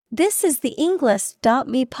This is the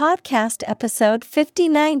Englist.me podcast episode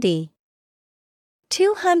 5090.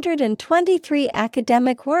 223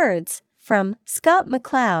 academic words from Scott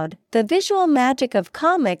McCloud, The Visual Magic of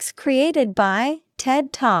Comics created by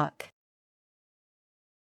TED Talk.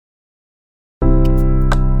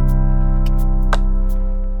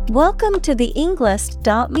 Welcome to the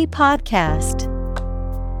Englist.me podcast.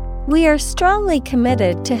 We are strongly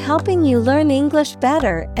committed to helping you learn English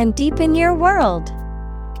better and deepen your world.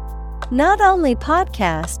 Not only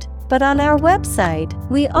podcast, but on our website,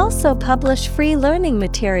 we also publish free learning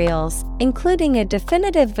materials, including a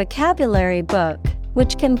definitive vocabulary book,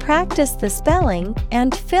 which can practice the spelling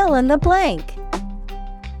and fill in the blank.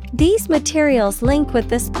 These materials link with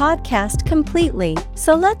this podcast completely,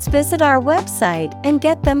 so let's visit our website and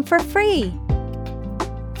get them for free.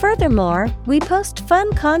 Furthermore, we post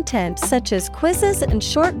fun content such as quizzes and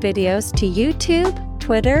short videos to YouTube,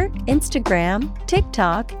 Twitter, Instagram,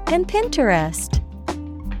 TikTok, and Pinterest.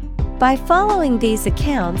 By following these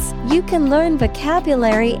accounts, you can learn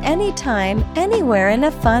vocabulary anytime, anywhere in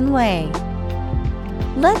a fun way.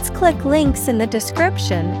 Let's click links in the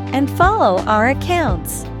description and follow our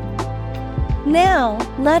accounts. Now,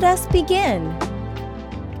 let us begin.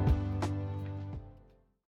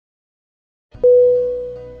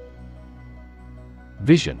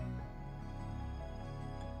 Vision.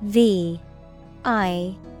 V-I-S-I-O-N.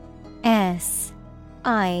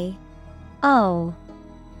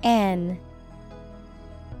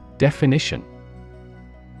 Definition.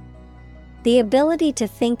 The ability to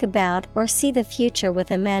think about or see the future with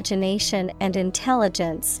imagination and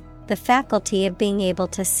intelligence, the faculty of being able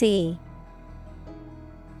to see.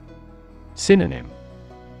 Synonym.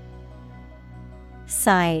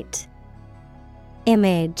 Sight,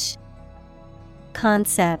 image,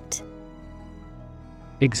 concept.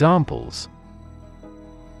 Examples.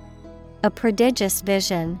 A prodigious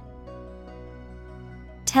vision.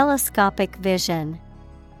 Telescopic vision.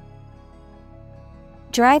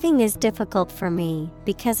 Driving is difficult for me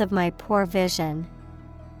because of my poor vision.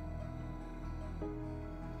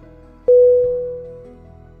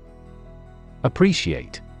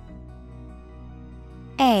 Appreciate.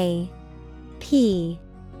 A-P-P-R-E-C-I-A-T-E.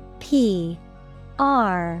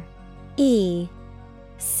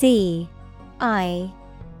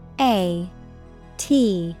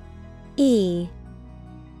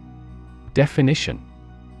 Definition.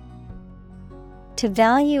 To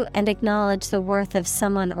value and acknowledge the worth of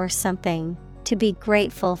someone or something, to be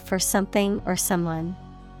grateful for something or someone.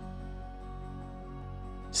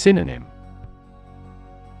 Synonym.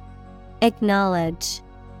 Acknowledge,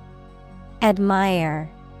 admire,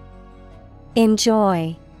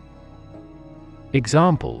 enjoy.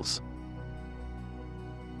 Examples.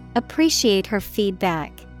 Appreciate her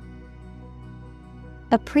feedback.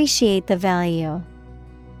 Appreciate the value.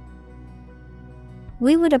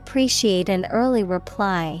 We would appreciate an early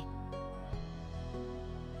reply.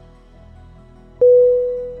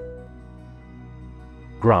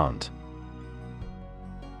 Grant.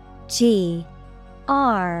 G-R-A-N-T.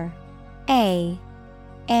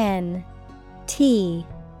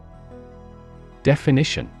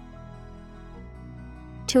 Definition.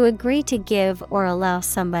 To agree to give or allow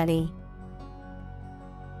somebody.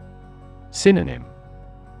 Synonym.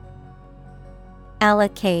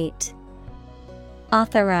 Allocate,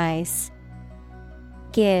 authorize,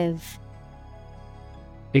 give.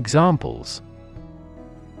 Examples.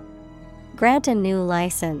 Grant a new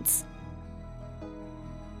license.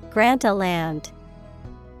 Grant a land.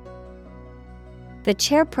 The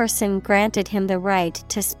chairperson granted him the right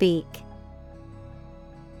to speak.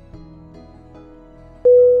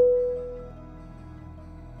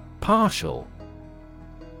 Partial.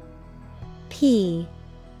 P-A-R-T-I-A-L.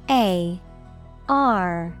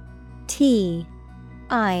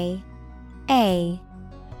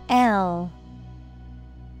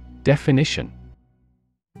 Definition.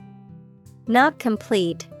 Not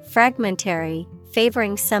complete, fragmentary,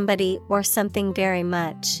 favoring somebody or something very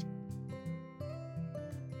much.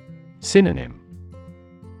 Synonym.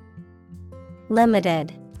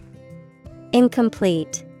 Limited,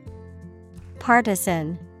 incomplete,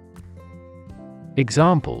 partisan.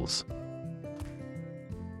 Examples.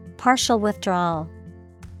 Partial withdrawal.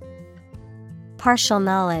 Partial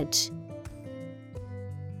knowledge.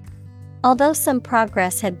 Although some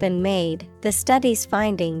progress had been made, the study's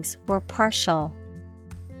findings were partial.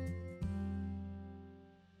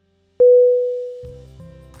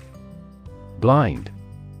 Blind.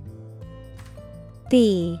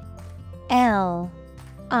 B-L-I-N-D.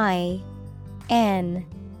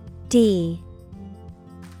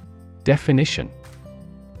 Definition.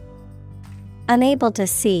 Unable to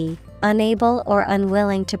see, unable or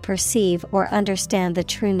unwilling to perceive or understand the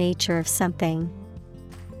true nature of something.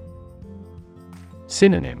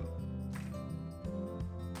 Synonym: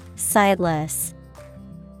 Sightless,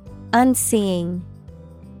 unseeing,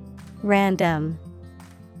 random.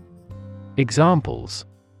 Examples: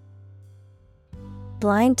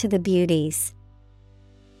 Blind to the beauties,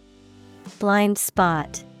 blind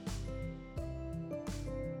spot.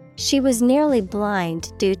 She was nearly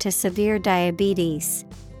blind due to severe diabetes.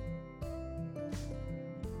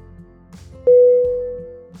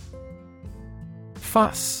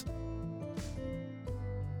 Fuss.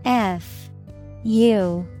 F-U-S-S.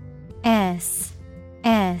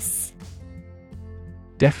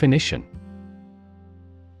 Definition: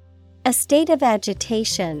 A state of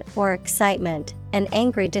agitation or excitement, an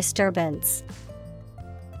angry disturbance.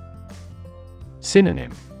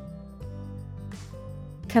 Synonym: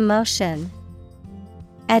 Commotion,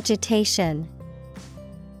 agitation,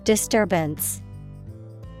 disturbance.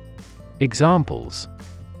 Examples: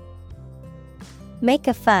 Make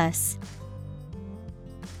a fuss,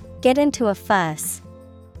 get into a fuss.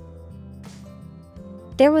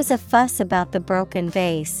 There was a fuss about the broken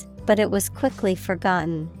vase, but it was quickly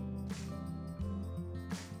forgotten.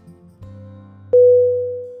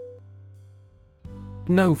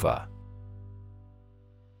 Nova.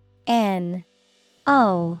 N-O-V-A.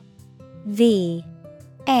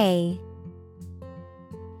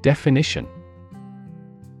 Definition: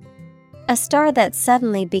 A star that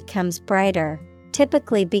suddenly becomes brighter,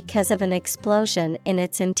 typically because of an explosion in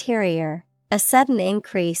its interior, a sudden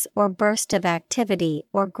increase or burst of activity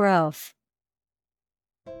or growth.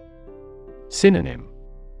 Synonym: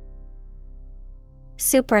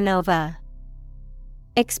 Supernova,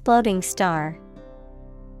 exploding star,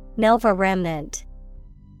 nova remnant.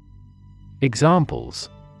 Examples: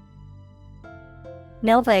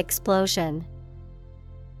 Nova explosion,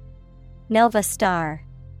 nova star.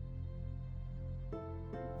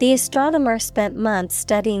 The astronomer spent months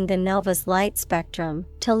studying the nova's light spectrum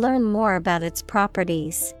to learn more about its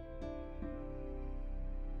properties.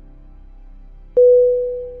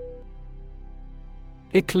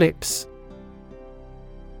 Eclipse.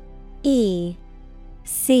 E-C-L-I-P-S-E.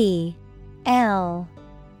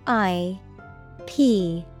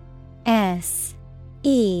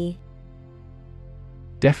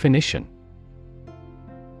 Definition: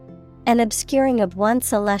 An obscuring of one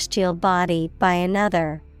celestial body by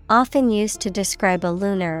another, often used to describe a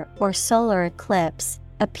lunar or solar eclipse,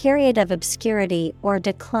 a period of obscurity or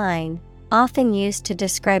decline, often used to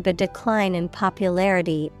describe a decline in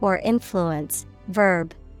popularity or influence.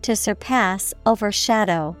 Verb: to surpass,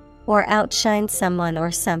 overshadow, or outshine someone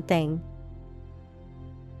or something.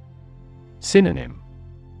 Synonym: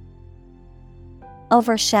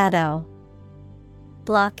 Overshadow,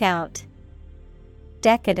 block out,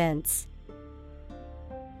 decadence.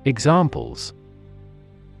 Examples: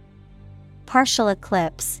 Partial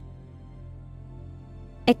eclipse,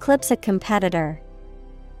 eclipse a competitor.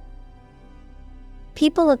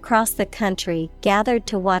 People across the country gathered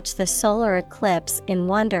to watch the solar eclipse in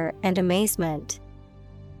wonder and amazement.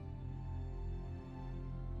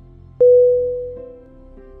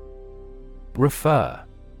 Refer.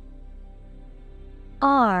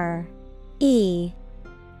 R-E-F-E-R.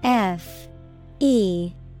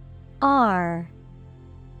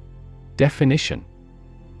 Definition: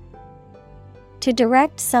 To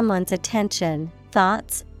direct someone's attention,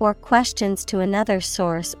 thoughts, or questions to another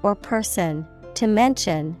source or person, to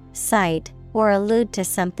mention, cite, or allude to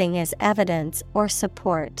something as evidence or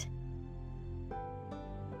support.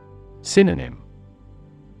 Synonym: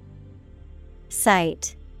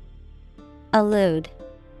 Cite, allude,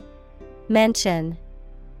 mention.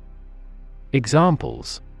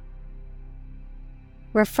 Examples: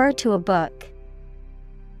 Refer to a book.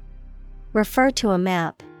 Refer to a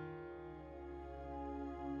map.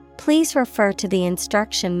 Please refer to the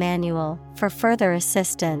instruction manual for further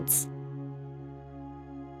assistance.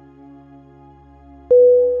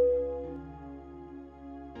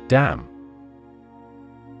 Dam.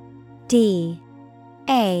 D-A-M.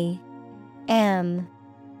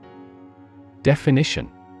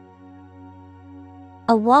 Definition: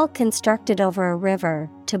 A wall constructed over a river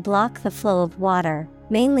to block the flow of water,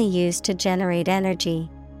 mainly used to generate energy.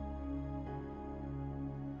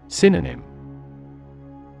 Synonym: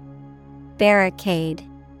 Barricade,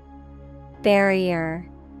 barrier,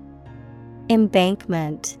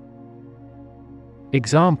 embankment.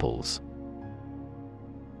 Examples: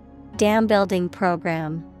 Dam building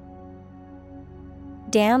program.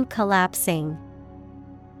 Dam collapsing.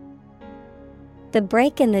 The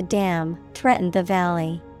break in the dam threatened the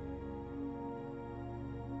valley.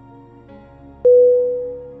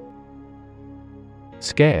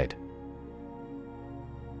 Scared.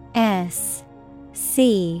 S-C-A-R-E-D.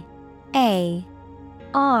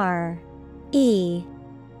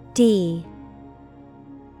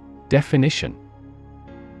 Definition.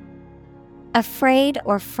 Afraid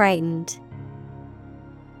or frightened.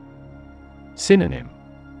 Synonym.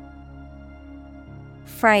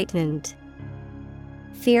 Frightened,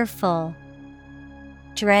 fearful,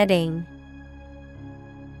 dreading.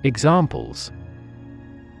 Examples.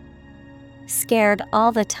 Scared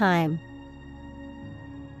all the time.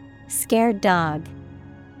 Scared dog.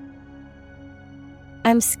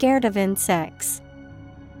 I'm scared of insects.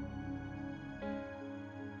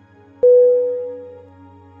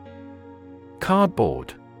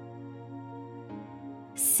 Cardboard.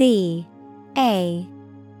 C-A-R-D-B-O-A-R-D.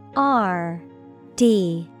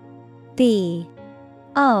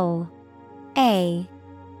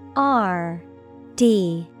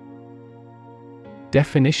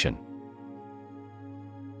 Definition.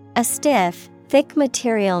 A stiff, thick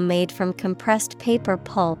material made from compressed paper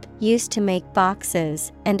pulp used to make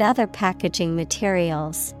boxes and other packaging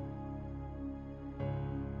materials.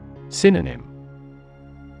 Synonym.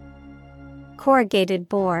 Corrugated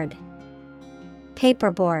board.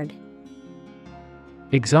 Paperboard.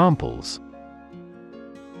 Examples.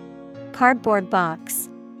 Cardboard box.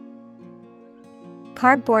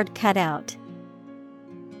 Cardboard cutout.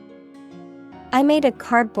 I made a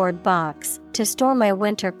cardboard box to store my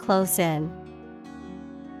winter clothes in.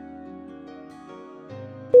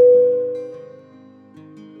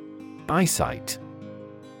 Eyesight.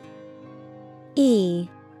 E-Y-E-S-I-G-H-T.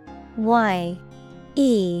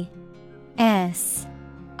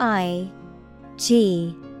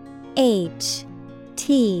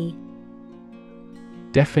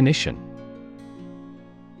 Definition.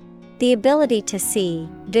 The ability to see,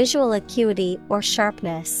 visual acuity or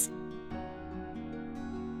sharpness.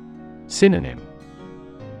 Synonym.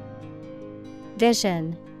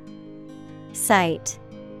 Vision, sight,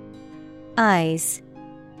 eyes.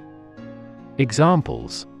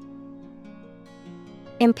 Examples.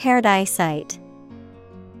 Impaired eyesight.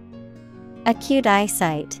 Acute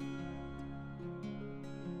eyesight.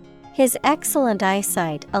 His excellent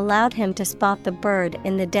eyesight allowed him to spot the bird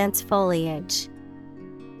in the dense foliage.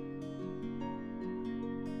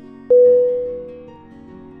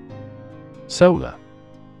 Solar.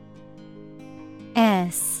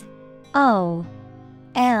 S-O-L-A-R.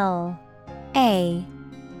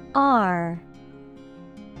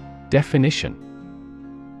 Definition.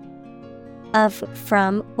 Of,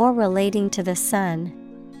 from, or relating to the sun.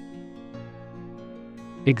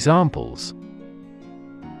 Examples.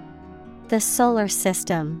 The solar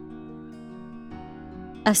system.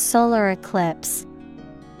 A solar eclipse.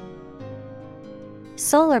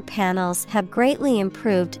 Solar panels have greatly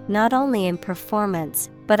improved not only in performance,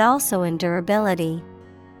 but also in durability.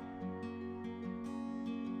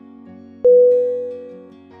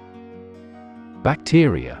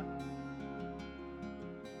 Bacteria.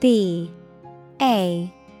 B-A-C-T-E-R-I-A.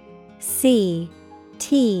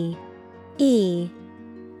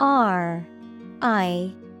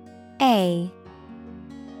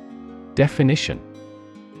 Definition.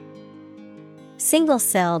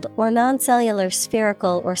 Single-celled or non-cellular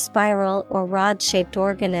spherical or spiral or rod-shaped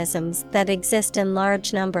organisms that exist in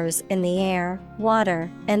large numbers in the air, water,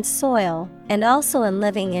 and soil, and also in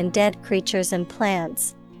living and dead creatures and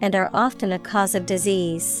plants, and are often a cause of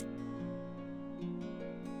disease.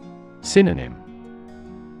 Synonym.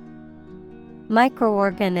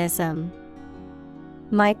 Microorganism.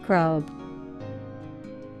 Microbe.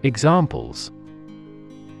 Examples.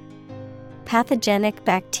 Pathogenic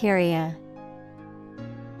bacteria.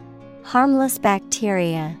 Harmless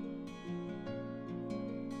bacteria.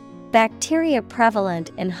 Bacteria prevalent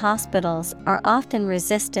in hospitals are often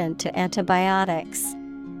resistant to antibiotics.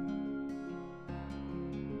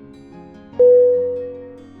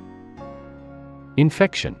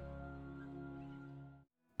 Infection.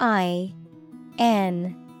 I-N-F-E-C-T-I-O-N.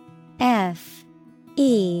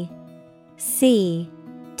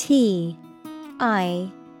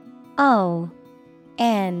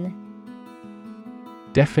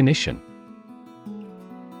 Definition.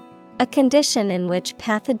 A condition in which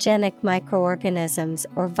pathogenic microorganisms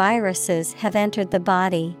or viruses have entered the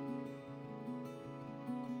body.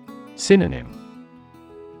 Synonym.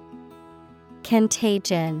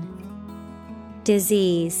 Contagion.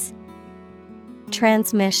 Disease.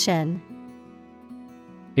 Transmission.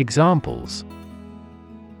 Examples.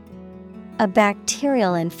 A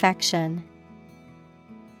bacterial infection.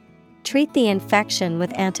 Treat the infection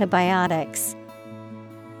with antibiotics.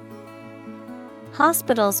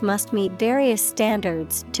 Hospitals must meet various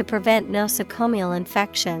standards to prevent nosocomial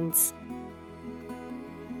infections.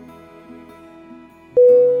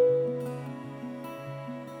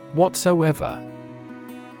 Whatsoever. Whatsoever.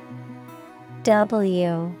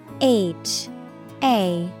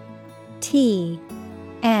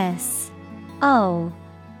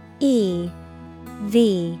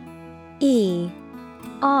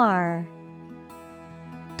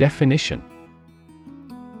 Definition.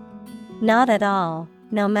 Not at all,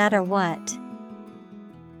 no matter what.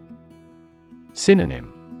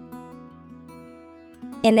 Synonym.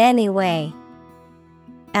 In any way.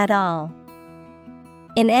 At all.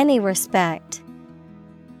 In any respect.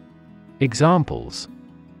 Examples.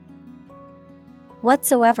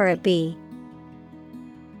 Whatsoever it be.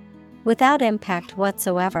 Without impact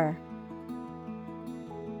whatsoever.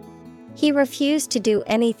 He refused to do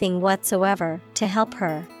anything whatsoever to help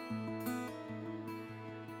her.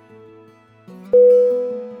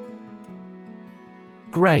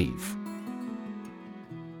 Grave.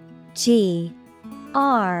 Grave.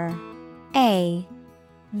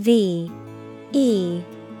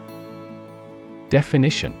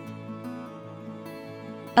 Definition.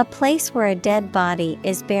 A place where a dead body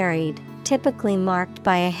is buried, typically marked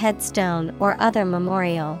by a headstone or other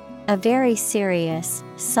memorial. A very serious,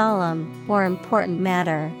 solemn, or important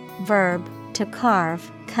matter. Verb, to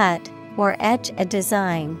carve, cut, or etch a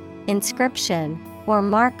design, inscription, or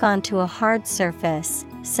mark onto a hard surface,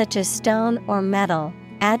 such as stone or metal.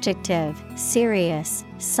 Adjective, serious,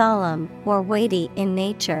 solemn, or weighty in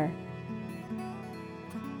nature.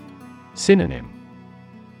 Synonym.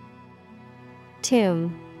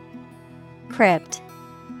 Tomb, crypt,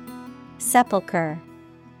 sepulchre.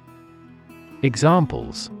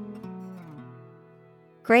 Examples.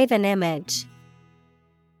 Graven image.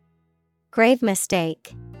 Grave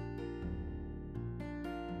mistake.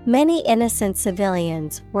 Many innocent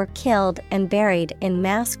civilians were killed and buried in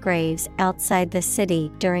mass graves outside the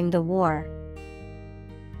city during the war.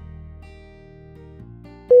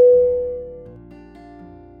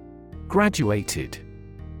 Graduated.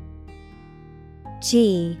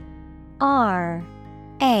 Graduated.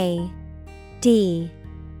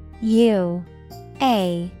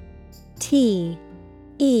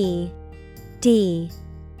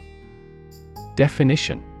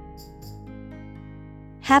 Definition.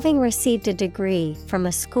 Having received a degree from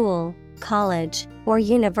a school, college, or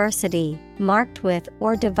university, marked with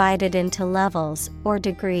or divided into levels or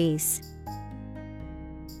degrees.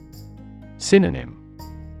 Synonym.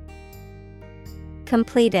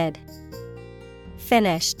 Completed.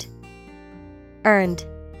 Finished. Earned.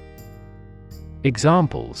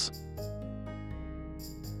 Examples.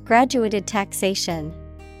 Graduated taxation.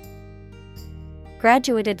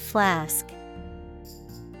 Graduated flask.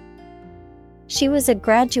 She was a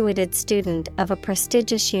graduated student of a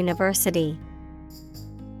prestigious university.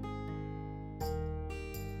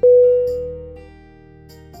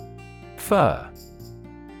 Fur.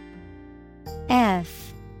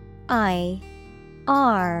 F-I-R.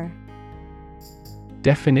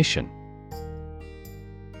 Definition.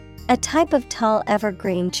 A type of tall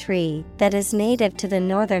evergreen tree that is native to the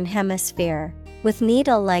northern hemisphere, with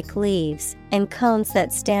needle-like leaves and cones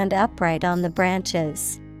that stand upright on the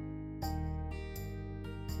branches.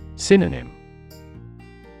 Synonym.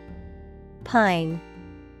 Pine,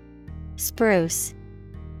 spruce,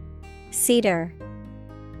 cedar.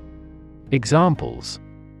 Examples.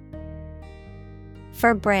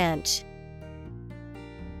 Fir branch.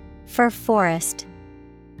 Fir forest.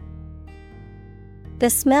 The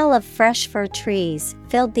smell of fresh fir trees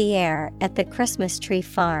filled the air at the Christmas tree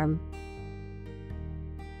farm.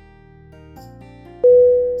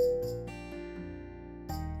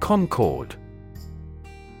 Concord.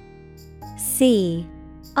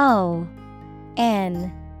 C-O-N-C-O-R-D.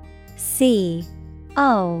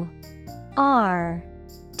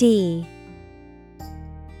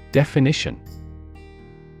 Definition.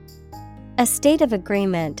 A state of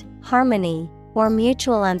agreement, harmony, or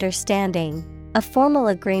mutual understanding, a formal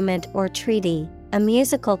agreement or treaty, a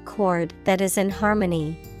musical chord that is in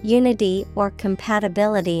harmony, unity or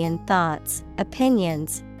compatibility in thoughts,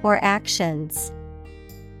 opinions, or actions.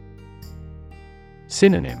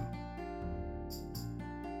 Synonym.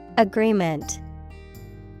 Agreement,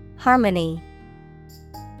 harmony,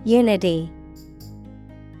 unity.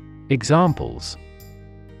 Examples.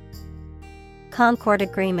 Concord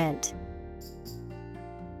Agreement.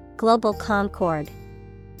 Global Concord.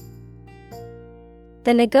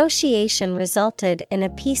 The negotiation resulted in a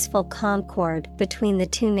peaceful concord between the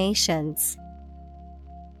two nations.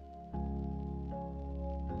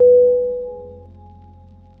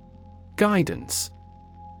 Guidance.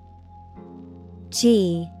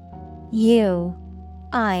 G-U-I-D-A-N-C-E.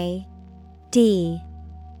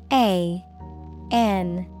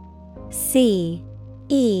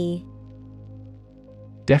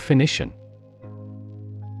 Definition: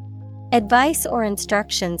 advice or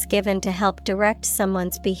instructions given to help direct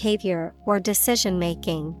someone's behavior or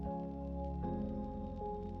decision-making.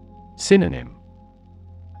 Synonym: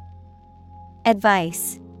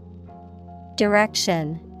 Advice,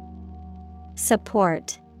 direction,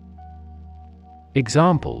 support.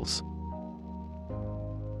 Examples: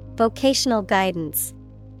 Vocational guidance,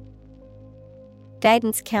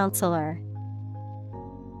 guidance counselor.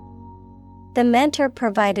 The mentor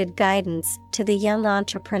provided guidance to the young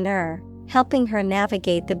entrepreneur, helping her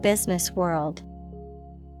navigate the business world.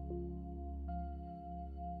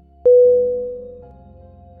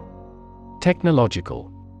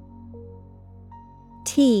 Technological.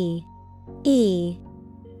 T E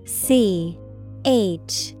C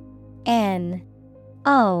H N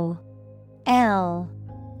O L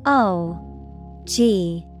O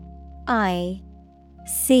G I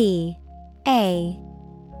C A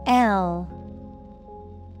L.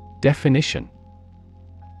 Definition: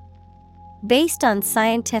 Based on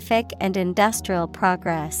scientific and industrial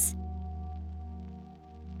progress.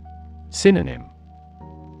 Synonym: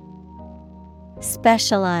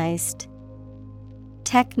 Specialized,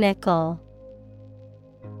 technical.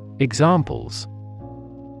 Examples: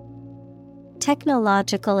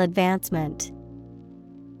 Technological advancement,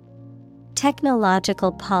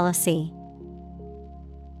 technological policy.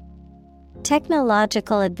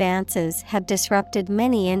 Technological advances have disrupted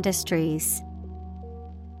many industries.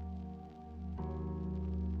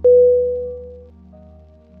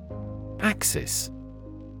 Axis.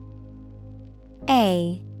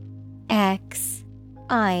 A X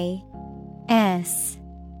I S.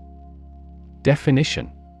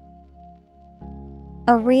 Definition: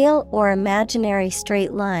 a real or imaginary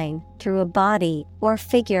straight line through a body or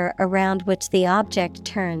figure around which the object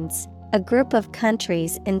turns, a group of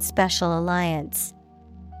countries in special alliance.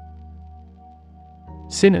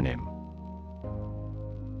 Synonym: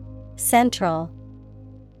 Central,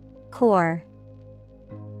 core,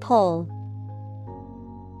 pole.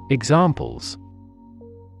 Examples: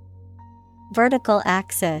 Vertical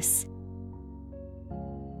axis,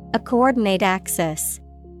 a coordinate axis.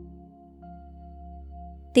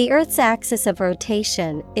 The Earth's axis of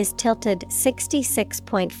rotation is tilted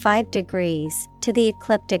 66.5 degrees to the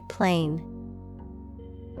ecliptic plane.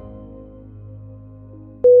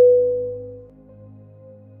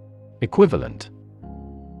 Equivalent.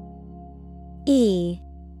 E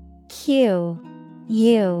Q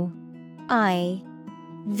U I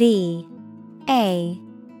V A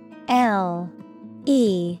L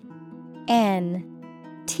E N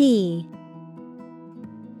T.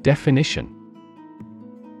 Definition: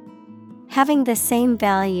 having the same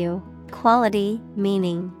value, quality,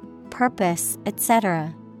 meaning, purpose,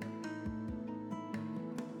 etc.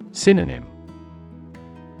 Synonym: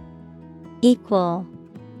 Equal,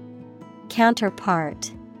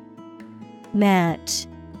 counterpart, match.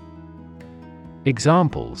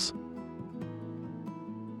 Examples: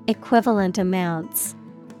 Equivalent amounts,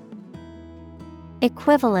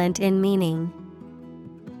 equivalent in meaning.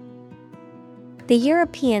 The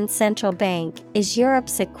European Central Bank is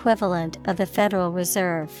Europe's equivalent of the Federal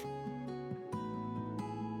Reserve.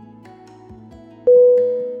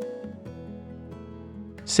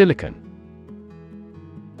 Silicon.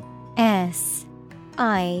 S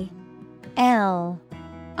I L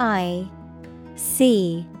I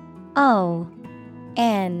C O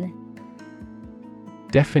N.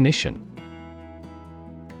 Definition: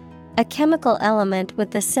 a chemical element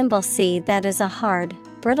with the symbol C that is a hard,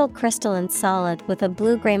 brittle crystalline solid with a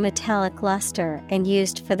blue-gray metallic luster and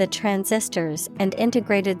used for the transistors and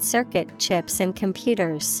integrated circuit chips in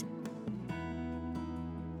computers.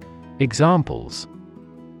 Examples: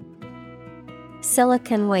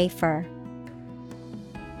 Silicon wafer,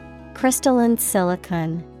 crystalline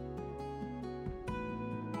silicon.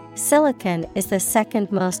 Silicon is the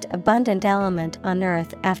second most abundant element on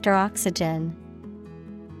Earth after oxygen.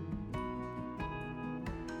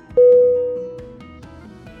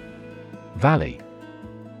 Valley.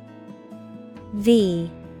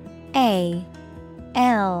 V A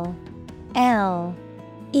L L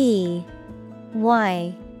E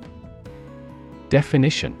Y.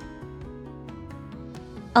 Definition: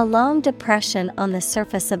 a long depression on the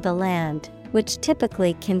surface of the land, which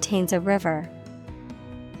typically contains a river.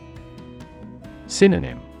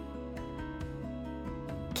 Synonym: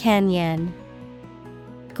 Canyon,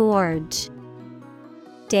 gorge,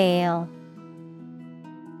 dale.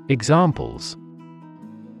 Examples: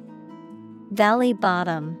 Valley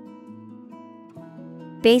bottom,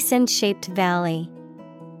 basin-shaped valley.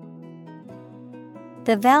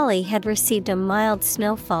 The valley had received a mild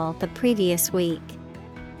snowfall the previous week.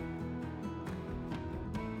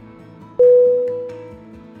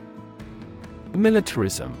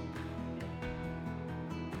 Militarism.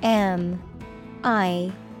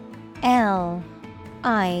 MILITARISM.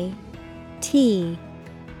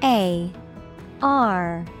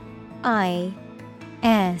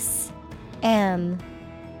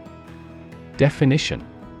 Definition: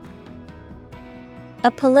 a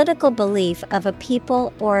political belief of a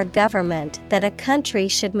people or a government that a country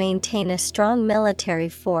should maintain a strong military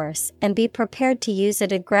force and be prepared to use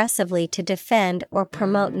it aggressively to defend or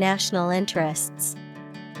promote national interests.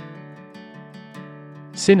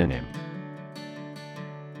 Synonym: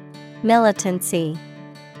 militancy,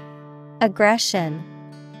 aggression.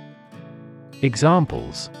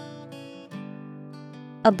 Examples: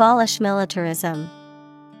 abolish militarism,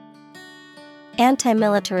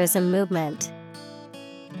 anti-militarism movement.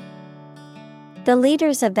 The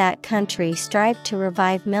leaders of that country strive to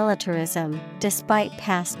revive militarism despite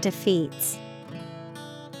past defeats.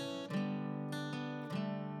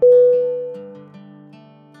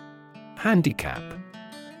 Handicap.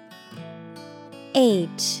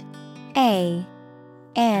 HANDICAP.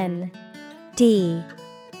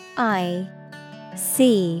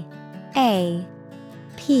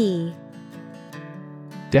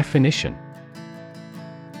 Definition: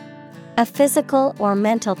 a physical or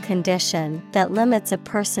mental condition that limits a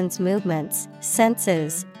person's movements,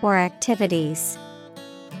 senses, or activities.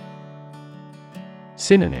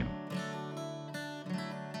 Synonym: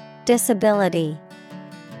 disability,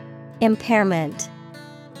 impairment,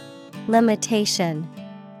 limitation.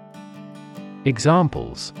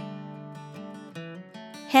 Examples: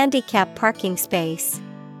 handicap parking space,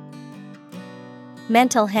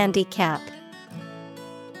 mental handicap.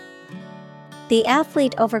 The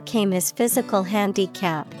athlete overcame his physical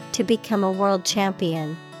handicap to become a world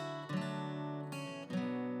champion.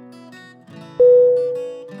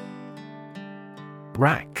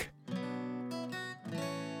 Rack.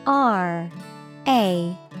 RACK.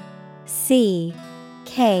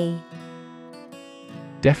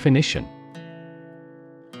 Definition: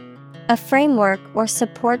 a framework or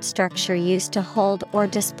support structure used to hold or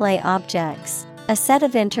display objects. A set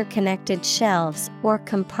of interconnected shelves or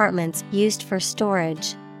compartments used for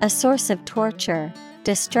storage, a source of torture,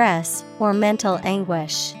 distress, or mental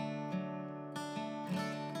anguish.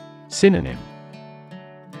 Synonym: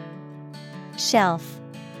 shelf,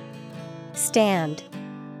 stand,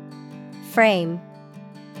 frame.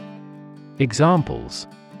 Examples: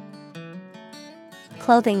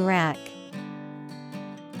 clothing rack,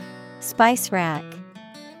 spice rack.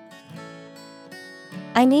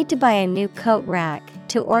 I need to buy a new coat rack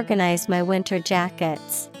to organize my winter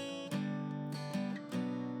jackets.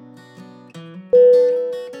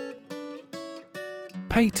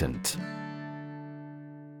 Patent.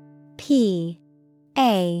 PATENT.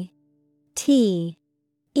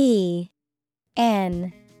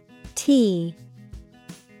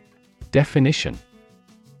 Definition: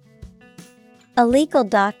 a legal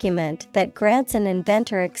document that grants an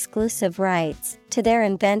inventor exclusive rights to their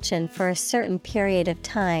invention for a certain period of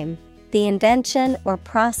time, the invention or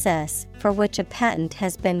process for which a patent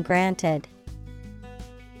has been granted.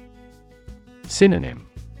 Synonym: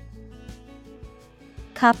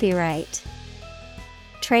 copyright,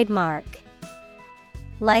 trademark,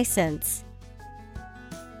 license.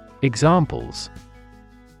 Examples: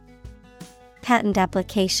 patent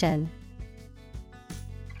application,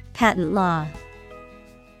 patent law.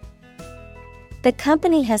 The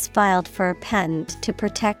company has filed for a patent to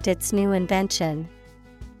protect its new invention.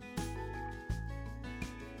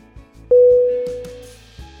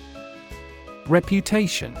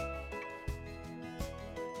 Reputation.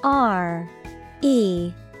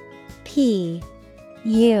 REPUTATION.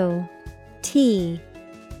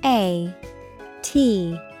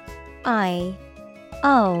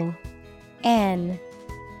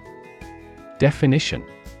 Definition: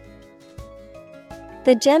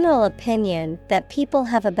 the general opinion that people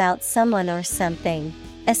have about someone or something,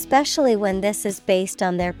 especially when this is based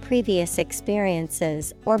on their previous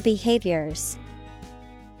experiences or behaviors.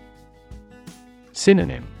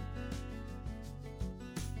 Synonym: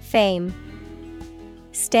 fame,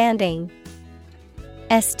 standing,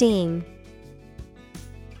 esteem.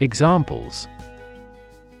 Examples: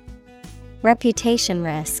 reputation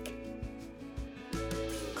risk,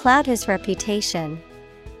 cloud his reputation.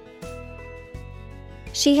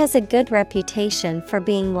 She has a good reputation for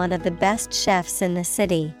being one of the best chefs in the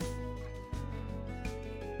city.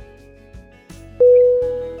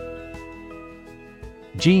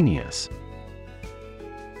 Genius.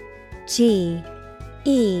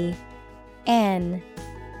 GENIUS.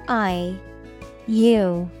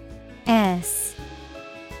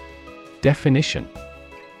 Definition: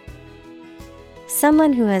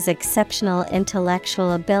 Someone who has exceptional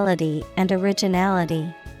intellectual ability and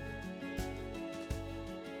originality.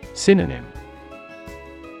 Synonym: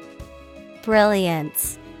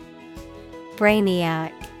 Brilliance,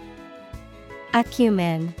 brainiac,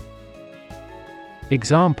 acumen.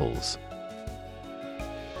 Examples: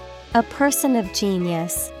 A person of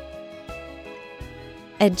genius.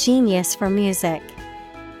 A genius for music.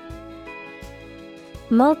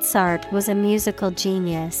 Mozart was a musical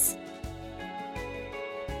genius.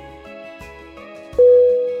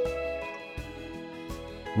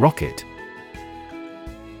 Rocket.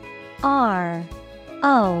 R-O-C-K-E-T.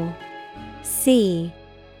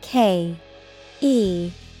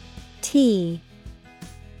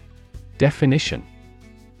 Definition: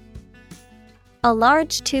 A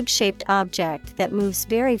large tube-shaped object that moves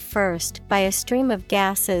very first by a stream of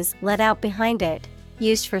gases let out behind it,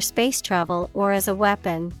 used for space travel or as a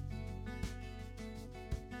weapon.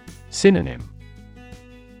 Synonym: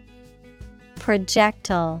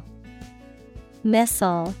 Projectile,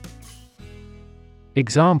 missile.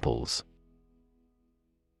 Examples: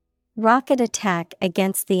 Rocket attack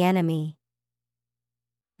against the enemy.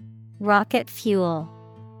 Rocket fuel.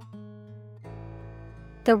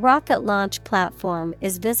 The rocket launch platform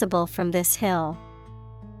is visible from this hill.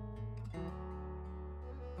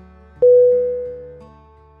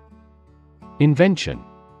 Invention.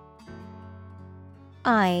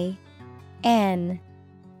 I-N-V-E-N-T-I-O-N.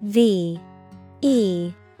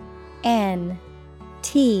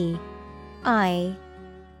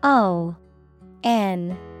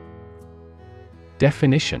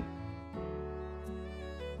 Definition: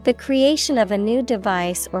 The creation of a new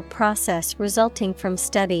device or process resulting from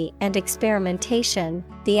study and experimentation,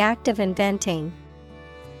 the act of inventing.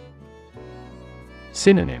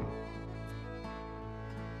 Synonym: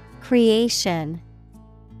 Creation,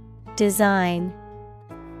 design,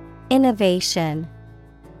 innovation.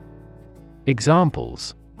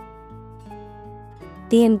 Examples: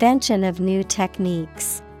 The invention of new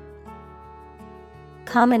techniques.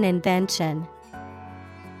 Common invention.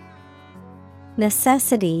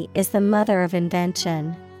 Necessity is the mother of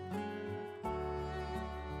invention.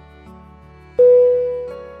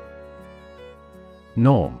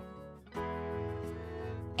 Norm.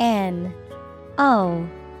 N-O-R-M.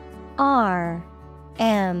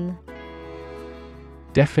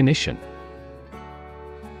 Definition: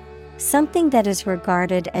 Something that is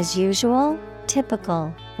regarded as usual,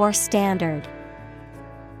 typical, or standard.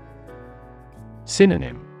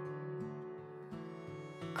 Synonym: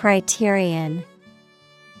 Criterion,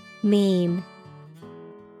 mean,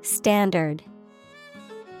 standard.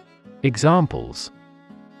 Examples: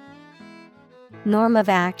 Norm of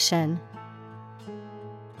action.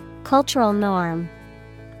 Cultural norm.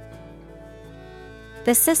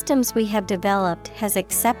 The systems we have developed has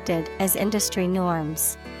accepted as industry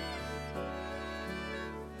norms.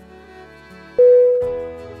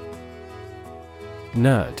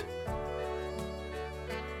 Nerd.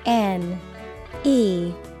 N-E-R-D.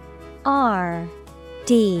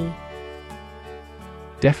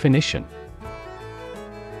 Definition: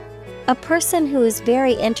 A person who is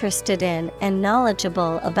very interested in and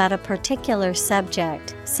knowledgeable about a particular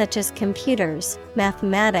subject, such as computers,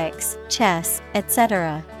 mathematics, chess,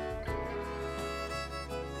 etc.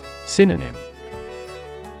 Synonym: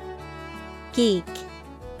 Geek,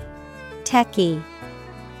 techie,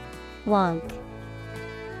 wonk.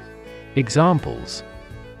 Examples: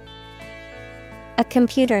 A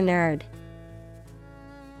computer nerd.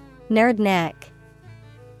 Nerd neck.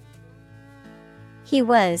 He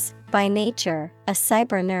was, by nature, a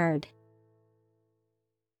cyber nerd.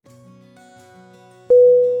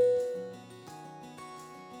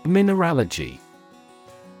 Mineralogy.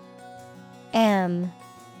 M-I-N-E-R-A-L-O-G-Y.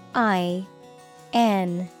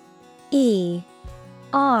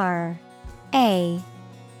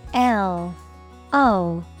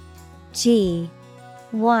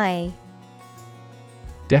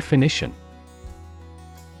 Definition: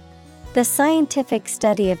 The scientific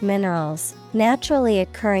study of minerals, naturally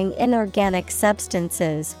occurring inorganic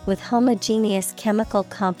substances with homogeneous chemical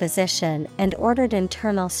composition and ordered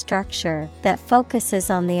internal structure that focuses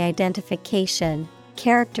on the identification,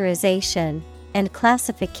 characterization, and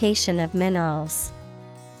classification of minerals.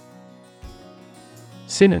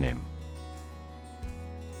 Synonym: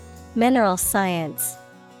 Mineral science.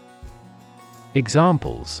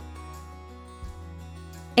 Examples: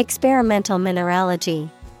 Experimental mineralogy.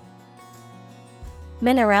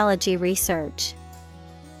 Mineralogy research.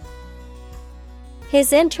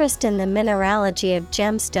 His interest in the mineralogy of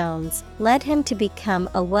gemstones led him to become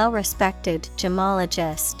a well-respected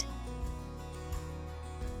gemologist.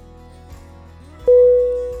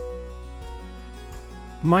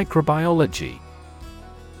 Microbiology.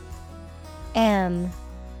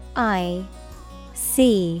 Microbiology.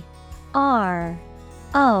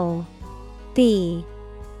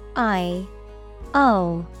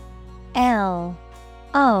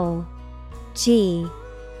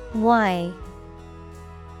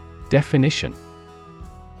 Definition: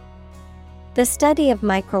 The study of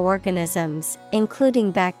microorganisms,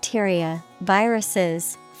 including bacteria,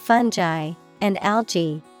 viruses, fungi, and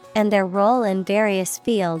algae, and their role in various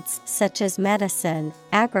fields such as medicine,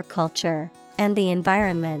 agriculture, and the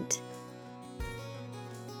environment.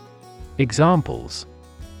 Examples: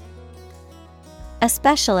 A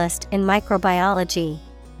specialist in microbiology.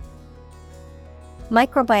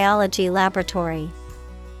 Microbiology laboratory.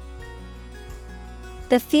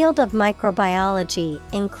 The field of microbiology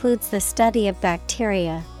includes the study of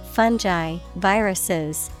bacteria, fungi,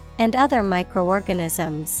 viruses, and other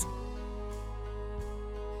microorganisms.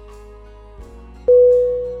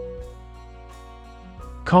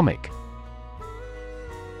 Comic.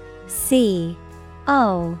 C-O-M-I-C.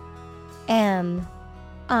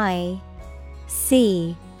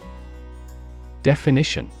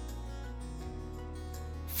 Definition: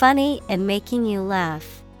 Funny and making you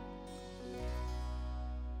laugh.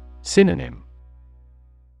 Synonym: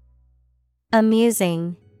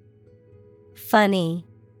 Amusing, funny,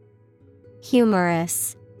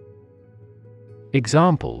 humorous.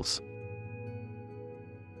 Examples: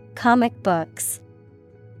 Comic books.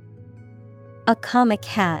 A comic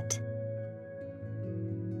hat.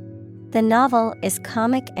 The novel is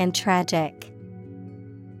comic and tragic.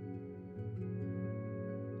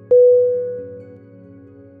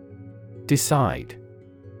 Decide.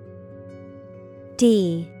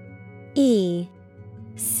 D-E-C-I-D-E.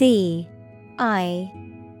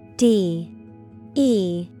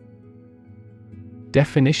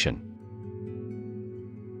 Definition: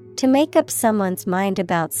 To make up someone's mind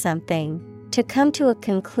about something, to come to a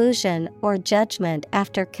conclusion or judgment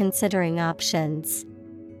after considering options.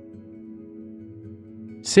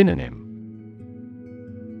 Synonym: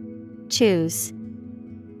 Choose,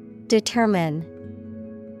 determine,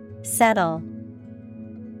 settle.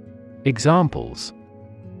 Examples: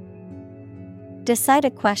 Decide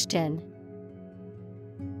a question.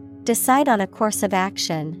 Decide on a course of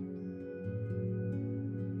action.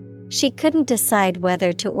 She couldn't decide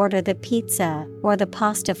whether to order the pizza or the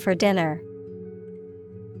pasta for dinner.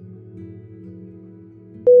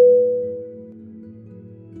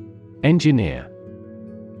 Engineer.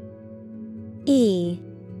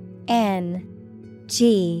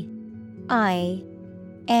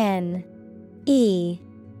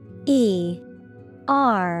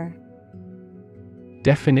 E-N-G-I-N-E-E-R.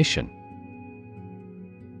 Definition: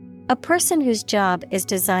 A person whose job is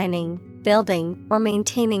designing, building, or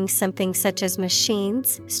maintaining something such as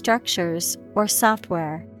machines, structures, or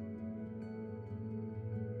software.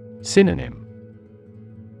 Synonym: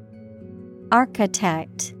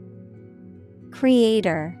 Architect,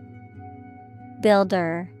 creator,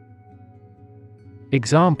 builder.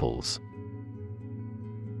 Examples: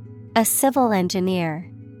 A civil engineer.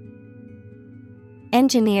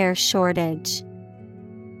 Engineer shortage.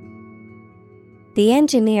 The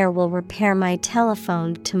engineer will repair my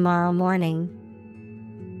telephone tomorrow morning.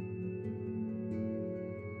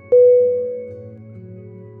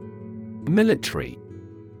 Military.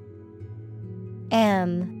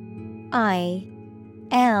 M-I-L-I-T-A-R-Y.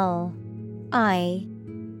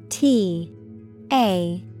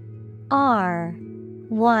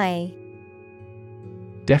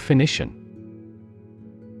 Definition: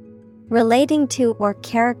 Relating to or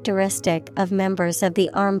characteristic of members of the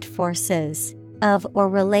armed forces, of or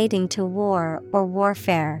relating to war or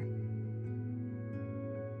warfare.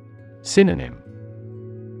 Synonym: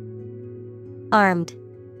 Armed,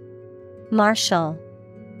 martial,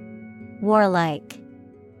 warlike.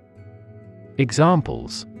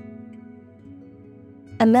 Examples: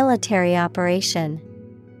 A military operation.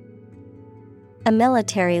 A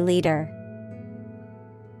military leader.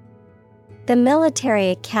 The military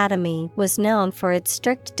academy was known for its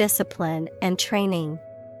strict discipline and training.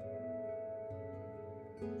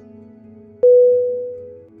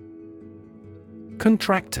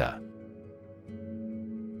 Contractor.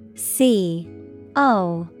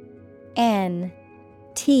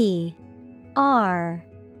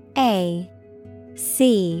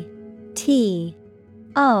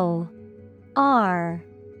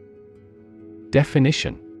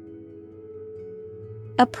 Definition: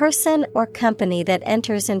 A person or company that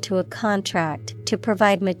enters into a contract to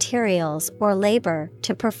provide materials or labor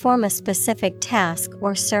to perform a specific task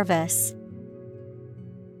or service.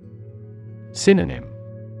 Synonym: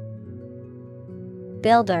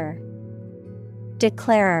 Builder,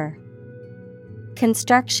 Declarer.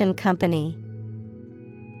 Construction company.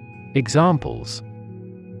 Examples: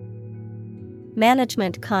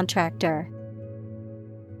 Management contractor.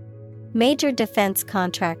 Major defense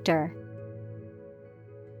contractor.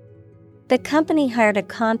 The company hired a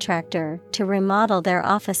contractor to remodel their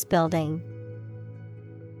office building.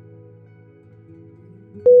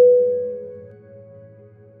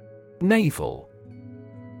 Naval.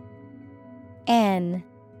 N-A-V-A-L.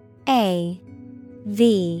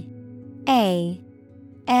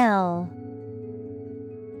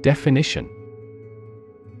 Definition: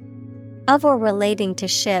 Of or relating to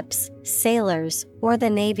ships, sailors, or the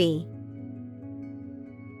Navy.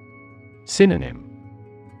 Synonym: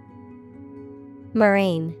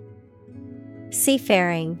 Marine,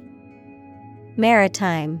 seafaring,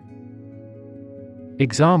 maritime.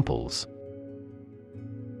 Examples: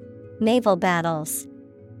 Naval battles.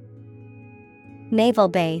 Naval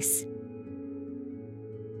base.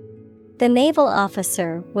 The naval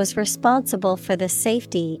officer was responsible for the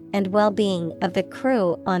safety and well-being of the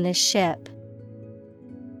crew on his ship.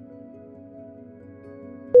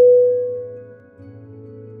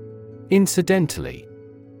 Incidentally.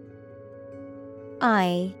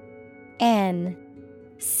 Incidentally.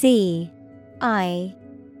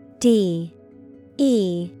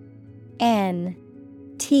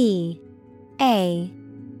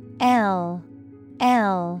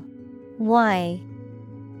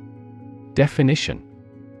 Definition: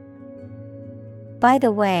 By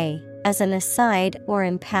the way, as an aside or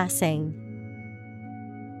in passing.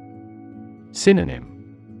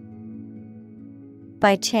 Synonym: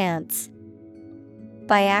 By chance.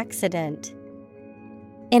 By accident.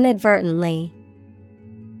 Inadvertently.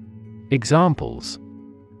 Examples: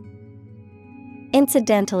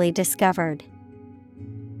 Incidentally discovered.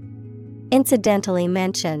 Incidentally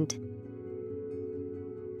mentioned.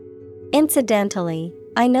 Incidentally,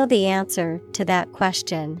 I know the answer to that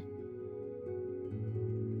question.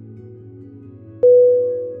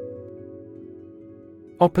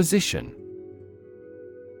 Opposition.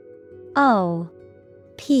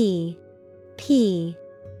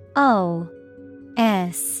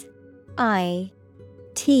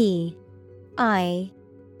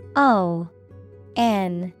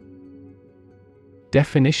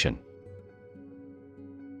 Definition: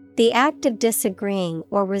 The act of disagreeing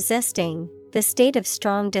or resisting, the state of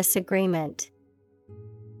strong disagreement.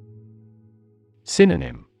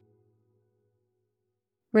 Synonym: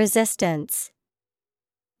 Resistance.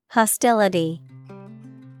 Hostility.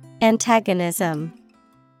 Antagonism.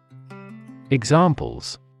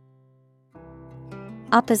 Examples: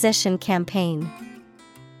 Opposition campaign.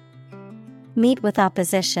 Meet with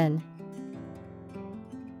opposition.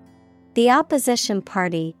 The opposition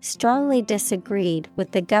party strongly disagreed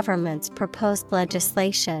with the government's proposed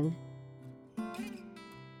legislation.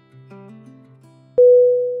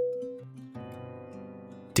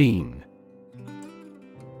 Dean.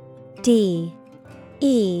 D-E-A-N.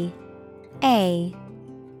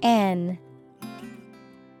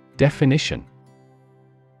 Definition: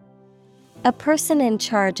 A person in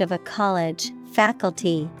charge of a college,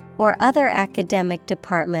 faculty, or other academic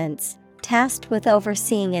departments, tasked with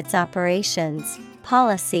overseeing its operations,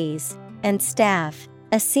 policies, and staff,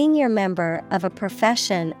 a senior member of a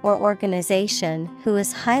profession or organization who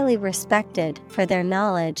is highly respected for their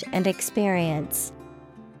knowledge and experience.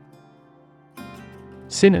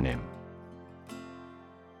 Synonym: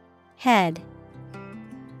 Head.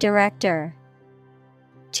 Director.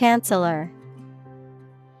 Chancellor.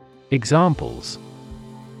 Examples: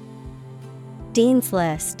 Dean's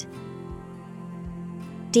List.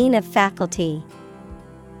 Dean of Faculty.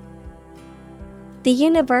 The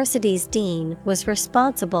university's dean was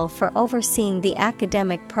responsible for overseeing the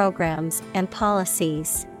academic programs and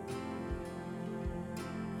policies.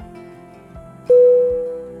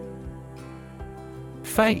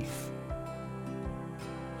 Faith.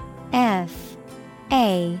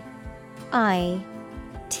 F-A-I-T-H.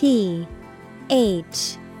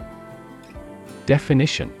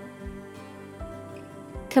 Definition: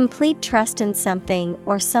 Complete trust in something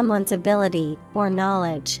or someone's ability or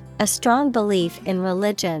knowledge, a strong belief in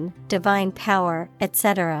religion, divine power,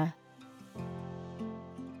 etc.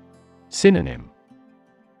 Synonym: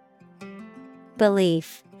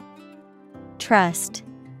 Belief. Trust.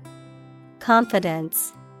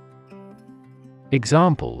 Confidence.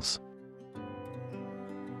 Examples: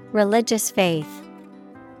 Religious faith.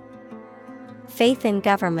 Faith in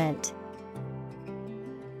government.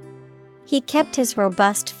 He kept his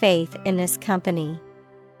robust faith in his company.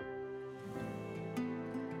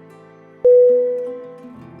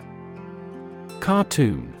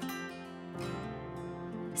 Cartoon.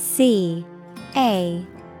 C A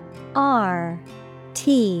R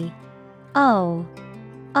T O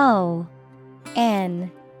O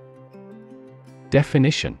N.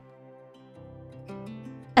 Definition: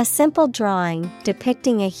 A simple drawing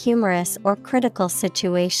depicting a humorous or critical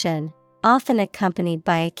situation, often accompanied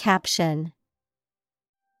by a caption.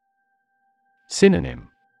 Synonym: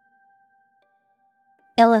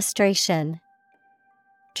 Illustration,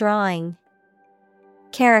 drawing,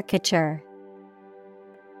 caricature.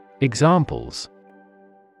 Examples: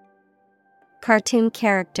 Cartoon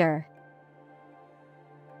character,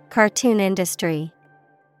 cartoon industry.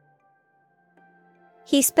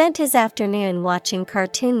 He spent his afternoon watching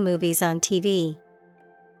cartoon movies on TV.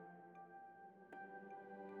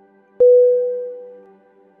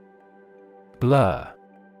 Blur.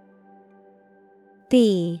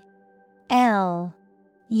 B-L-U-R.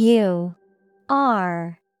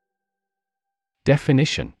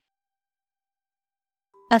 Definition: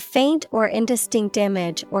 A faint or indistinct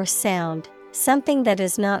image or sound, something that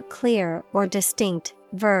is not clear or distinct.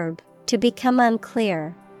 Verb, to become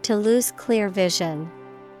unclear, to lose clear vision.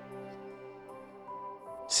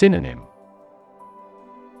 Synonym: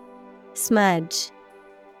 Smudge,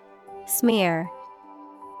 smear,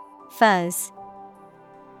 fuzz.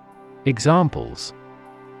 Examples: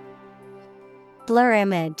 Blur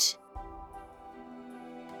image,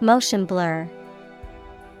 motion blur.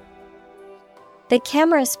 The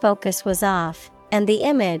camera's focus was off, and the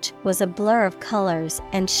image was a blur of colors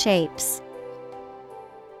and shapes.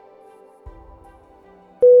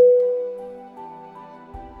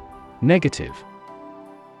 Negative.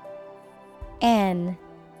 N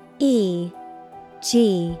E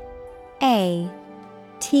G A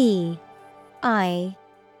T I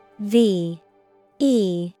V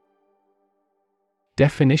E.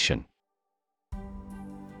 Definition: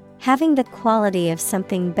 Having the quality of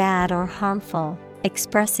something bad or harmful,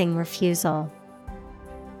 expressing refusal.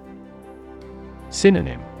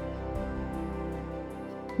 Synonym: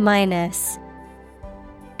 Minus,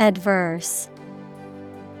 adverse,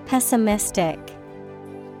 pessimistic.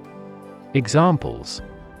 Examples: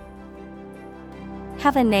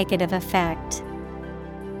 Have a negative effect.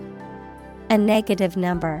 A negative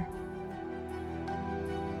number.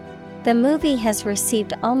 The movie has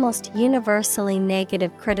received almost universally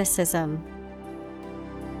negative criticism.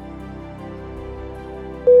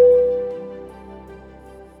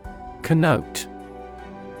 Connote.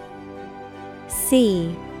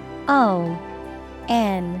 C-O-N-N-O-T-E.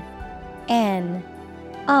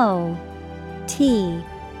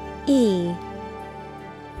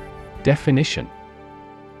 Definition: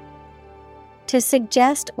 To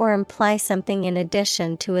suggest or imply something in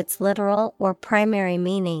addition to its literal or primary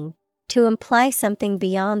meaning. To imply something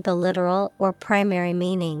beyond the literal or primary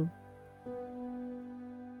meaning.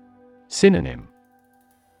 Synonym: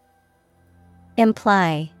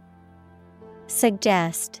 Imply,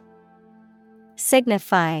 suggest,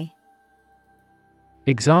 signify.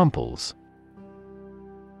 Examples: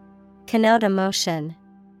 Connote emotion.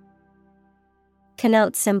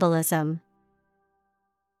 Connote symbolism.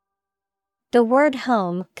 The word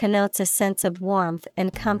home connotes a sense of warmth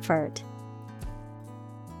and comfort.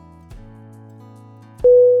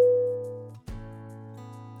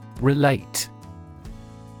 Relate.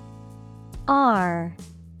 R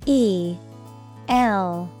E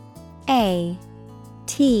L A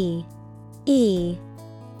T E.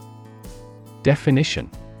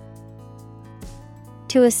 Definition: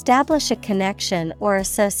 To establish a connection or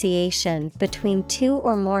association between two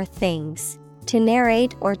or more things. To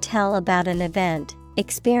narrate or tell about an event,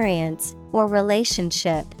 experience, or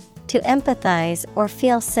relationship. To empathize or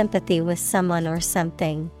feel sympathy with someone or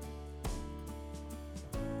something.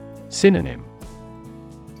 Synonym: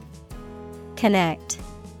 Connect,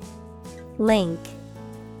 link,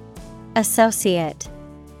 associate.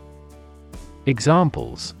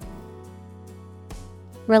 Examples: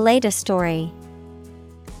 Relate a story.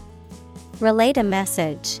 Relate a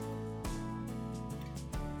message.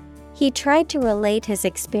 He tried to relate his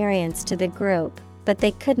experience to the group, but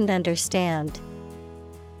they couldn't understand.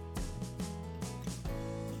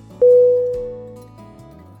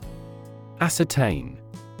 Ascertain.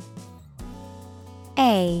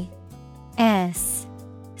 A S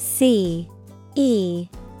C E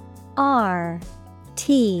R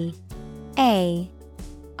T A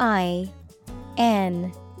I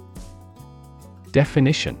N.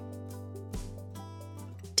 Definition: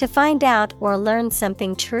 To find out or learn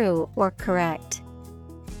something true or correct.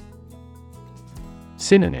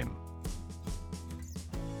 Synonym: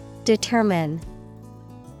 Determine,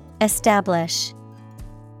 establish,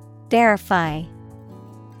 verify.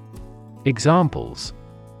 Examples: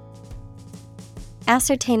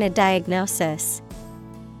 Ascertain a diagnosis.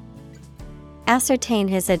 Ascertain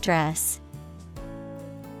his address.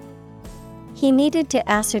 He needed to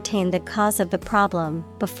ascertain the cause of the problem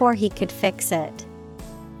before he could fix it.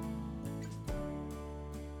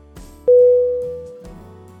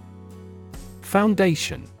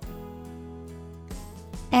 Foundation.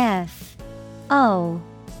 Foundation.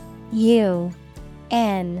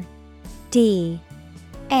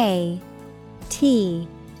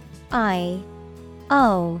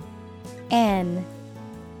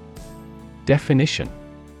 Definition.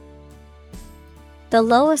 The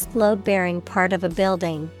lowest load-bearing part of a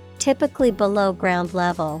building, typically below ground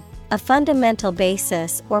level, a fundamental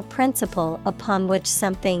basis or principle upon which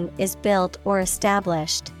something is built or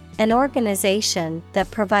established, an organization that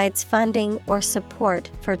provides funding or support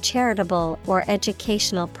for charitable or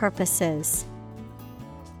educational purposes.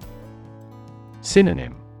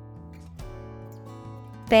 Synonym.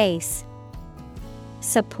 Base,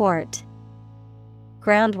 support,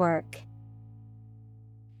 groundwork.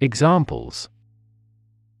 Examples.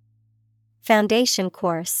 Foundation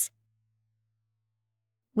course.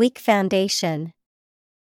 Weak foundation.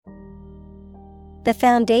 The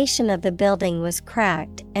foundation of the building was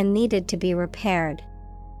cracked and needed to be repaired.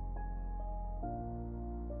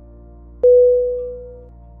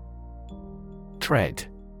 Tread.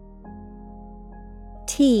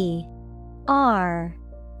 T-R-E-A-D.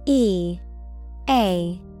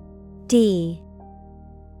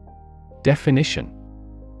 Definition.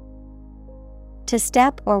 To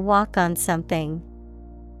step or walk on something.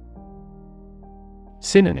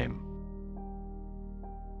 Synonym.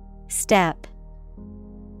 Step,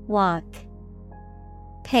 walk,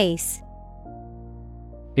 pace.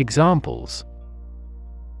 Examples.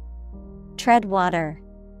 Tread water.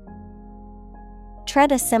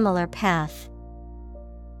 Tread a similar path.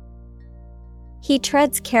 He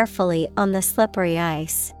treads carefully on the slippery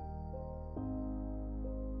ice.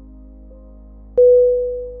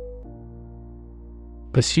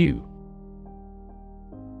 Pursue.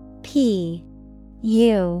 P-U-R-S-U-E.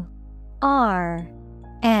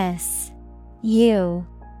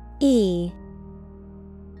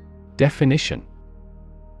 Definition.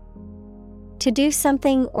 To do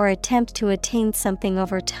something or attempt to attain something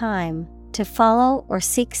over time, to follow or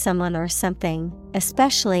seek someone or something,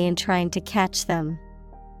 especially in trying to catch them.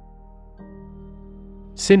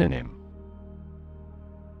 Synonym.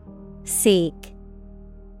 Seek,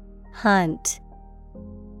 hunt,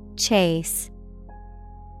 chase.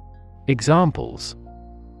 Examples.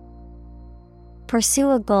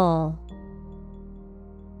 Pursue a goal.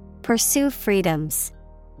 Pursue freedoms.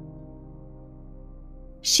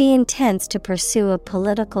 She intends to pursue a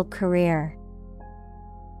political career.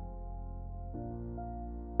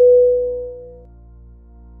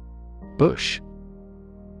 Bush.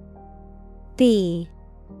 B-U-S-H.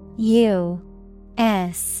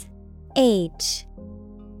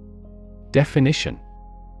 Definition.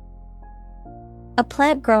 A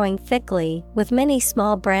plant growing thickly with many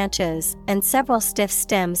small branches and several stiff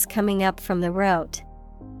stems coming up from the root.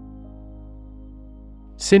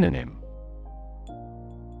 Synonym.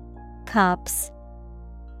 Copse,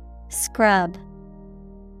 scrub,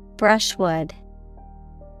 brushwood.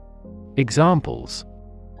 Examples.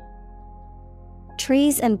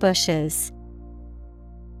 Trees and bushes.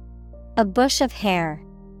 A bush of hair.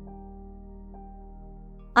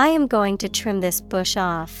 I am going to trim this bush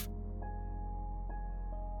off.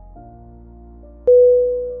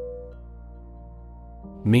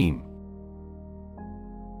 Meme.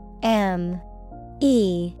 M-E-M-E.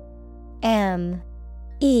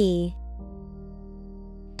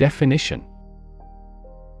 Definition.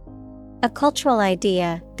 A cultural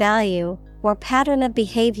idea, value, or pattern of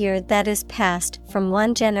behavior that is passed from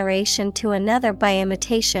one generation to another by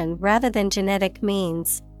imitation rather than genetic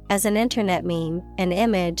means, as an internet meme, an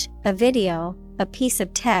image, a video, a piece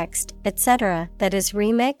of text, etc., that is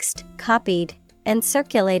remixed, copied, and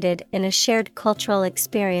circulated in a shared cultural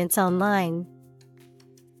experience online.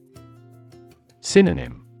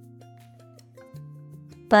 Synonym.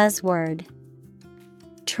 Buzzword,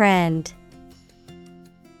 trend.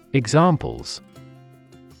 Examples.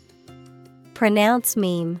 Pronounce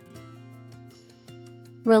meme.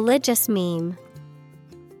 Religious meme.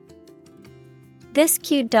 This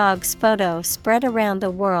cute dog's photo spread around the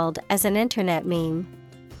world as an internet meme.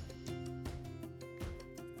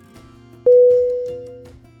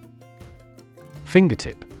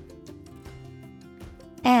 Fingertip.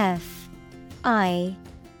 F-I-N-G-E-R-T-I-P.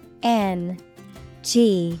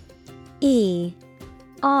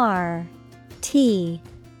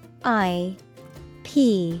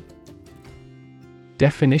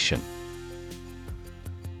 Definition.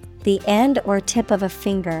 the end or tip of a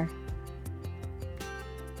finger.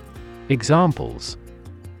 Examples: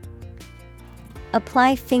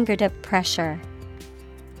 Apply fingertip pressure.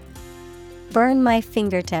 Burn my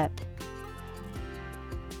fingertip.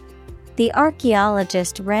 The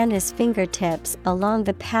archaeologist ran his fingertips along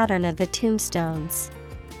the pattern of the tombstones.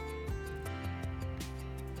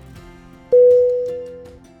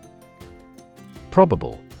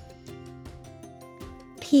 Probable.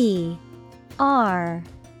 Probable.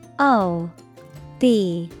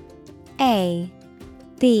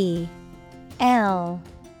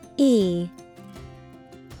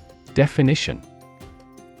 Definition: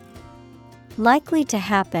 Likely to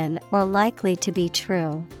happen or likely to be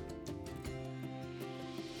true.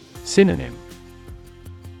 Synonym: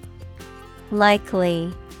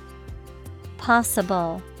 Likely,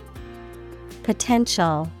 possible,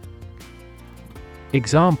 potential.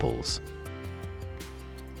 Examples: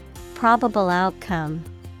 Probable outcome.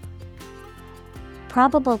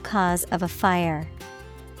 Probable cause of a fire.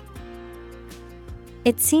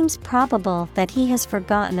 It seems probable that he has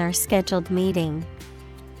forgotten our scheduled meeting.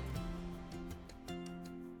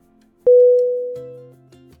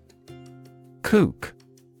 Kook.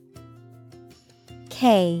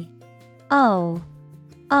 K-O-O-K.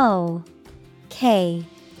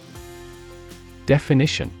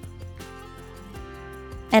 Definition: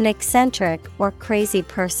 An eccentric or crazy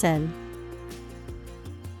person.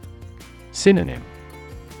 Synonym: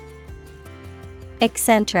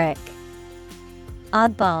 Eccentric,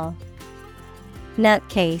 oddball,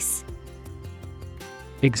 nutcase.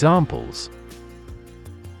 Examples: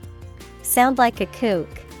 Sound like a kook.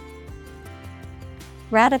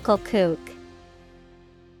 Radical kook.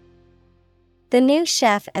 The new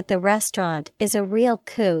chef at the restaurant is a real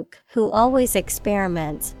kook who always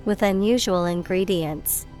experiments with unusual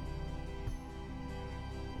ingredients.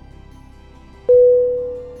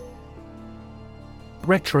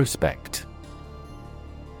 Retrospect.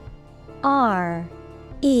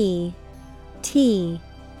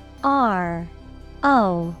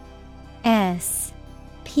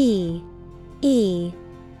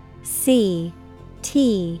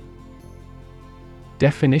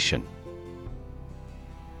 Definition: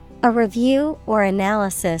 A review or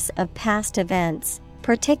analysis of past events,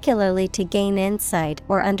 particularly to gain insight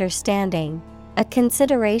or understanding, a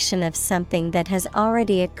consideration of something that has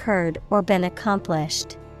already occurred or been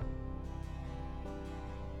accomplished.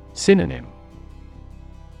 Synonym: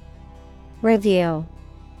 Review,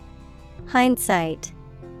 hindsight,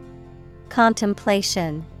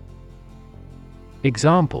 contemplation.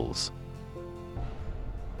 Examples: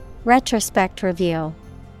 Retrospect review.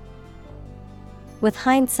 With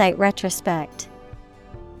hindsight retrospect.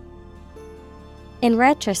 In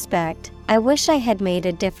retrospect, I wish I had made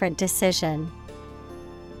a different decision.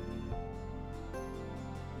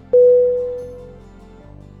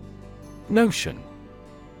 Notion.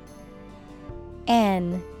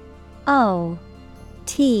 N-O-T-I-O-N.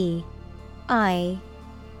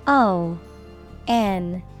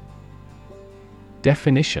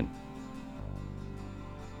 Definition: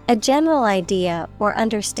 A general idea or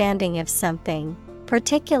understanding of something,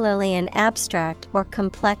 particularly an abstract or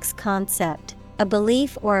complex concept, a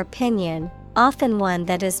belief or opinion, often one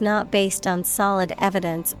that is not based on solid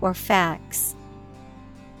evidence or facts.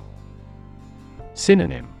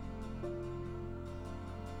 Synonym: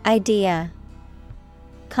 Idea,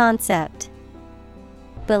 concept,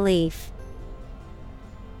 belief.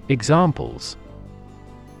 Examples: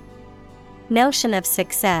 Notion of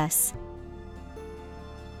success.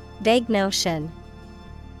 Vague notion.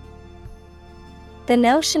 The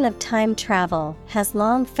notion of time travel has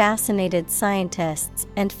long fascinated scientists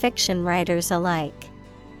and fiction writers alike.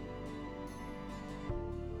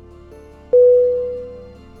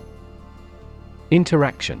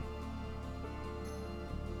 Interaction.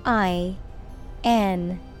 I-N-T-E-R-A-C-T-I-O-N.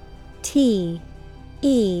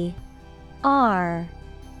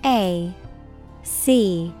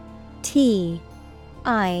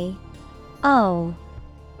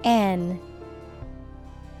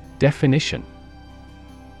 Definition: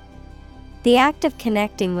 The act of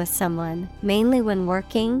connecting with someone, mainly when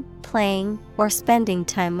working, playing, or spending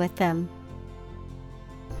time with them.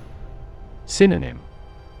 Synonym: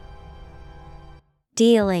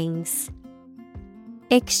 Dealings,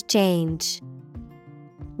 exchange,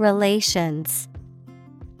 relations.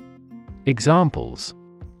 Examples: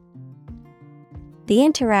 The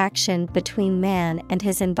interaction between man and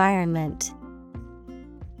his environment.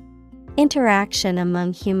 Interaction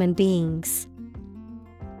among human beings.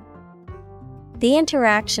 The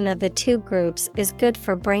interaction of the two groups is good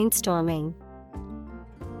for brainstorming.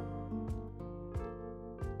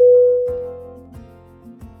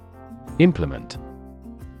 Implement.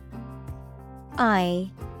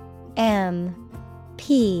 IMPLEMENT.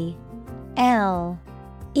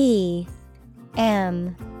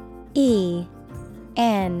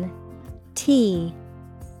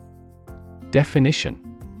 Definition.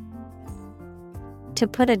 To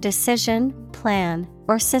put a decision, plan,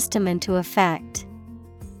 or system into effect.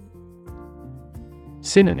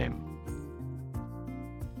 Synonym.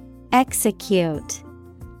 Execute,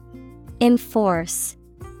 enforce,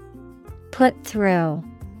 put through.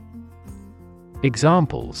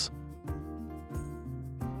 Examples.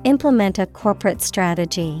 Implement a corporate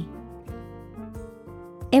strategy.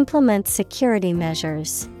 Implement security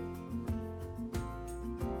measures.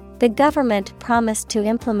 The government promised to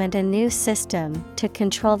implement a new system to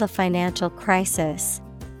control the financial crisis.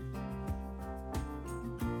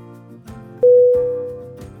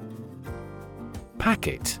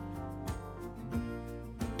 Packet.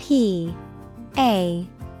 Packet.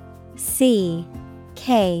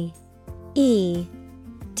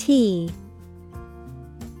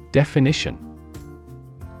 Definition.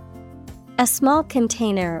 A small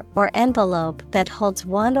container or envelope that holds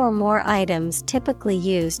one or more items, typically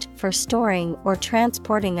used for storing or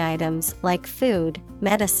transporting items like food,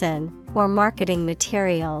 medicine, or marketing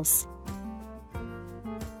materials.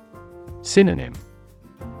 Synonym.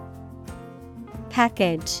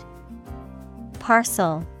 Package,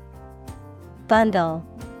 parcel, bundle.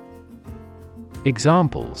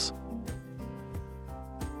 Examples.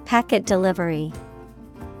 Packet delivery.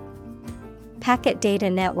 Packet data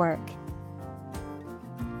network.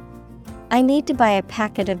 I need to buy a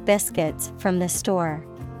packet of biscuits from the store.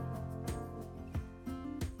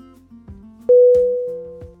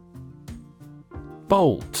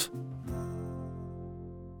 Bolt.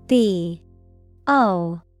 BOLT.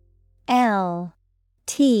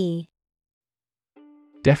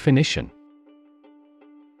 Definition.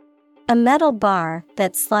 A metal bar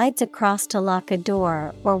that slides across to lock a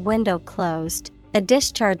door or window closed. A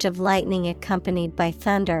discharge of lightning accompanied by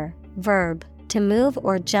thunder. Verb, to move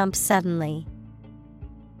or jump suddenly.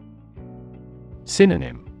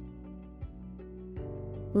 Synonym.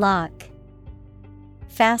 Lock,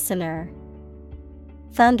 fastener,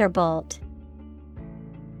 thunderbolt.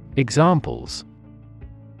 Examples.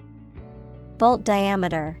 Bolt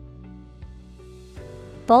diameter.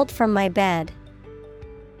 Bolt from my bed.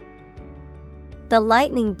 The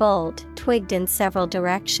lightning bolt twigged in several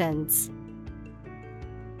directions.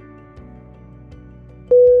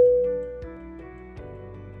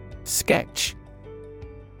 Sketch.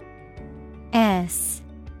 SKETCH.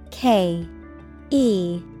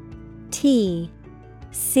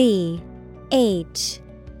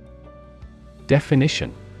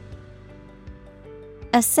 Definition.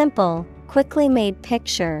 A simple, quickly made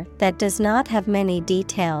picture that does not have many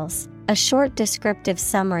details, a short descriptive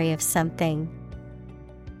summary of something.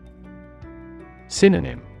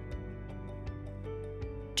 Synonym.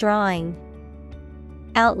 Drawing,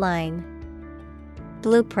 outline,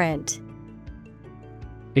 blueprint.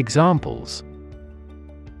 Examples.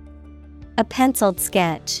 A penciled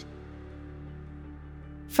sketch.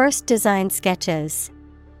 First design sketches.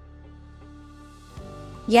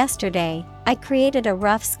 Yesterday, I created a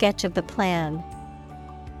rough sketch of the plan.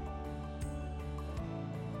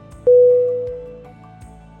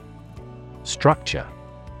 Structure.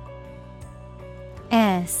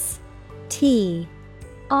 STRUCTURE.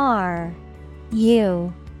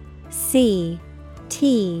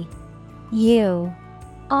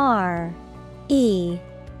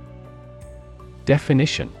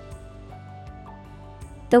 Definition.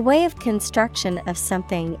 The way of construction of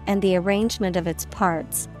something and the arrangement of its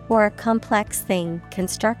parts, or a complex thing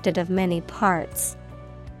constructed of many parts.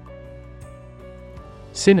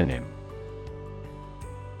 Synonym.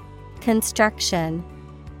 Construction,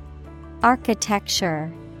 architecture,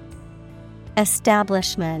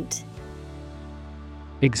 establishment.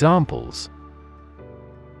 Examples.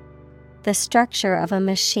 The structure of a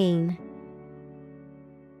machine.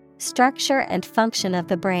 Structure and function of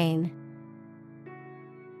the brain.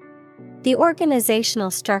 The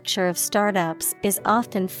organizational structure of startups is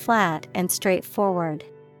often flat and straightforward.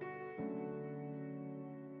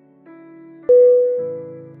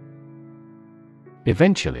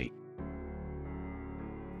 Eventually.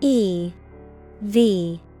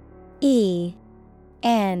 EVENTUALLY.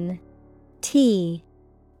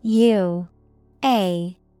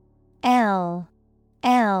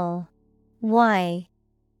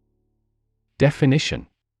 Definition.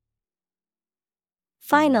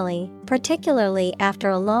 Finally, particularly after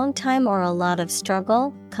a long time or a lot of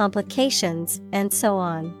struggle, complications, and so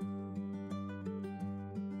on.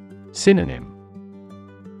 Synonym.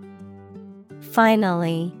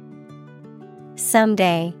 Finally,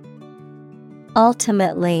 someday,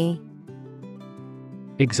 ultimately.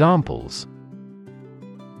 Examples: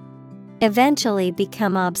 Eventually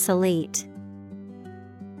become obsolete.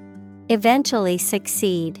 Eventually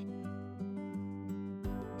succeed.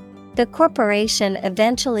 The corporation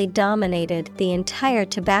eventually dominated the entire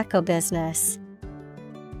tobacco business.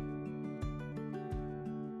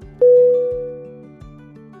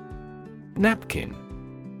 Napkin.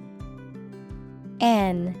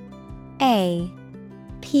 N-A-P-K-I-N.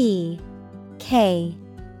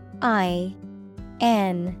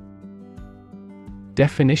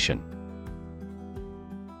 Definition: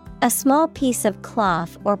 a small piece of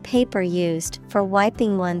cloth or paper used for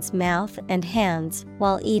wiping one's mouth and hands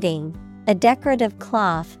while eating. A decorative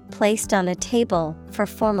cloth placed on a table for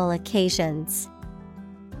formal occasions.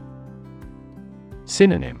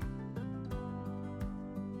 Synonym: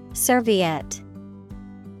 serviette,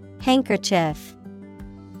 handkerchief,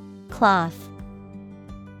 cloth.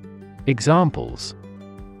 Examples: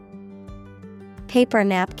 paper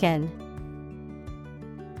napkin,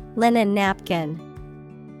 linen napkin.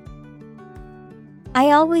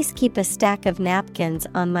 I always keep a stack of napkins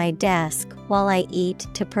on my desk while I eat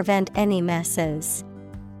to prevent any messes.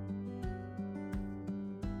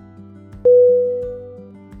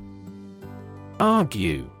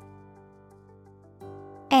 Argue.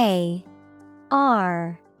 A-R-G-U-E.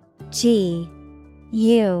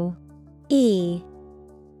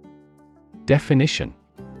 Definition: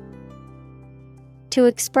 to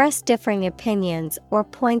express differing opinions or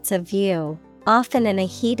points of view, often in a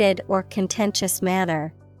heated or contentious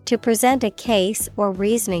manner, to present a case or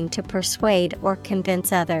reasoning to persuade or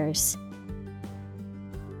convince others.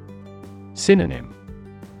 Synonym: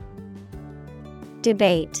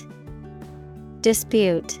 debate,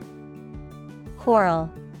 dispute, quarrel.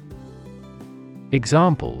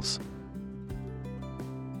 Examples: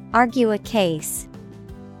 argue a case,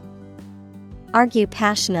 argue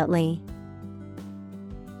passionately.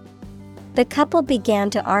 The couple began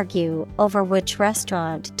to argue over which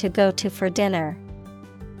restaurant to go to for dinner.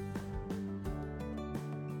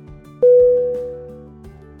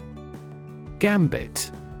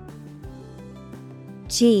 Gambit.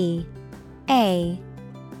 G-A-M-B-I-T.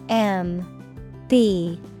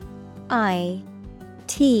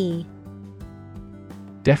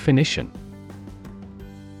 Definition: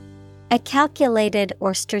 a calculated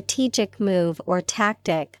or strategic move or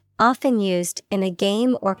tactic, often used in a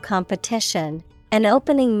game or competition, an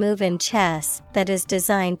opening move in chess that is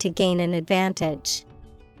designed to gain an advantage.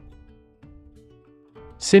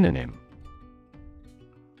 Synonym: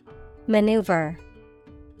 maneuver,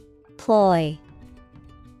 ploy,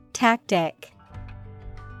 tactic.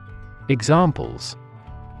 Examples: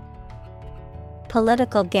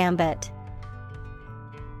 political gambit,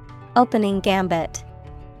 opening gambit.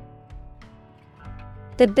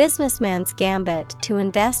 The businessman's gambit to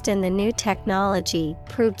invest in the new technology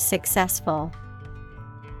proved successful.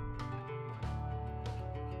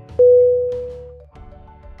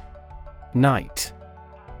 Night.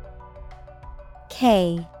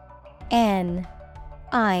 K-N-I-G-H-T.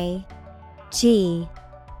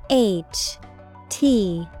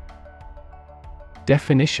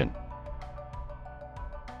 Definition: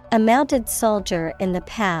 a mounted soldier in the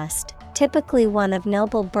past, typically one of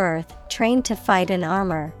noble birth, trained to fight in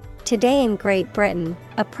armor. Today in Great Britain,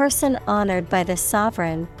 a person honored by the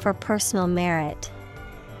sovereign for personal merit.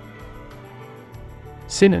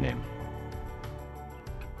 Synonym: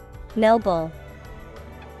 noble,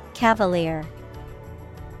 cavalier,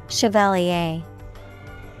 chevalier.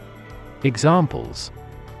 Examples: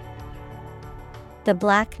 the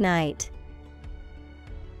Black Knight,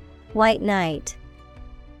 White Knight.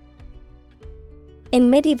 In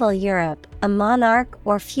medieval Europe, a monarch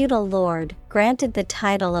or feudal lord granted the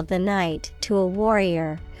title of the knight to a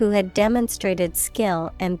warrior who had demonstrated skill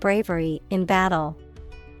and bravery in battle.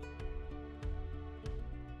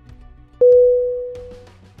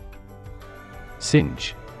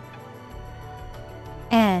 Singe.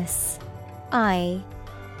 S-I-N-G-E.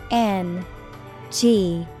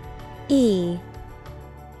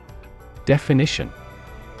 Definition: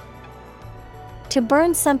 to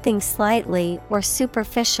burn something slightly or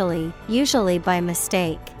superficially, usually by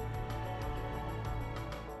mistake.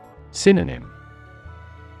 Synonym: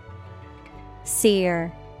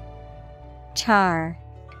 sear, char,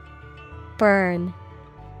 burn.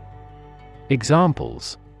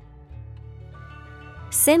 Examples: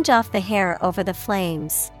 singe off the hair over the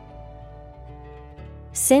flames.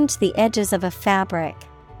 Singe the edges of a fabric.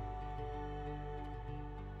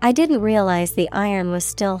 I didn't realize the iron was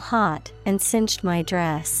still hot and singed my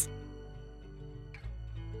dress.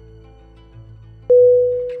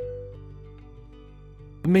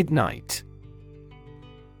 Midnight.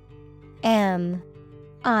 MIDNIGHT.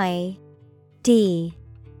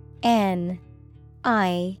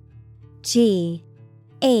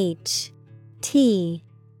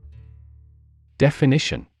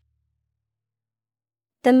 Definition.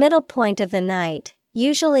 The middle point of the night,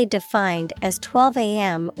 usually defined as 12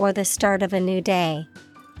 a.m. or the start of a new day.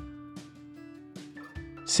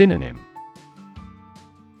 Synonym.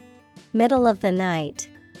 Middle of the night.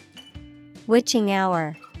 Witching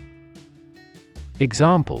hour.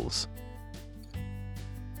 Examples.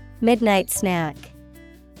 Midnight snack.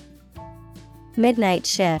 Midnight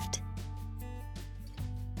shift.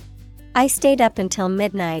 I stayed up until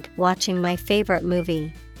midnight watching my favorite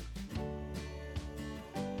movie.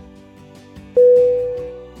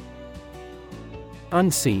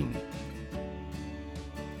 Unseen.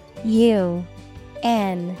 UNSEEN.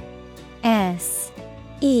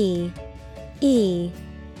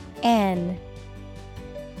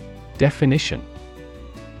 Definition.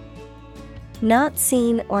 Not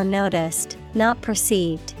seen or noticed, not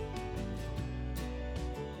perceived.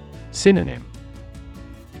 Synonym.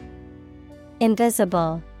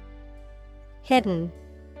 Invisible. Hidden.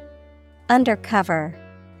 Undercover.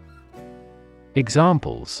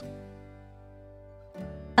 Examples.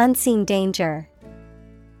 Unseen danger.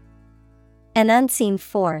 An unseen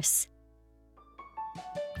force.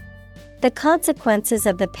 The consequences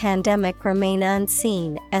of the pandemic remain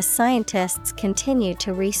unseen as scientists continue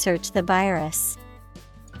to research the virus.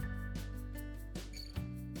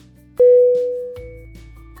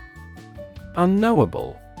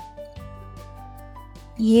 Unknowable.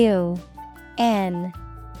 UNKNOWABLE.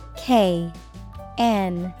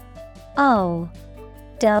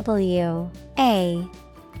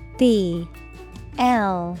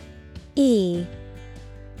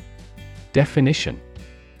 Definition.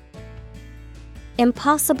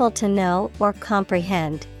 Impossible to know or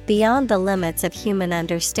comprehend, beyond the limits of human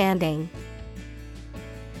understanding.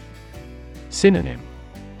 Synonym.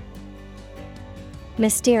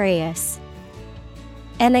 Mysterious.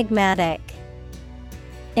 Enigmatic.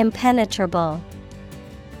 Impenetrable.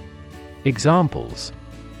 Examples.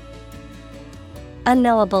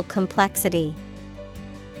 Unknowable complexity.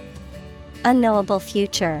 Unknowable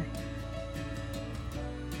future.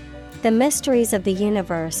 The mysteries of the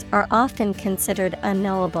universe are often considered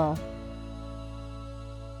unknowable.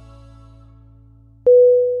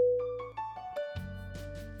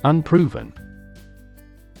 Unproven.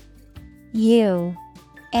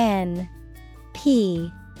 UNPROVEN.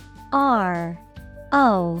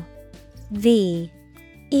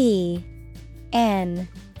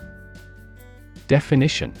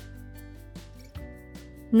 Definition.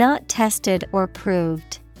 Not tested or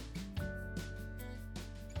proved.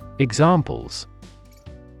 Examples.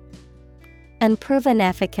 Unproven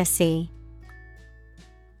efficacy.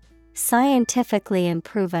 Scientifically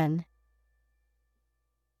unproven.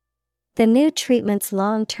 The new treatment's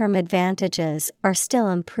long-term advantages are still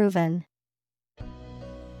unproven.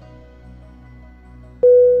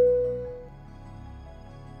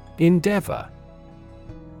 Endeavor.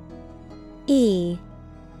 ENDEAVOR.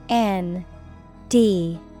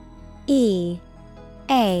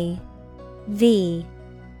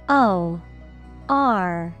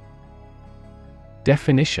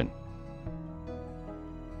 Definition.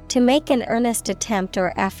 To make an earnest attempt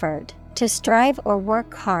or effort, to strive or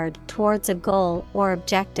work hard towards a goal or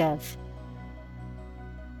objective.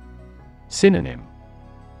 Synonym.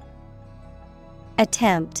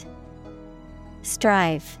 Attempt.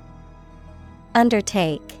 Strive.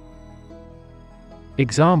 Undertake.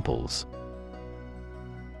 Examples.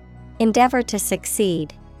 Endeavor to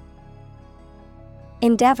succeed.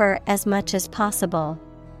 Endeavor as much as possible.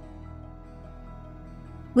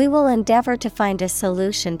 We will endeavor to find a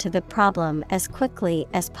solution to the problem as quickly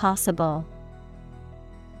as possible.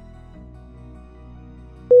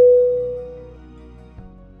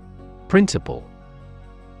 Principle.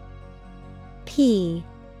 PRINCIPLE.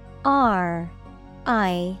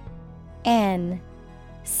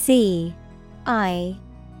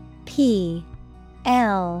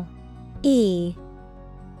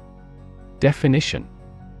 Definition.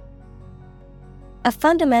 A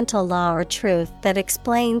fundamental law or truth that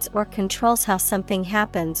explains or controls how something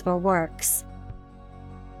happens or works.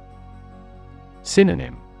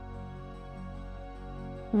 Synonym.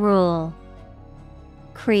 Rule.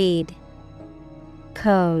 Creed.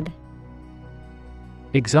 Code.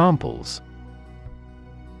 Examples.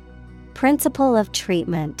 Principle of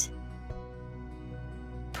treatment.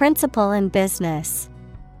 Principle in business.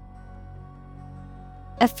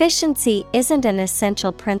 Efficiency isn't an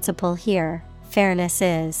essential principle here, fairness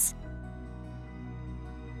is.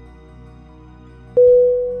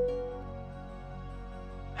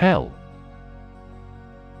 Hell.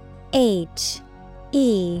 H-E-L-L.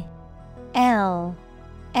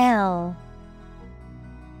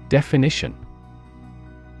 Definition.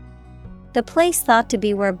 The place thought to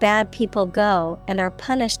be where bad people go and are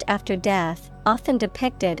punished after death, often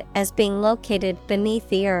depicted as being located beneath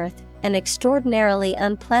the earth, an extraordinarily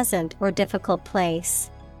unpleasant or difficult place.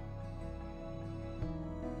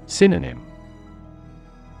 Synonym.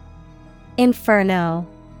 Inferno,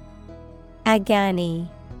 agony,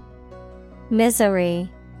 misery.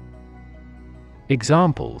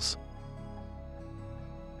 Examples.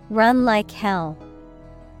 Run like hell.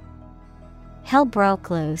 Hell broke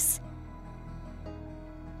loose.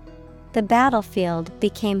 The battlefield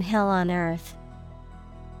became hell on earth.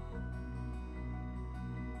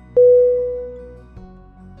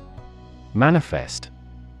 Manifest.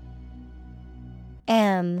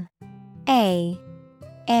 M-A-N-I-F-E-S-T.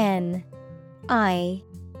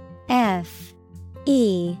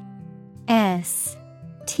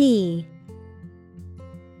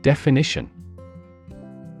 Definition.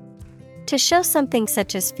 To show something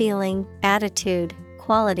such as feeling, attitude,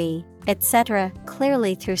 quality, etc.,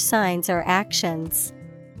 clearly through signs or actions.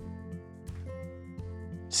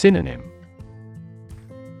 Synonym.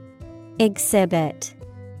 Exhibit,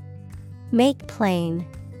 make plain,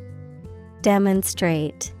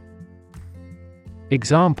 demonstrate.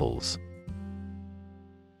 Examples.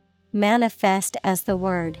 Manifest as the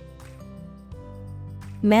word.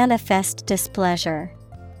 Manifest displeasure.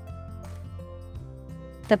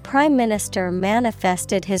 The Prime Minister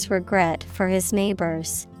manifested his regret for his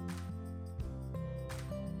neighbors.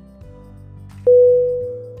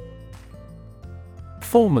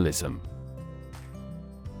 Formalism.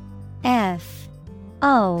 F-O-R-M-A-L-I-S-M.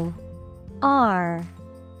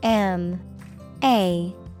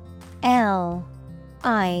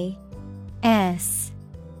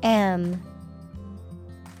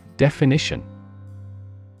 Definition.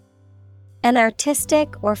 An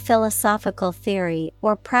artistic or philosophical theory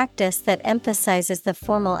or practice that emphasizes the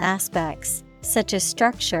formal aspects, such as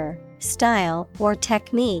structure, style, or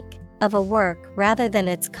technique, of a work rather than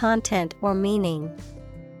its content or meaning.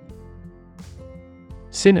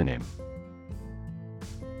 Synonym.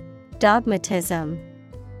 Dogmatism,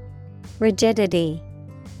 rigidity.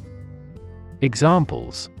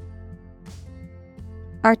 Examples.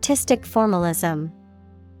 Artistic formalism.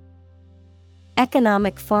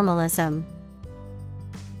 Economic formalism.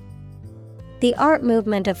 The art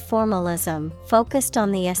movement of formalism focused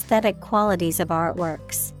on the aesthetic qualities of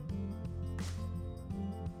artworks.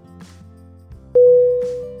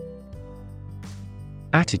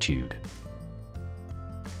 Attitude.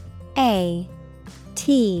 A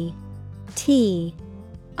T T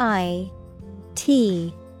I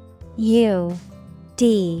T U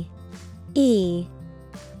D E.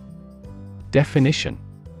 Definition.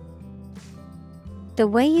 The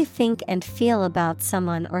way you think and feel about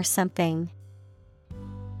someone or something.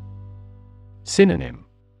 Synonym.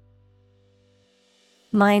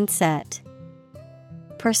 Mindset,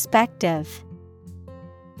 perspective,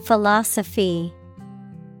 philosophy.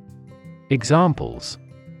 Examples.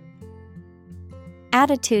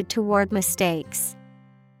 Attitude toward mistakes.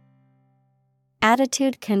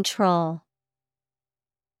 Attitude control.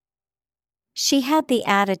 She had the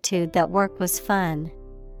attitude that work was fun.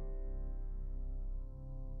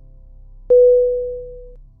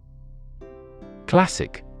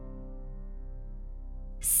 Classic.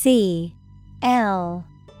 C L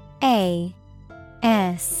A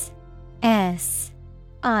S S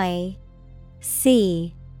I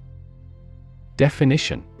C.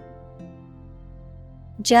 Definition.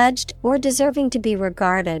 Judged or deserving to be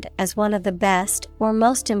regarded as one of the best or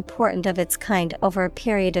most important of its kind over a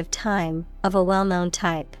period of time, of a well-known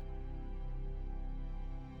type.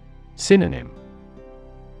 Synonym.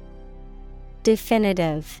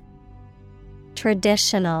 Definitive,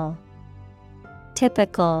 traditional,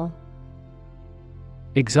 typical.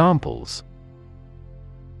 Examples.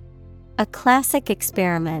 A classic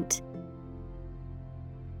experiment.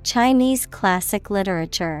 Chinese classic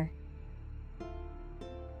literature.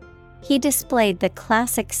 He displayed the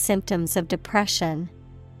classic symptoms of depression.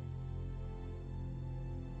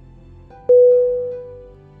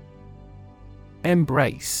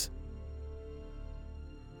 Embrace.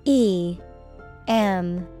 E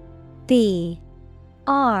M B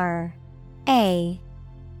R A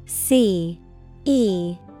C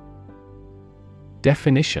E.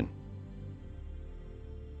 Definition.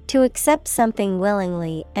 To accept something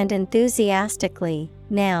willingly and enthusiastically.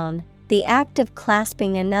 Noun, the act of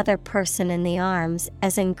clasping another person in the arms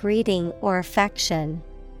as in greeting or affection.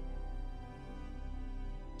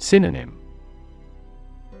 Synonym.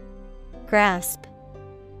 Grasp,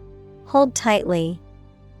 Hold tightly.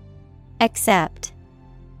 Accept.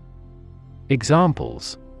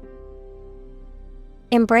 Examples: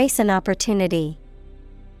 Embrace an opportunity.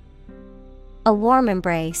 A warm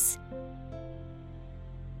embrace.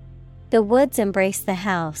 The woods embrace the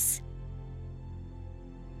house.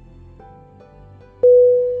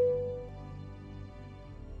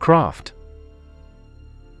 Craft.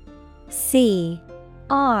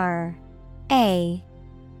 C-R-A-F-T.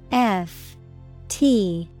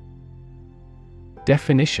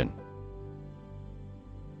 Definition: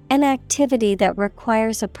 An activity that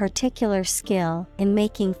requires a particular skill in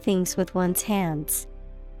making things with one's hands.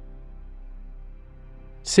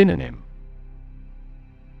 Synonym: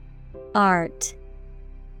 Art,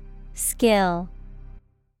 skill,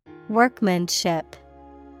 workmanship.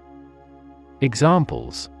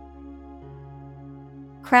 Examples: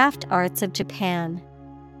 Craft arts of Japan.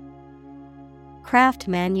 Craft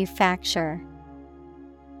manufacture.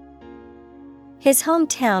 His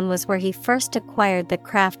hometown was where he first acquired the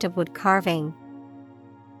craft of wood carving.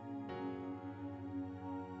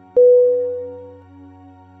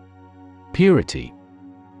 Purity.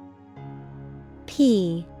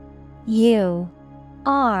 P-U-R-I-T-Y.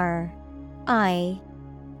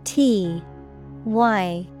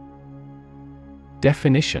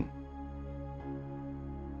 Definition: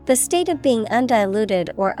 The state of being undiluted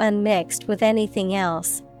or unmixed with anything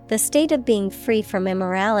else, the state of being free from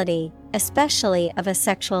immorality, especially of a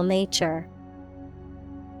sexual nature.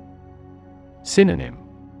 Synonym: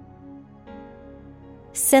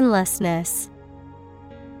 Sinlessness,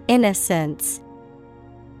 innocence,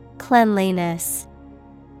 cleanliness.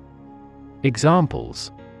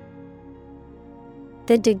 Examples: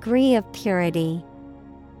 The degree of purity.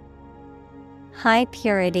 High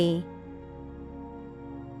purity.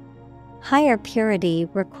 Higher purity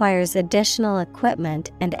requires additional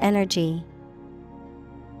equipment and energy.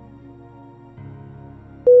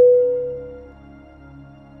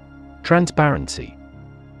 Transparency.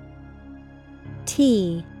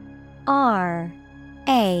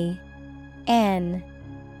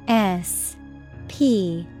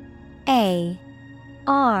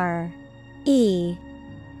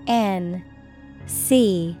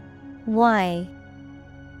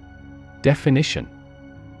 Definition: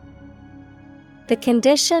 The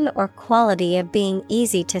condition or quality of being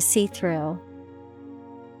easy to see through.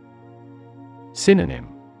 Synonym: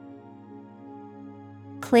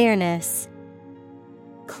 Clearness,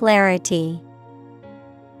 clarity,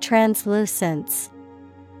 translucence.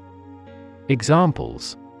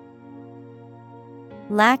 Examples: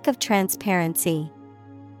 Lack of transparency.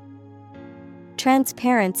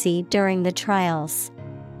 Transparency during the trials.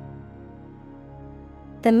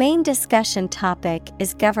 The main discussion topic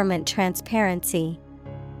is government transparency.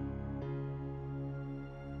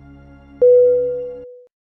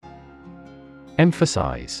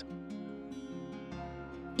 Emphasize.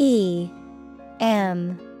 E-M-P-H-A-S-I-Z-E.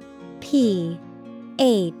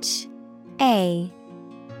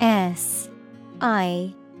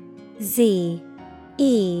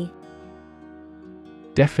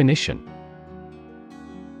 Definition: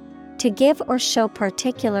 To give or show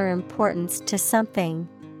particular importance to something.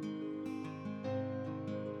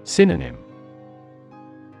 Synonym: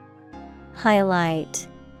 Highlight,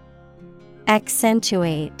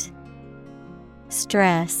 accentuate,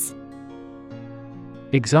 stress.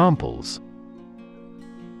 Examples: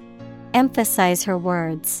 Emphasize her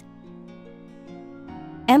words.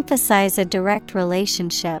 Emphasize a direct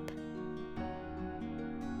relationship.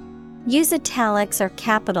 Use italics or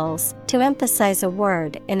capitals to emphasize a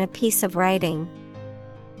word in a piece of writing.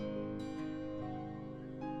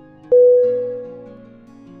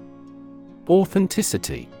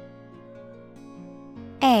 Authenticity.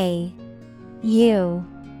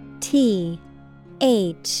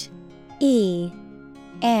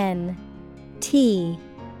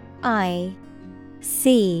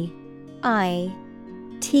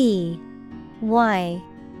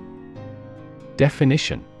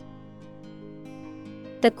 Definition: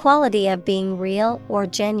 The quality of being real or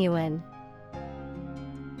genuine.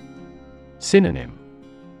 Synonym: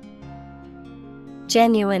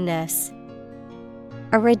 Genuineness,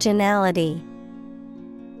 originality,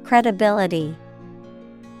 credibility.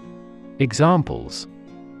 Examples: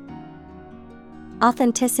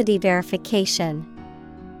 Authenticity verification.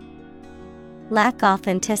 Lack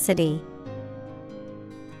authenticity.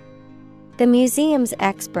 The museum's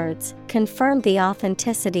experts confirmed the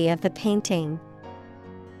authenticity of the painting.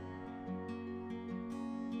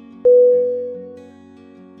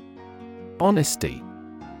 Honesty.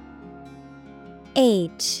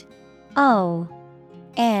 H-O-N-E-S-T-Y.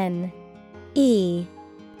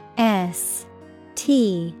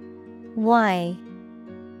 Why?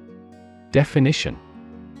 Definition: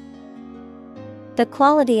 The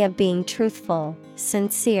quality of being truthful,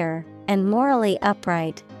 sincere, and morally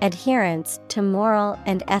upright, adherence to moral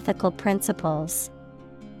and ethical principles.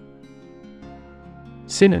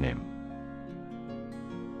 Synonym: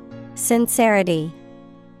 Sincerity,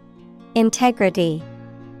 integrity,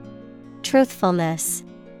 truthfulness.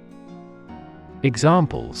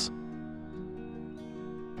 Examples: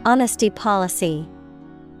 Honesty policy,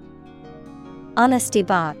 honesty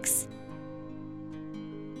box.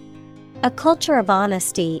 A culture of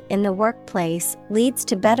honesty in the workplace leads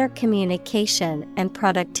to better communication and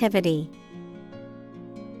productivity.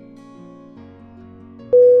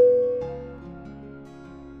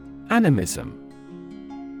 Animism.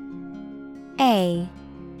 A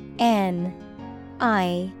N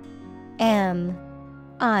I M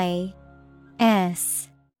I S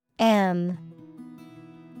M.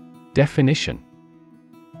 Definition: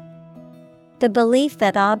 The belief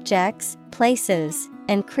that objects, places,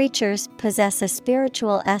 and creatures possess a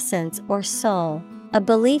spiritual essence or soul, a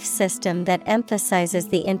belief system that emphasizes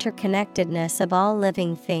the interconnectedness of all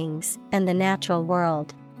living things and the natural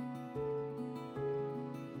world.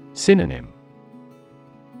 Synonym: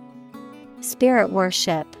 Spirit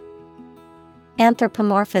worship,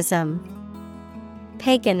 anthropomorphism,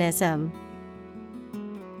 paganism.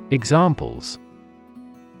 Examples: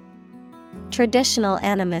 Traditional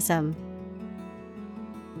animism,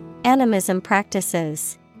 animism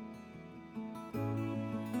practices.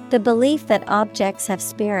 The belief that objects have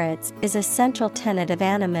spirits is a central tenet of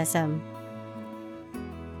animism.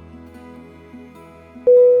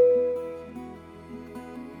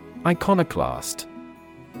 Iconoclast.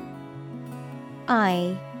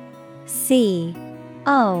 I C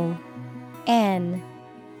O N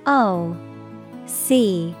O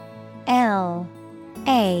C L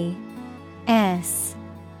A S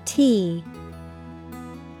T.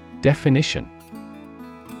 Definition: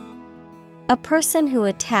 A person who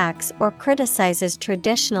attacks or criticizes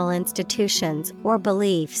traditional institutions or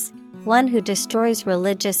beliefs, one who destroys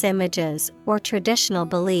religious images or traditional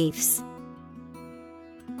beliefs.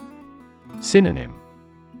 Synonym: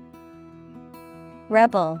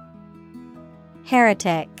 Rebel,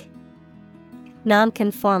 heretic,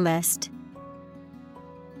 nonconformist.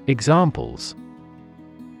 Examples: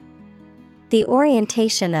 The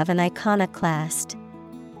orientation of an iconoclast.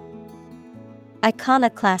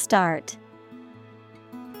 Iconoclast art.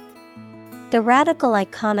 The radical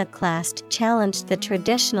iconoclast challenged the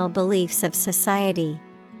traditional beliefs of society.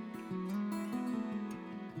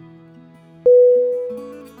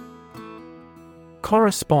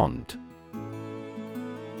 Correspond.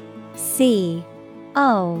 C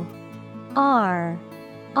O R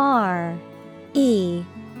R E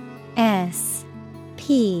S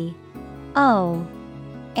P O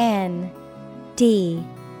N D.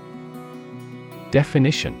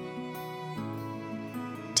 Definition: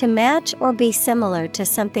 To match or be similar to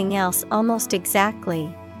something else almost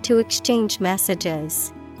exactly, to exchange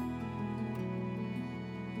messages.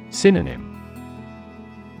 Synonym: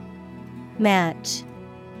 Match,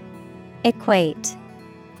 equate,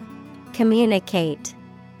 communicate.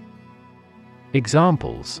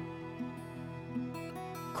 Examples: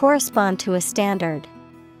 Correspond to a standard.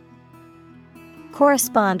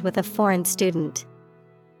 Correspond with a foreign student.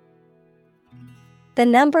 The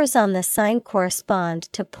numbers on the sign correspond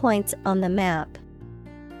to points on the map.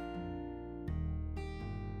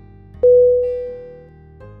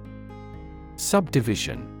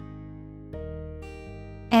 Subdivision.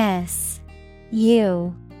 S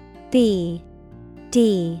U B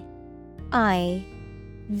D I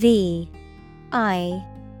V I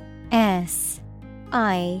S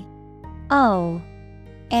I O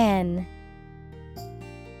N.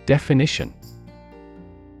 Definition: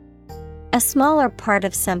 A smaller part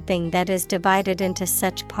of something that is divided into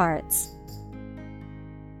such parts.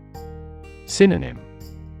 Synonym: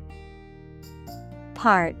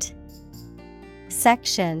 Part,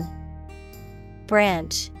 section,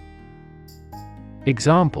 branch.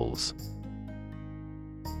 Examples: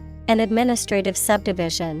 An administrative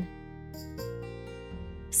subdivision.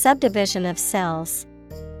 Subdivision of cells.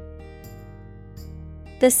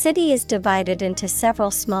 The city is divided into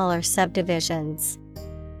several smaller subdivisions.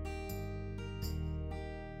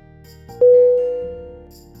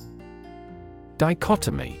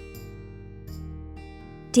 Dichotomy.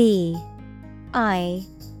 D I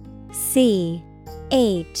C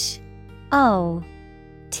H O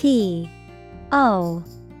T O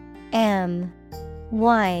M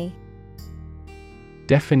Y.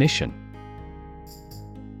 Definition: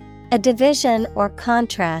 A division or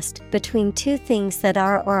contrast between two things that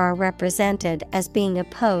are or are represented as being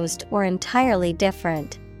opposed or entirely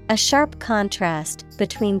different. A sharp contrast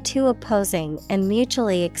between two opposing and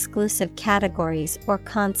mutually exclusive categories or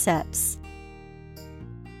concepts.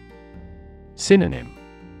 Synonym: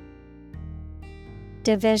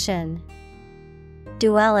 Division,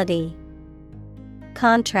 duality,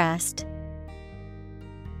 contrast.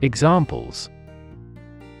 Examples: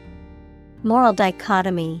 Moral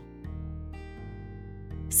dichotomy,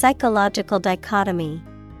 psychological dichotomy.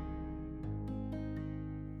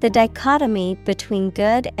 The dichotomy between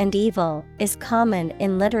good and evil is common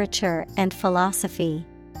in literature and philosophy.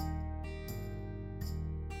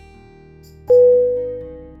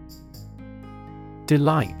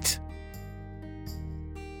 Delight.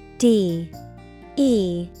 D-E-L-I-G-H-T.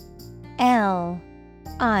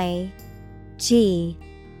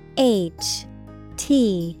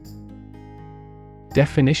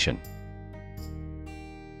 Definition: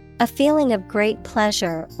 A feeling of great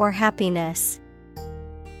pleasure or happiness.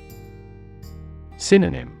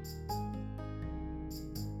 Synonym: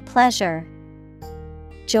 Pleasure,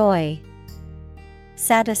 joy,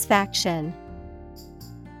 satisfaction.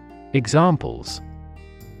 Examples: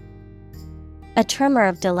 A tremor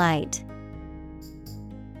of delight.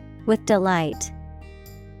 With delight.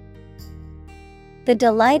 The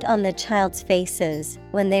delight on the child's faces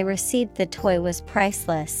when they received the toy was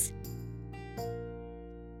priceless.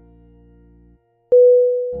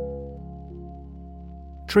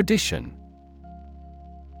 Tradition.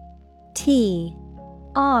 T-R-A-D-I-T-I-O-N.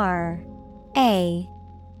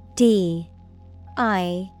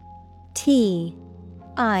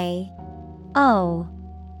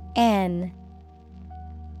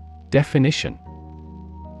 Definition: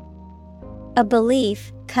 A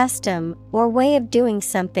belief, custom, or way of doing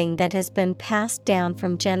something that has been passed down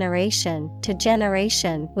from generation to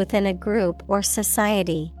generation within a group or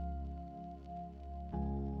society.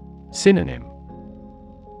 Synonym: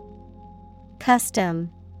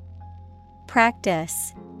 Custom,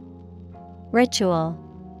 practice, ritual.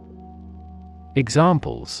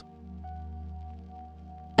 Examples: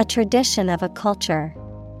 A tradition of a culture.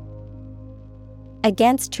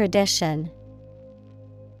 Against tradition.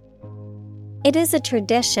 It is a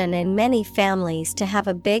tradition in many families to have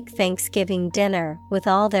a big Thanksgiving dinner with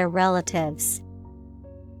all their relatives.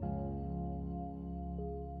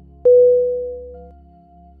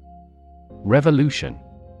 Revolution.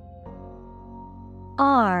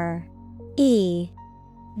 R-E-V-O-L-U-T-I-O-N.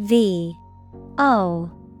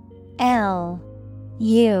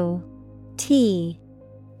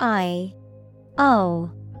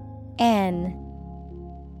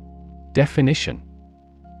 Definition: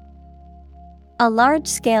 A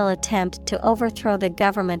large-scale attempt to overthrow the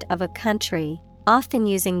government of a country, often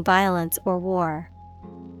using violence or war.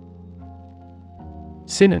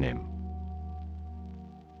 Synonym: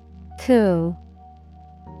 Coup,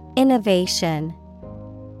 innovation,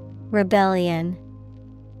 rebellion.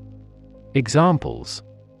 Examples: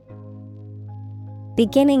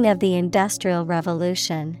 Beginning of the Industrial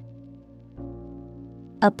Revolution.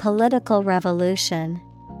 A political revolution.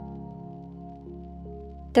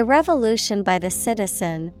 The revolution by the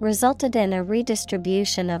citizen resulted in a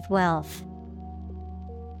redistribution of wealth.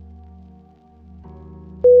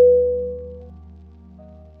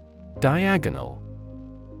 Diagonal.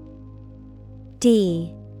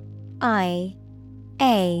 D-I-A-G-O-N-A-L.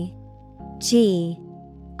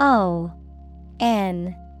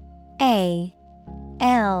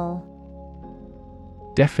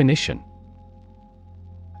 Definition: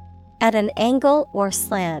 At an angle or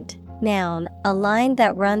slant. Noun, a line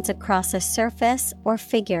that runs across a surface or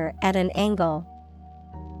figure at an angle.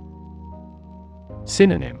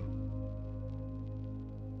 Synonym: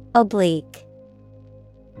 Oblique,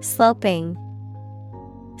 sloping,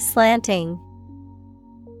 slanting.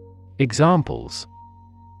 Examples: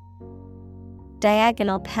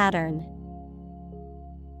 Diagonal pattern.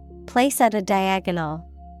 Place at a diagonal.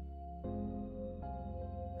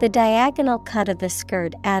 The diagonal cut of the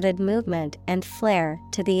skirt added movement and flair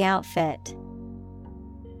to the outfit.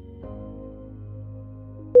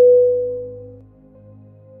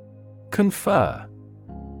 Confer.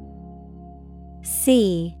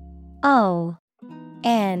 C-O-N-F-E-R.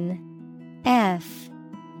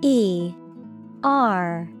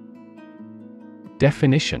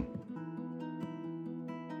 Definition: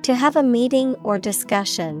 To have a meeting or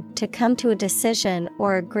discussion, to come to a decision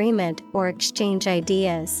or agreement or exchange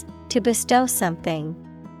ideas, to bestow something.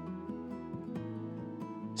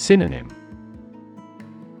 Synonym: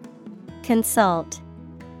 Consult,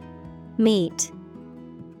 meet,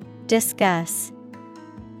 discuss.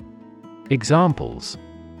 Examples: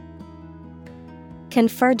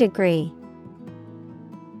 Confer degree.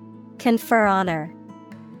 Confer honor.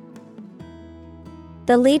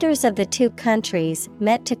 The leaders of the two countries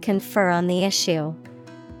met to confer on the issue.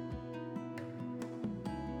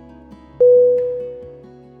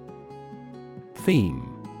 Theme.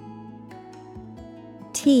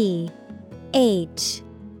 Theme.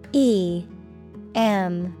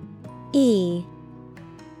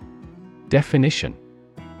 Definition.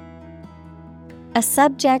 A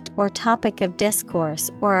subject or topic of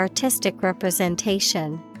discourse or artistic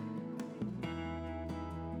representation.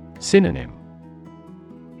 Synonym.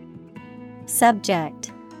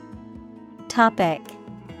 Subject, topic,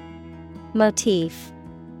 motif.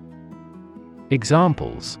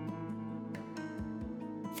 Examples.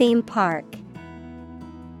 Theme park.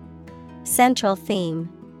 Central theme.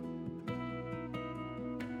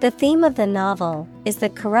 The theme of the novel is the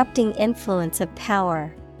corrupting influence of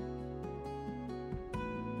power.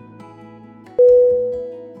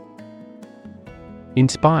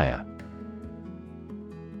 Inspire.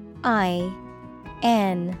 INSPIRE.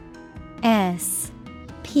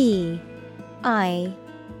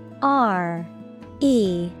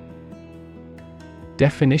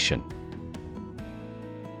 Definition.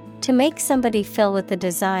 To make somebody feel with a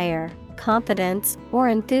desire, confidence, or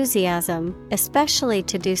enthusiasm, especially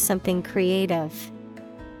to do something creative.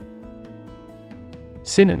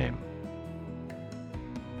 Synonym.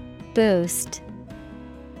 Boost,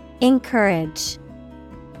 encourage,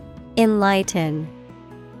 enlighten.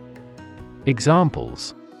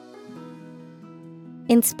 Examples.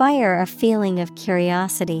 Inspire a feeling of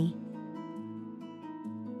curiosity.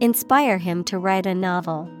 Inspire him to write a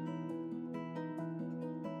novel.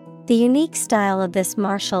 The unique style of this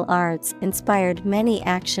martial arts inspired many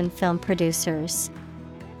action film producers.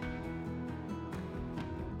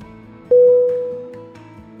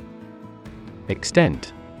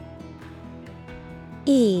 Extent.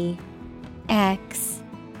 EXTENT.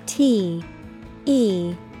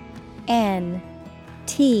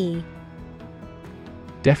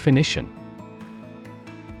 Definition.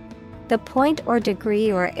 The point or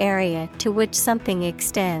degree or area to which something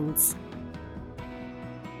extends.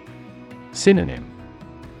 Synonym.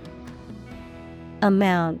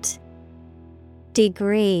 Amount,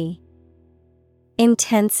 degree,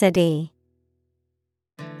 intensity.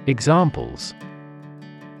 Examples.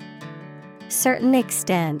 Certain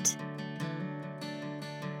extent.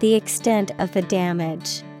 The extent of the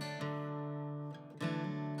damage.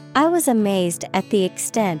 I was amazed at the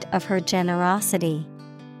extent of her generosity.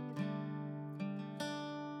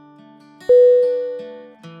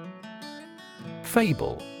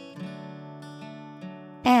 Fable.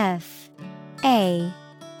 FABLE.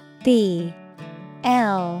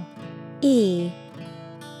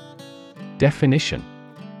 Definition.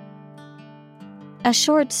 A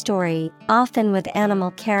short story, often with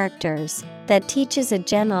animal characters, that teaches a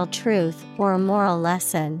general truth or a moral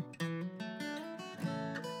lesson.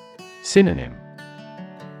 Synonym.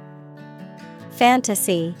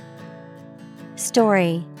 Fantasy,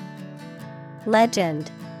 story,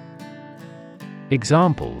 legend.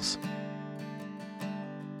 Examples.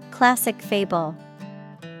 Classic fable.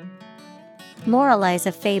 Moralize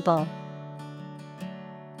a fable.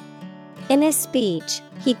 In his speech,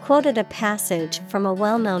 he quoted a passage from a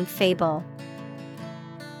well-known fable.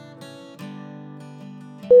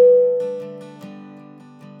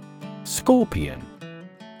 Scorpion.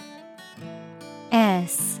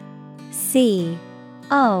 SCORPION.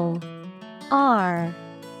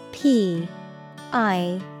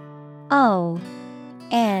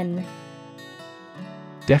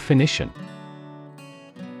 Definition.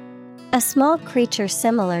 A small creature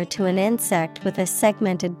similar to an insect with a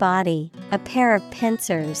segmented body, a pair of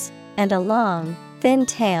pincers, and a long, thin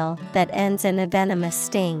tail that ends in a venomous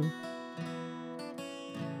sting.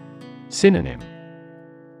 Synonym.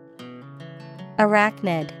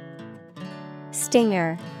 Arachnid,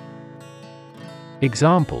 stinger.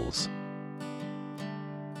 Examples.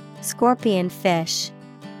 Scorpion fish.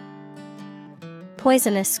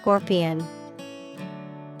 Poisonous scorpion.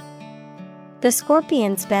 The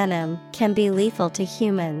scorpion's venom can be lethal to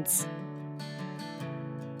humans.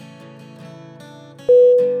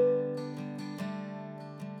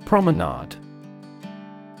 Promenade.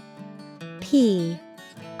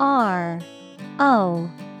 PROMENADE.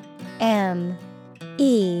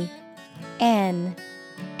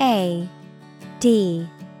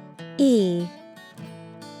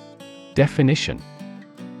 Definition.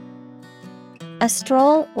 A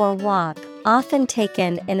stroll or walk, often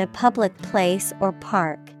taken in a public place or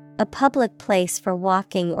park, a public place for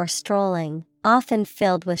walking or strolling, often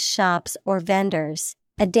filled with shops or vendors,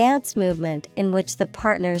 a dance movement in which the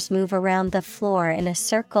partners move around the floor in a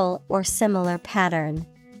circle or similar pattern.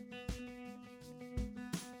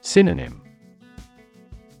 Synonym: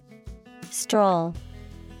 Stroll,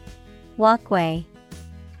 walkway,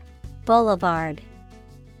 boulevard.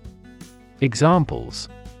 Examples: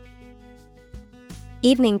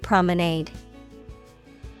 Evening promenade,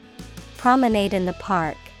 promenade in the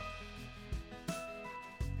park.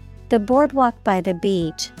 The boardwalk by the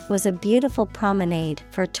beach was a beautiful promenade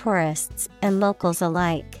for tourists and locals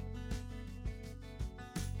alike.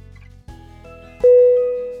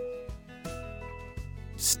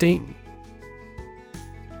 Sting.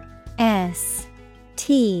 S-T-I-N-G.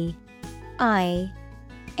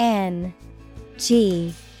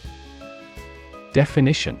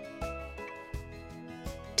 Definition: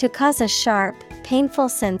 To cause a sharp, painful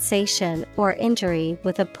sensation or injury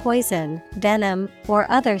with a poison, venom, or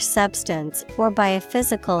other substance or by a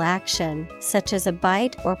physical action, such as a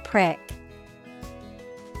bite or prick.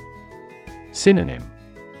 Synonym: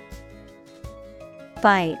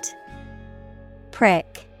 Bite,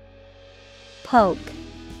 prick, poke.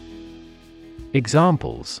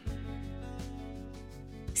 Examples: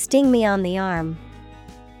 Sting me on the arm.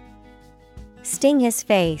 Sting his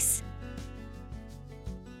face.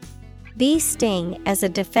 Bees sting as a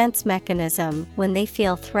defense mechanism when they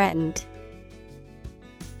feel threatened.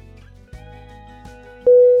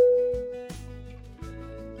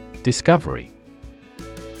 Discovery.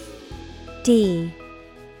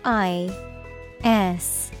 D-I-S-C-O-V-E-R-Y.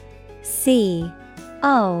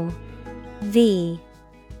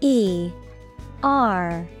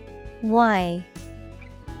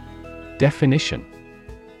 Definition: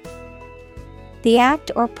 The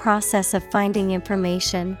act or process of finding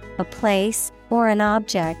information, a place, or an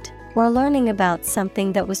object, or learning about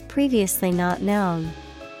something that was previously not known.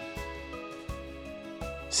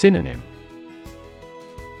 Synonym: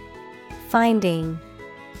 Finding,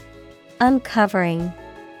 uncovering,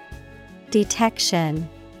 detection.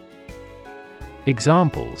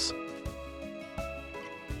 Examples: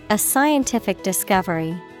 A scientific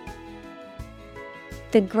discovery.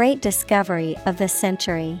 The great discovery of the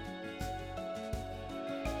century.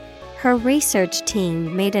 Her research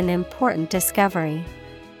team made an important discovery.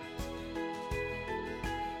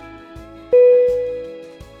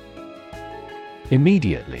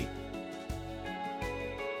 Immediately.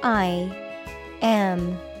 Immediately.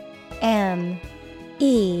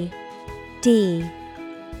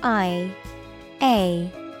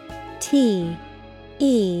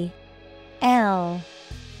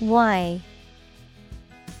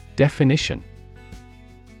 Definition: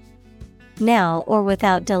 Now or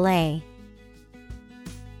without delay.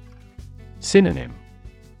 Synonym: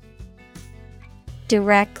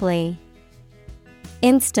 Directly,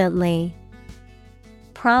 instantly,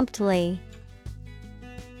 promptly.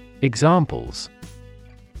 Examples: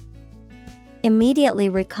 Immediately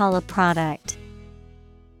recall a product.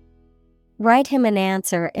 Write him an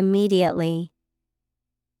answer immediately.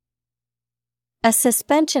 A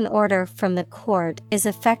suspension order from the court is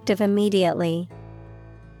effective immediately.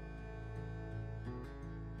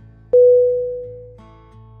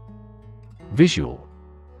 Visual.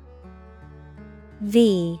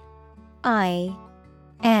 V-I-S-U-A-L.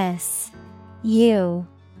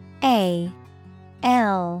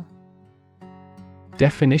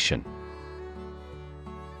 Definition: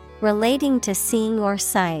 Relating to seeing or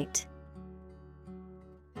sight.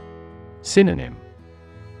 Synonym: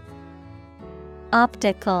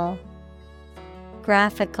 Optical,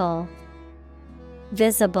 graphical,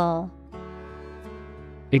 visible.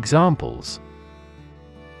 Examples: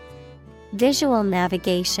 Visual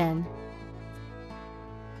navigation.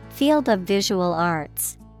 Field of visual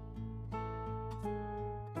arts.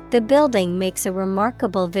 The building makes a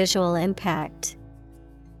remarkable visual impact.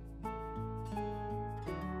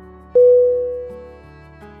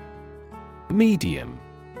 Medium.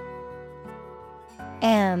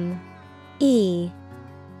 M-E-D-I-U-M.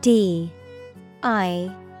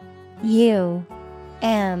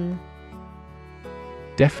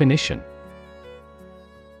 Definition: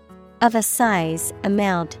 Of a size,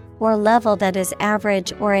 amount, or level that is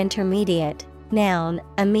average or intermediate. Noun,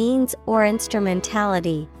 a means or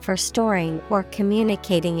instrumentality for storing or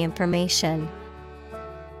communicating information.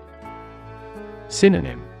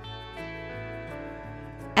 Synonym: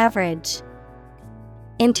 Average,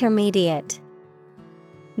 intermediate.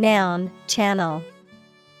 Noun, channel.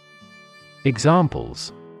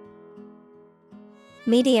 Examples: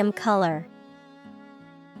 Medium color.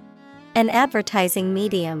 An advertising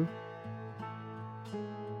medium.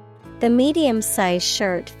 The medium-sized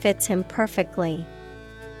shirt fits him perfectly.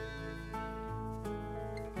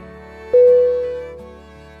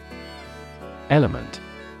 Element.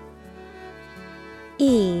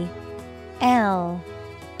 E-L-E-M-E-N-T.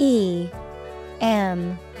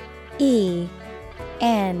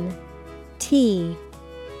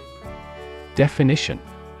 Definition.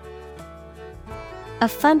 A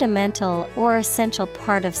fundamental or essential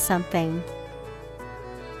part of something.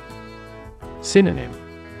 Synonym.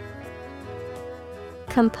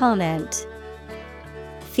 Component,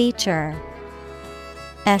 feature,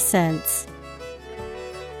 essence.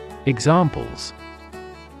 Examples.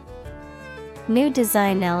 New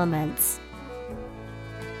design elements.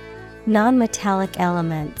 Non-metallic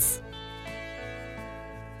elements.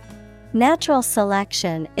 Natural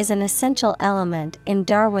selection is an essential element in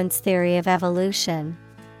Darwin's theory of evolution.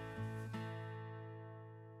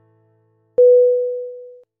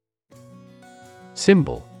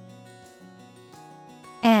 Symbol.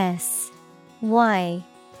 S-Y-M-B-O-L.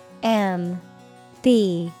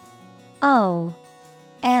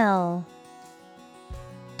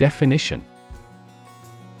 Definition.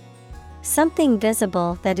 Something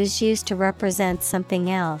visible that is used to represent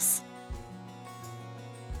something else.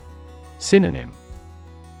 Synonym.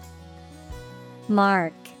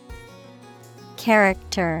 Mark,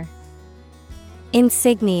 character,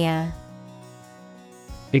 insignia.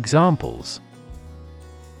 Examples.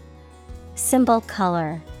 Symbol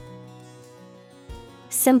color.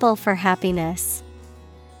 Symbol for happiness.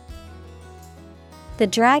 The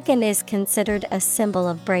dragon is considered a symbol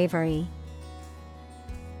of bravery.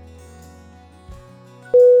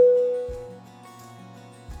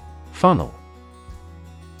 Funnel.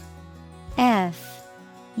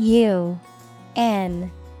 F-U-N-N-E-L.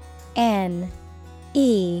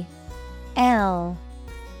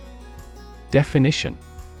 Definition.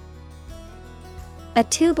 A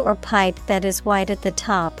tube or pipe that is wide at the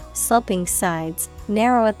top, sloping sides,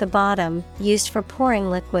 narrow at the bottom, used for pouring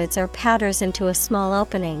liquids or powders into a small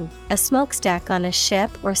opening, a smokestack on a ship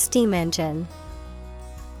or steam engine.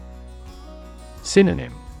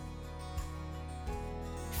 Synonym.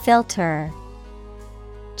 Filter,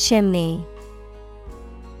 chimney.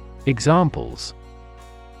 Examples.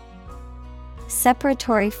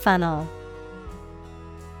 Separatory funnel.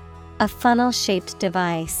 A funnel-shaped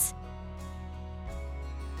device.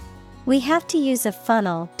 We have to use a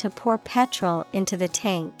funnel to pour petrol into the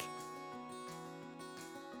tank.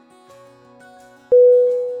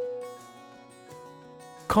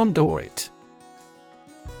 Conduit.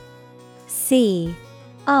 C-O-N-D-U-I-T.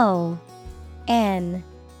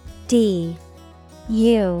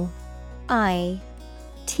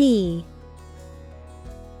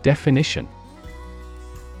 Definition.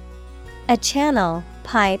 A channel,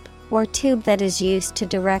 pipe, or tube that is used to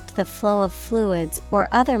direct the flow of fluids or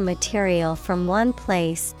other material from one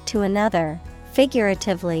place to another.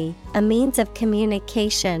 Figuratively, a means of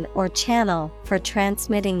communication or channel for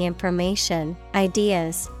transmitting information,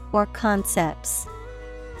 ideas, or concepts.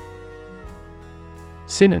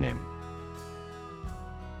 Synonym.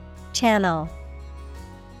 Channel,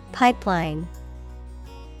 pipeline,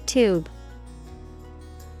 tube.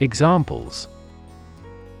 Examples.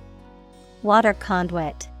 Water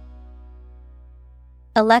conduit.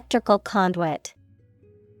 Electrical conduit.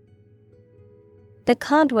 The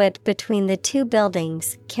conduit between the two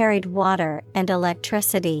buildings carried water and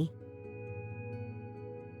electricity.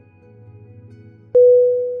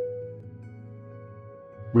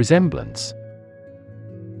 Resemblance.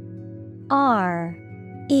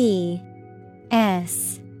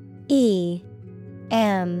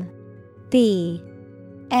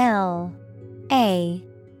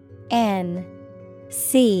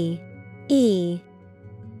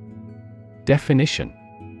 Definition.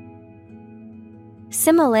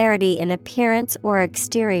 Similarity in appearance or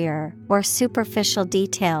exterior or superficial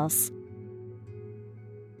details.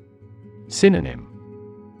 Synonym.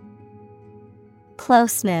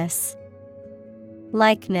 Closeness,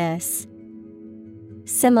 likeness,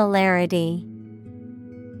 similarity.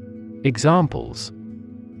 Examples.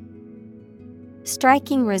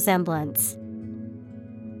 Striking resemblance.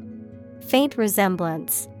 Faint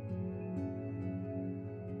resemblance.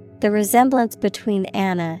 The resemblance between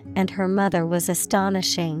Anna and her mother was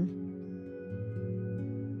astonishing.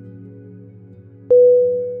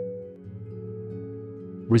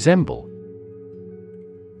 Resemble.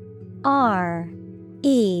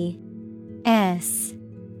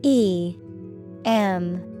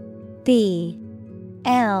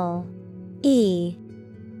 R-E-S-E-M-B-L-E.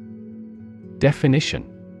 Definition.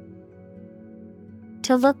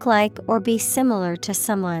 To look like or be similar to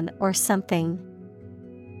someone or something.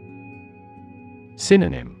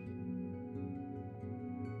 Synonym.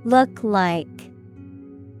 Look like.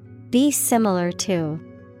 Be similar to.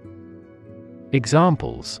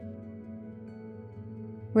 Examples.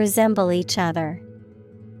 resemble each other.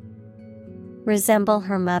 Resemble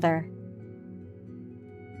her mother.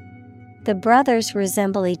 The brothers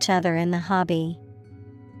resemble each other in the hobby.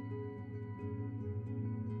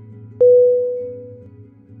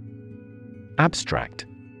 Abstract.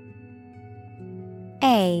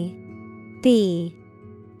 A B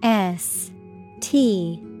S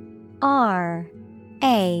T R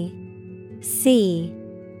A C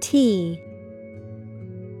T.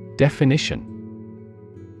 Definition.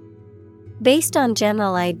 Based on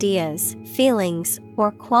general ideas, feelings,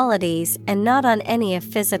 or qualities and not on any of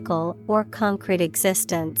physical or concrete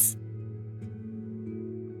existence.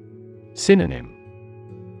 Synonym.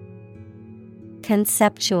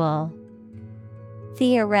 Conceptual,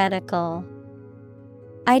 theoretical,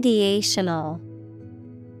 ideational.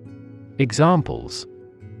 Examples.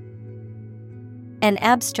 An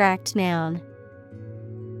abstract noun.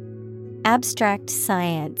 Abstract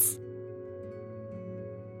science.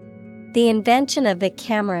 The invention of the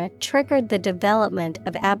camera triggered the development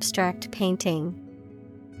of abstract painting.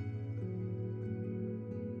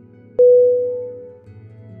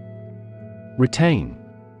 Retain.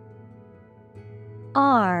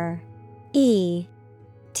 R E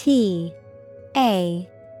T A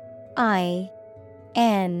I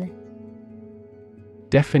N.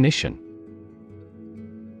 Definition.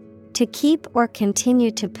 To keep or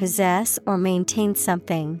continue to possess or maintain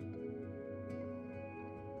something.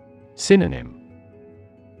 Synonym.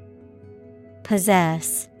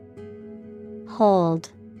 Possess, hold,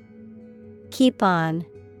 keep on.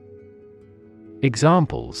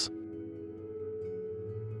 Examples.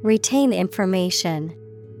 Retain information.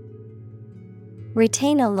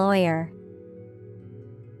 Retain a lawyer.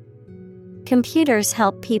 Computers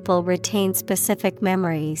help people retain specific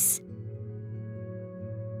memories.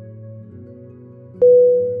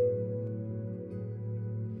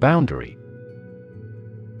 Boundary.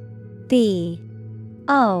 B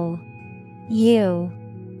O U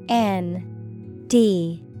N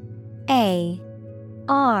D A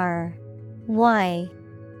R Y.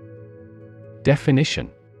 Definition.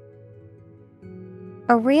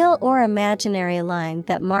 A real or imaginary line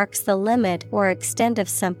that marks the limit or extent of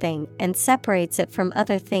something and separates it from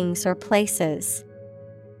other things or places.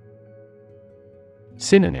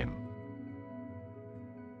 Synonym.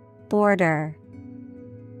 Border,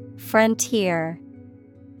 frontier,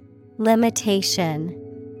 limitation.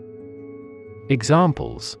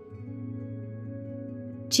 Examples.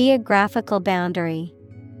 Geographical boundary.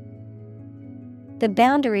 The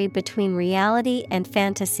boundary between reality and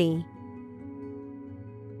fantasy.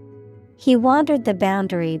 He wandered the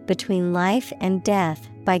boundary between life and death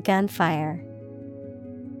by gunfire.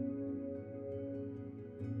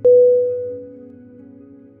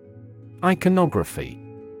 Iconography.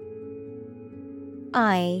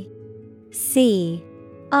 I C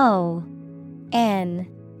O N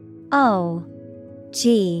O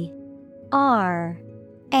G R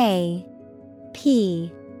A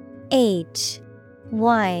P H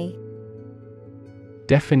Y.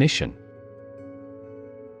 Definition.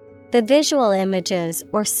 The visual images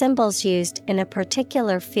or symbols used in a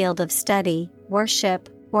particular field of study, worship,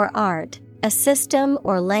 or art, a system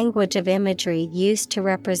or language of imagery used to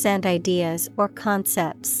represent ideas or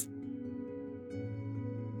concepts.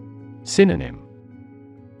 Synonym.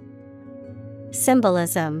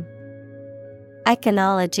 Symbolism,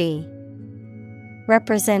 iconology,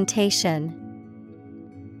 representation.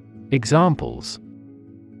 Examples.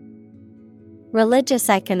 Religious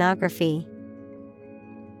iconography.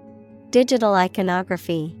 Digital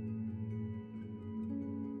iconography.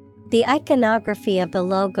 The iconography of the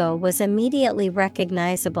logo was immediately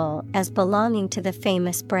recognizable as belonging to the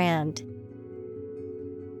famous brand.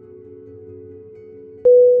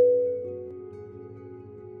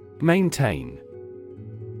 Maintain.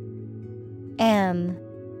 M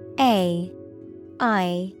A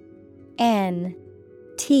I N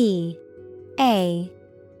T A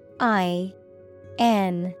I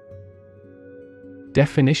N.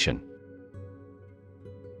 Definition.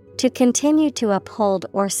 To continue to uphold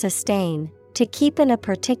or sustain, to keep in a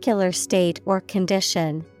particular state or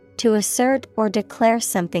condition, to assert or declare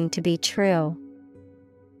something to be true.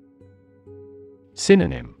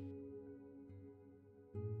 Synonym.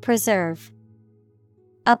 Preserve,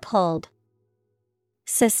 uphold,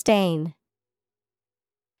 sustain.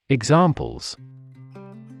 Examples.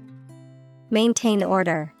 Maintain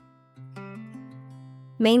order.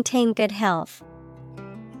 Maintain good health.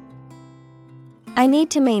 I need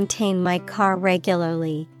to maintain my car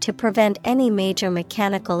regularly to prevent any major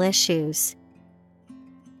mechanical issues.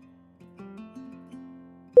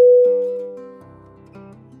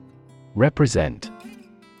 Represent.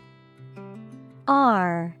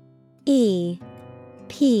 R E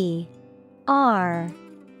P R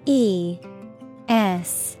E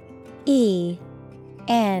S E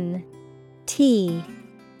N T.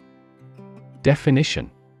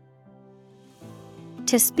 Definition: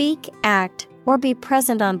 To speak, act, or be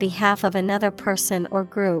present on behalf of another person or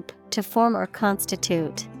group, to form or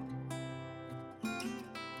constitute.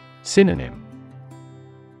 Synonym: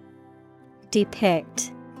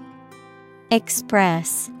 Depict,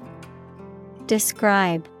 express,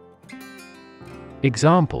 describe.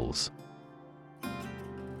 Examples: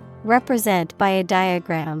 Represent by a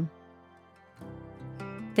diagram.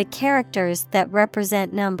 The characters that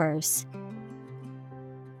represent numbers.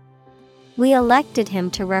 We elected him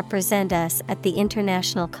to represent us at the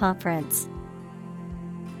international conference.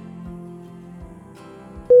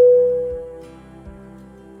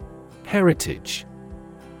 Heritage.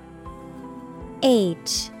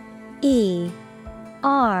 H-E-R-I-T-A-G-E.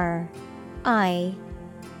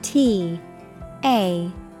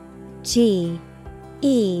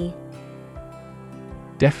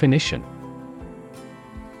 Definition: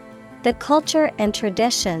 The culture and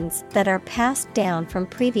traditions that are passed down from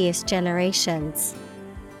previous generations.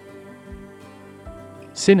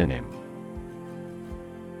 Synonym: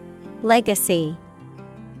 Legacy,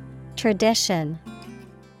 tradition,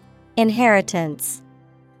 inheritance.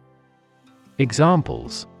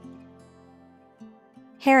 Examples: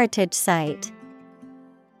 Heritage site,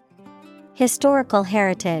 historical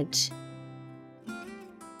heritage.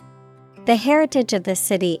 The heritage of the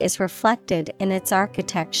city is reflected in its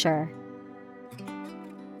architecture.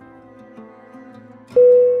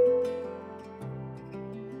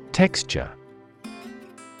 Texture.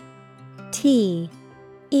 T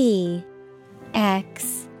E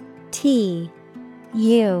X T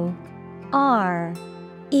U R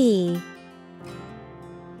E.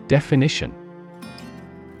 Definition: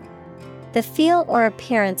 The feel or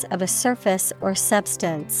appearance of a surface or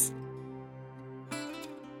substance.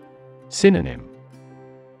 Synonym: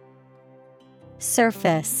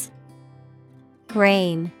 Surface,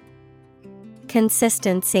 grain,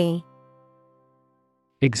 consistency.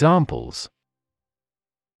 Examples: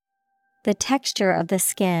 The texture of the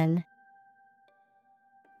skin.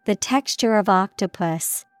 The texture of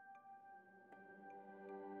octopus.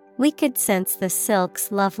 We could sense the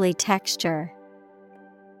silk's lovely texture.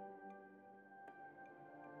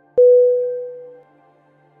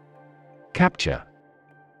 Capture.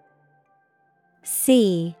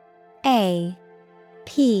 C A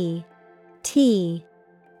P T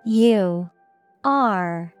U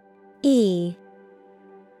R E.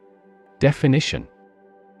 Definition: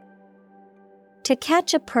 To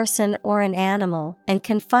catch a person or an animal and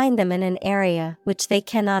confine them in an area which they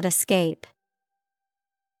cannot escape.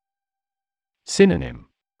 Synonym: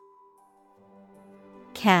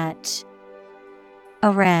 Catch,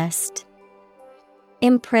 arrest,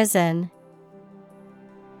 imprison.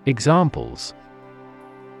 Examples: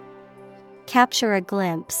 Capture a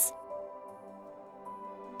glimpse.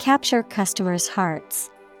 Capture customers' hearts.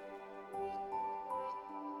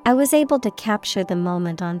 I was able to capture the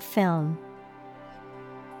moment on film.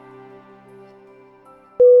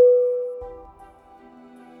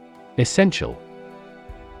 Essential.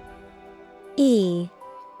 E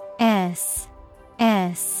S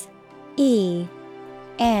S E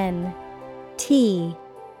N T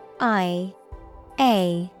I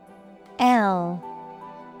A L.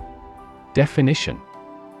 Definition: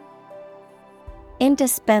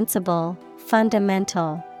 Indispensable,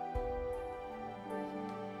 fundamental.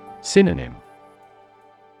 Synonym: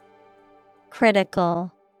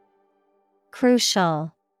 Critical,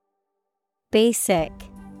 crucial, basic.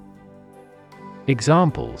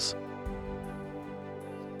 Examples: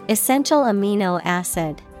 Essential amino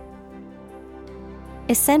acid.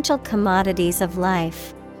 Essential commodities of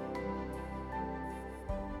life.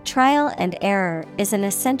 Trial and error is an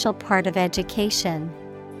essential part of education.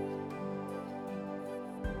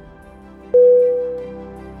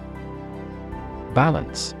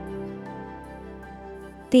 Balance.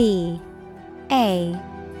 B A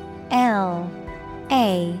L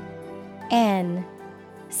A N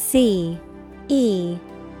C E.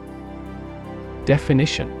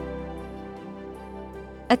 Definition: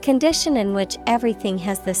 A condition in which everything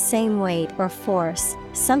has the same weight or force,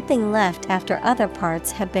 something left after other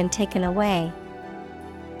parts have been taken away.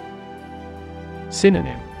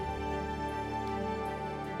 Synonym: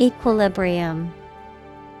 Equilibrium,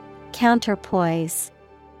 counterpoise,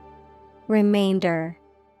 remainder.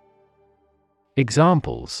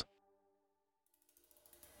 Examples: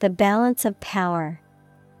 The balance of power.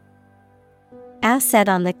 Asset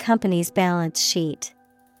on the company's balance sheet.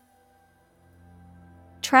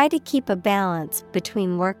 Try to keep a balance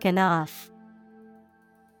between work and off.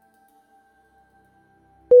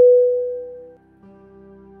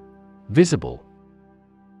 Visible.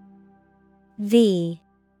 V-I-S-I-B-L-E.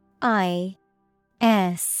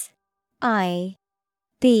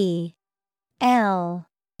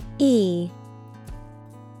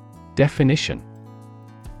 Definition.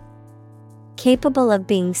 Capable of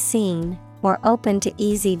being seen or open to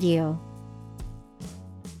easy view.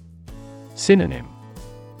 Synonym.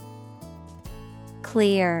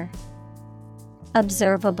 Clear,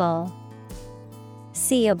 observable,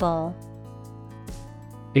 seeable.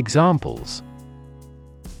 Examples.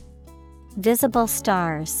 Visible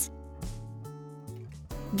stars.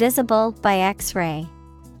 Visible by X-ray.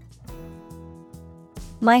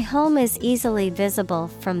 My home is easily visible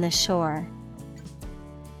from the shore.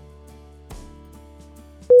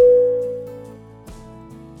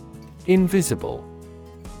 Invisible.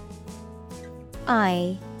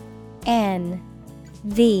 I-N-V-I-S-I-B-L-E.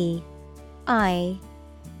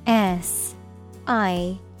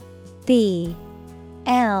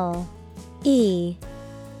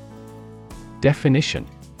 Definition.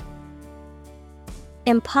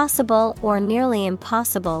 Impossible or nearly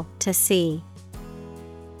impossible to see.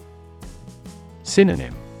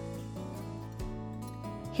 Synonym.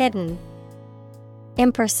 Hidden,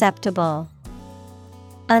 imperceptible,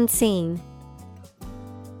 unseen.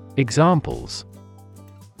 Examples.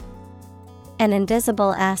 An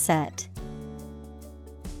invisible asset.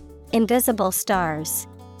 Invisible stars.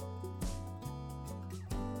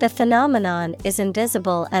 The phenomenon is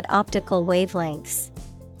invisible at optical wavelengths.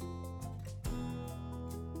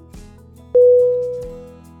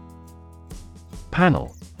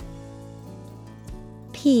 Panel.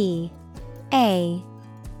 P-A-N-E-L.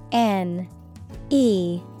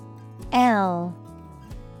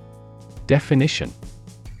 Definition.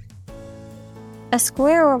 A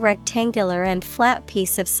square or rectangular and flat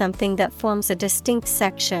piece of something that forms a distinct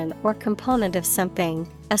section or component of something,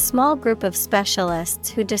 a small group of specialists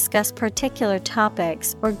who discuss particular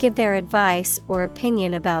topics or give their advice or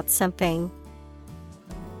opinion about something.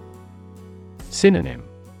 Synonym.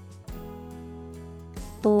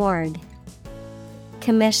 Board,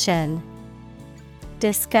 commission,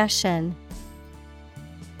 discussion.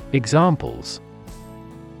 Examples.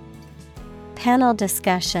 Panel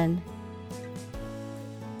discussion.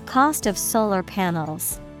 Cost of solar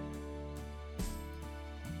panels.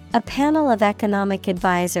 A panel of economic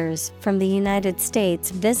advisors from the United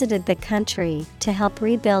States visited the country to help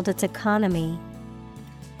rebuild its economy.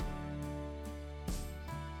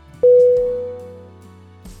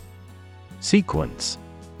 Sequence.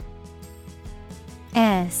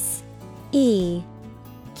 S-E-Q-U-E-N-C-E.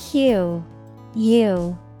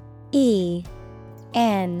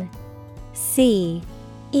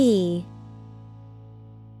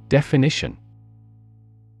 Definition.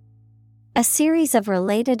 A series of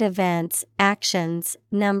related events, actions,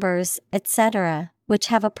 numbers, etc., which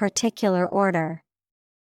have a particular order.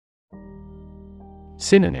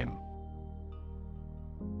 Synonym.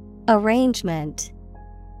 Arrangement,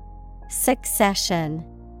 succession,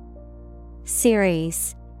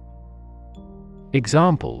 series.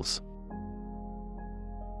 Examples.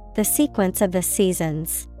 The sequence of the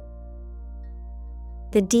seasons.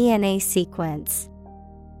 The DNA sequence.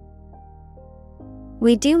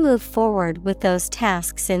 We do move forward with those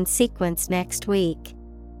tasks in sequence next week.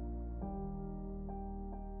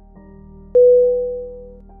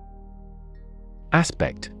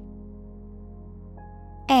 Aspect.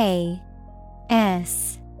 A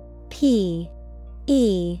S P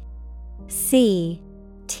E C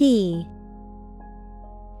T.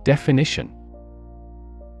 Definition.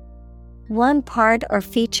 One part or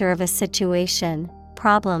feature of a situation,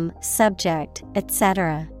 problem, subject,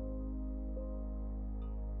 etc.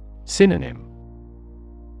 Synonym.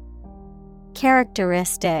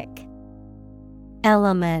 Characteristic,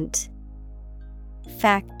 element,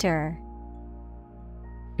 factor.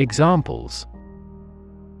 Examples.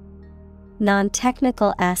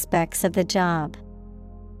 Non-technical aspects of the job.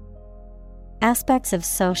 Aspects of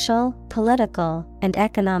social, political, and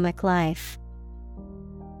economic life.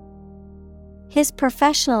 His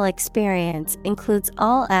professional experience includes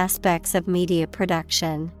all aspects of media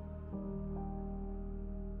production.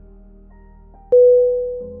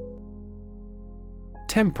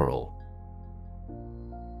 Temporal.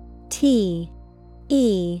 T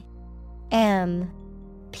E M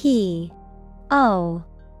P O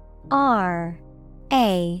R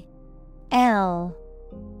A L.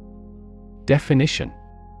 Definition.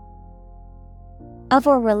 Of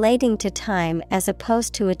or relating to time as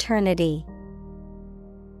opposed to eternity.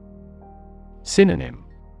 Synonym.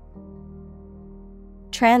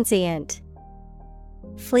 transient,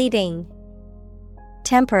 fleeting,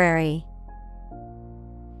 temporary.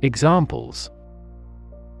 Examples: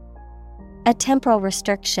 A temporal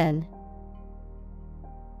restriction,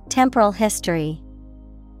 temporal history.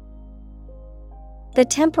 The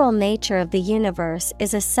temporal nature of the universe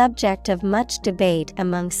is a subject of much debate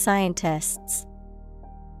among scientists.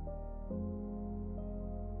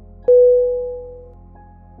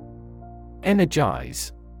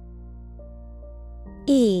 Energize.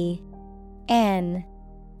 ENERGIZE.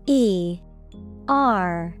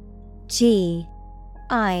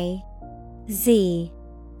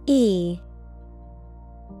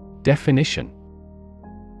 Definition: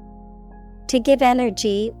 To give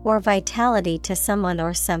energy or vitality to someone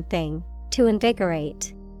or something, to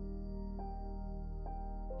invigorate.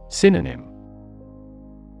 Synonym: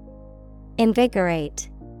 Invigorate,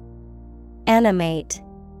 animate,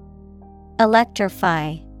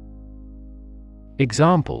 electrify.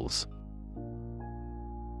 Examples: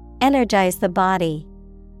 Energize the body,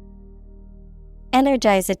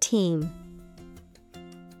 energize a team.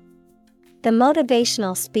 The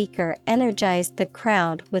motivational speaker energized the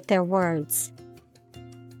crowd with their words.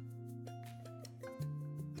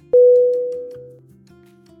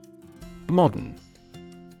 Modern.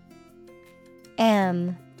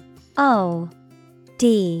 MODERN.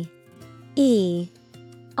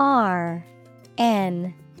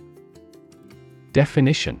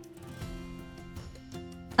 Definition: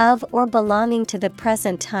 Of or belonging to the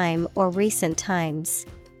present time or recent times.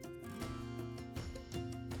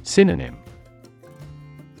 Synonym: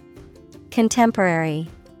 Contemporary,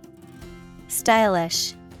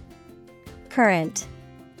 stylish, current.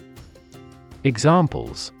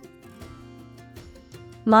 Examples: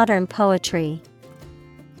 Modern poetry,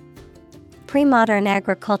 pre-modern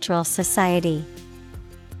agricultural society.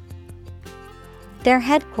 Their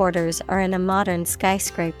headquarters are in a modern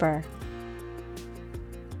skyscraper.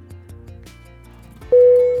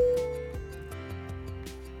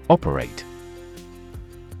 Operate.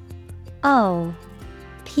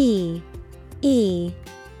 OPERATE.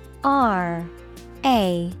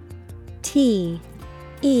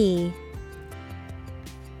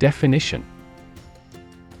 Definition: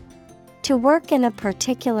 To work in a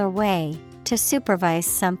particular way, to supervise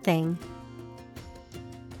something.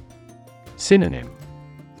 Synonym: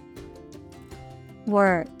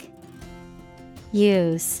 Work,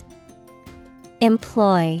 use,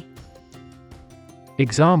 employ.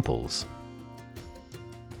 Examples: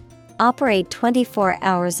 Operate 24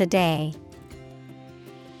 hours a day.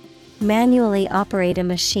 Manually operate a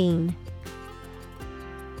machine.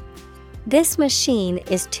 This machine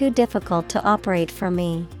is too difficult to operate for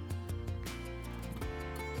me.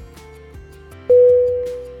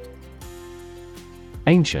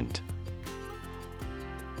 Ancient.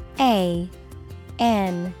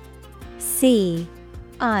 ANCIENT.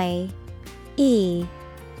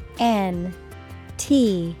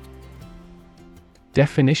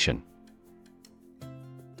 Definition: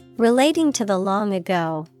 Relating to the long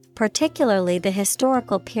ago, particularly the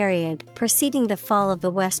historical period preceding the fall of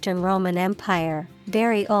the Western Roman Empire,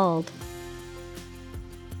 very old.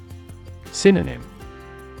 Synonym: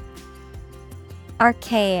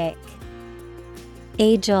 Archaic,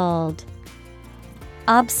 age-old,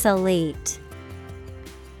 obsolete.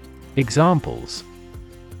 Examples: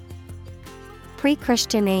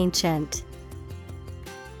 Pre-Christian ancient.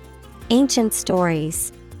 Ancient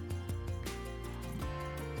stories.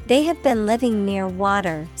 They have been living near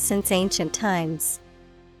water since ancient times.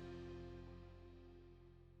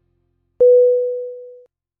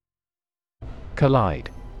 Collide.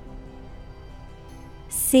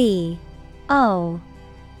 COLLIDE.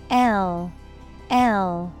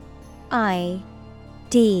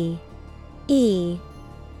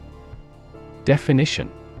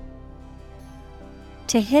 Definition: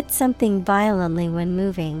 To hit something violently when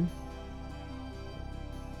moving.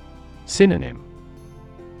 Synonym: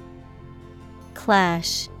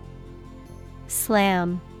 Clash,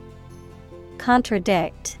 slam,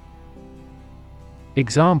 contradict.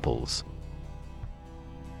 Examples: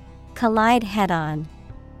 Collide head-on.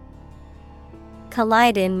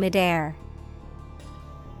 Collide in midair.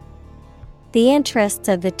 The interests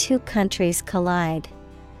of the two countries collide.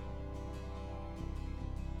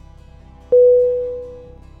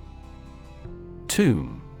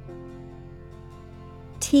 Tomb.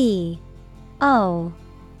 TOMB.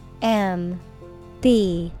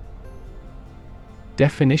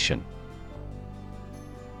 Definition: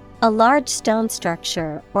 A large stone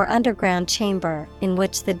structure or underground chamber in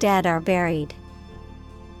which the dead are buried.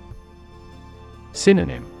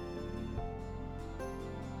 Synonym: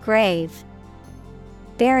 Grave,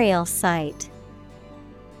 burial site.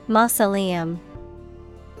 Mausoleum.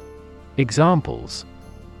 Examples: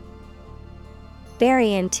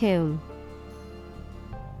 Bury in tomb.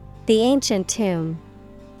 The ancient tomb.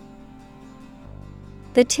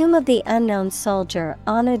 The tomb of the unknown soldier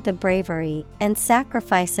honored the bravery and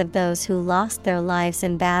sacrifice of those who lost their lives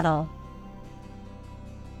in battle.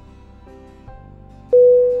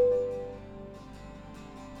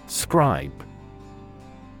 Scribe.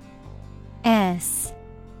 S-C-R-I-B-E.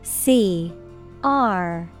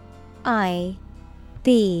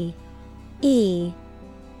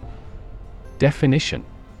 Definition: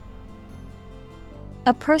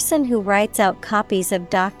 A person who writes out copies of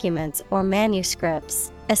documents or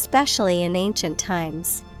manuscripts, especially in ancient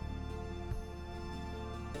times.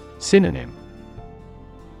 Synonym: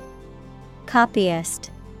 Copyist,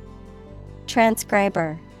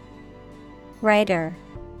 transcriber, writer.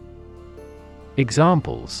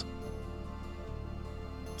 Examples: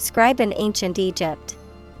 Scribe in ancient Egypt.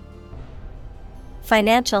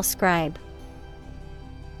 Financial scribe.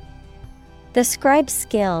 The scribe's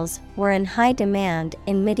skills were in high demand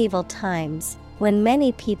in medieval times, when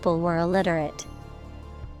many people were illiterate.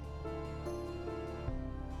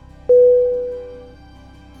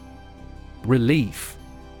 Relief.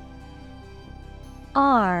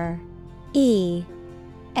 R-E-L-I-E-F.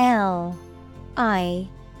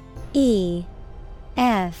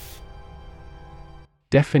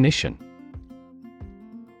 Definition: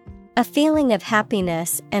 A feeling of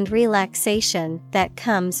happiness and relaxation that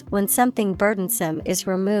comes when something burdensome is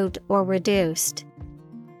removed or reduced.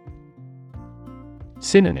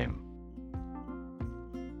 Synonym: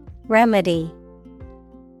 Remedy,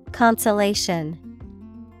 consolation,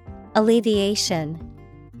 alleviation.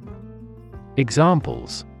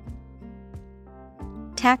 Examples: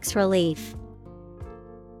 Tax relief.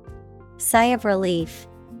 Sigh of relief.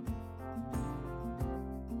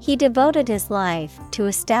 He devoted his life to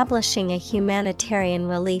establishing a humanitarian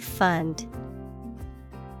relief fund.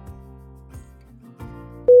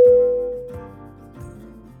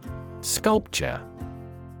 Sculpture.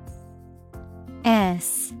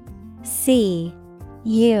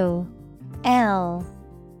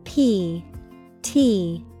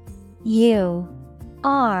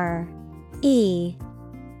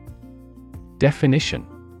 Definition: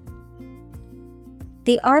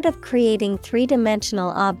 The art of creating three-dimensional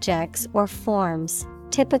objects or forms,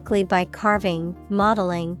 typically by carving,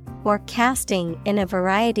 modeling, or casting in a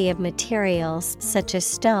variety of materials such as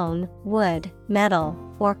stone, wood, metal,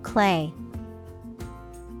 or clay.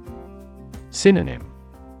 Synonym: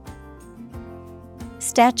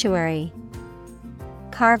 Statuary,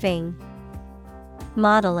 carving,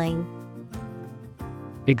 modeling.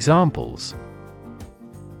 Examples: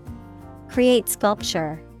 Create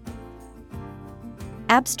sculpture.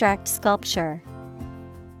 Abstract sculpture.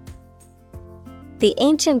 The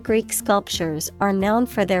ancient Greek sculptures are known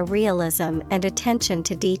for their realism and attention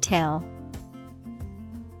to detail.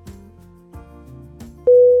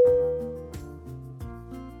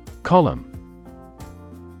 Column.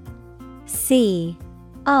 C-O-L-U-M-N.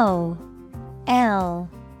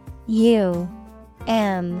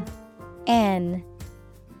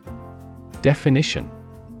 Definition: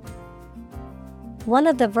 One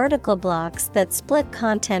of the vertical blocks that split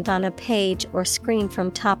content on a page or screen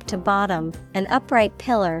from top to bottom, an upright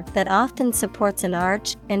pillar that often supports an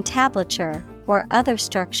arch, entablature, or other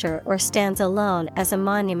structure or stands alone as a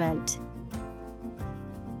monument.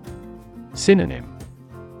 Synonym: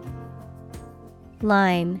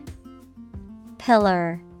 Line,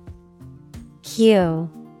 pillar, hue.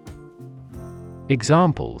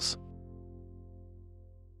 Examples: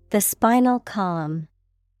 The spinal column.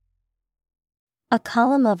 A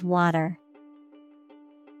column of water.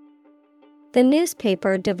 The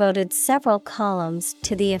newspaper devoted several columns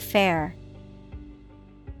to the affair.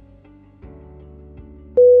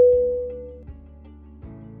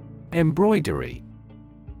 Embroidery.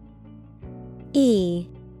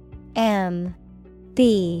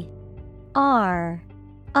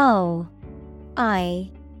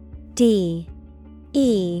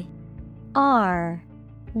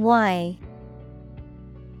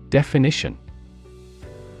 Definition: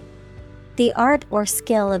 The art or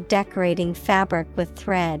skill of decorating fabric with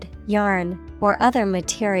thread, yarn, or other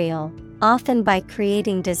material, often by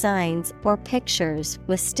creating designs or pictures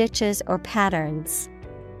with stitches or patterns.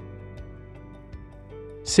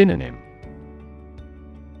 Synonym: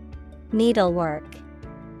 Needlework,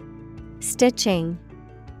 stitching,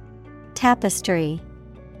 tapestry.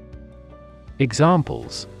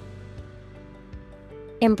 Examples: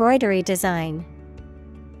 Embroidery design.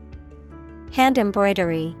 Hand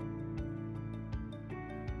embroidery.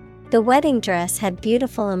 The wedding dress had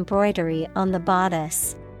beautiful embroidery on the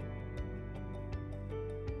bodice.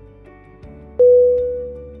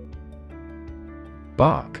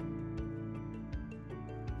 Bark.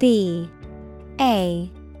 B-A-R-K.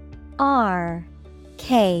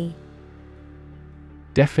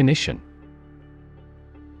 Definition: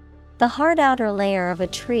 the hard outer layer of a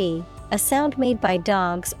tree, a sound made by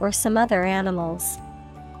dogs or some other animals.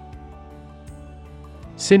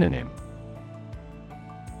 Synonym: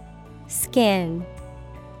 Skin,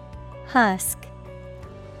 husk,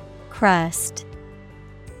 crust.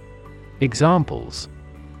 Examples: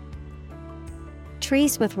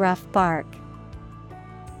 trees with rough bark.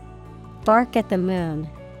 Bark at the moon.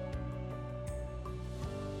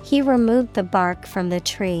 He removed the bark from the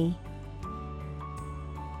tree.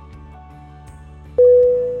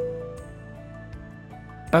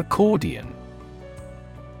 Accordion.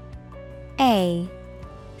 A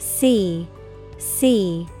C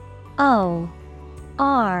C O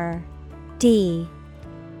R D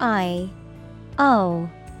I O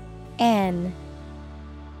N.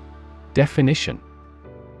 Definition: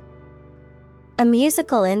 a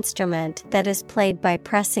musical instrument that is played by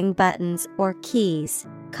pressing buttons or keys,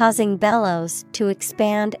 causing bellows to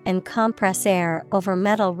expand and compress air over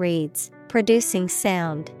metal reeds, producing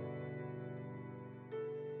sound.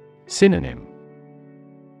 Synonym: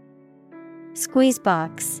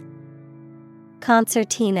 squeezebox,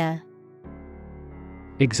 concertina.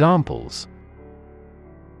 Examples: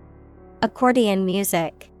 accordion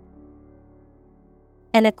music.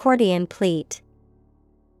 An accordion pleat.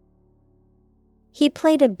 He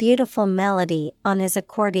played a beautiful melody on his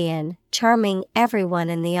accordion, charming everyone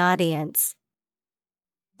in the audience.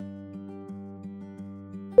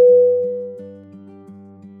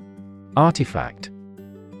 Artifact.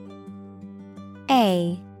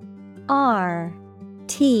 A R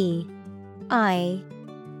T I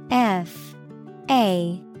F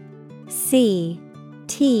A C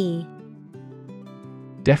T.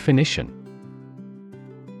 Definition: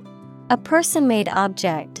 a person-made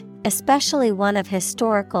object, especially one of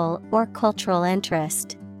historical or cultural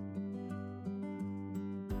interest.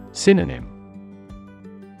 Synonym: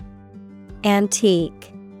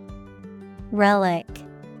 antique, relic,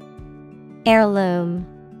 heirloom.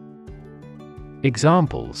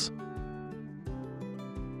 Examples: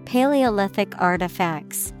 Paleolithic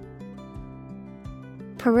artifacts.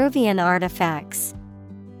 Peruvian artifacts.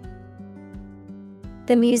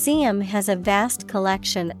 The museum has a vast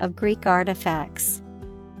collection of Greek artifacts.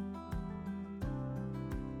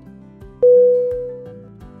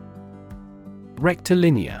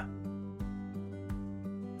 Rectilinear.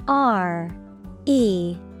 R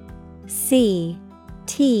E C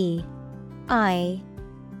T I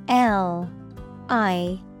L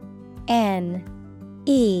I N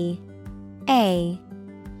E A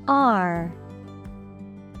R.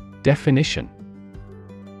 Definition: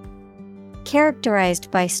 characterized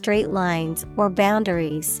by straight lines or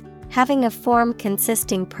boundaries, having a form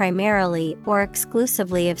consisting primarily or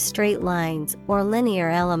exclusively of straight lines or linear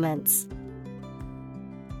elements.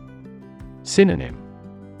 Synonym: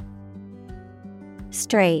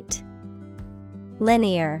 straight,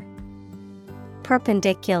 linear,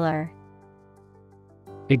 perpendicular.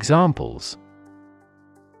 Examples: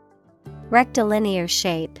 rectilinear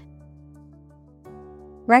shape,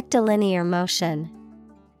 rectilinear motion.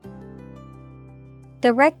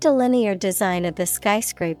 The rectilinear design of the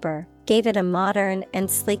skyscraper gave it a modern and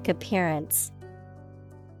sleek appearance.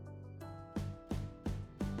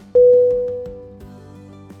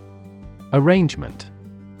 Arrangement.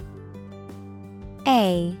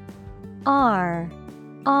 A R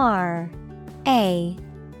R A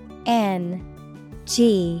N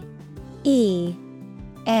G E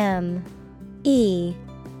M E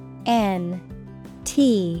N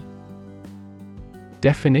T.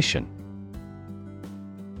 Definition: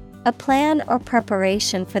 a plan or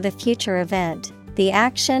preparation for the future event, the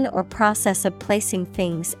action or process of placing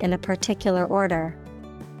things in a particular order.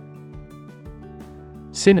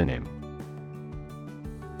 Synonym: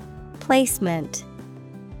 placement,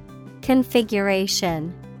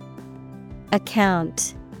 configuration,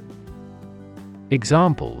 account.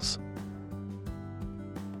 Examples: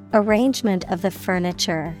 arrangement of the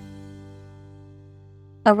furniture,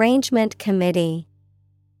 arrangement committee.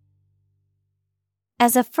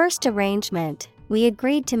 As a first arrangement, we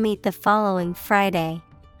agreed to meet the following Friday.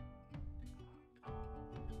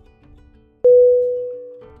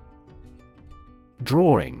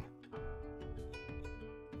 Drawing.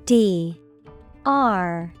 D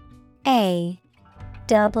R A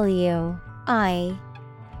W I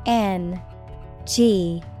N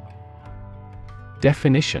G.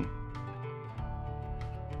 Definition: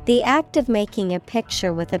 the act of making a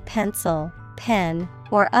picture with a pencil, pen,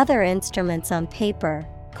 or other instruments on paper,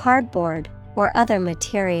 cardboard, or other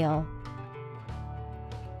material.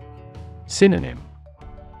 Synonym.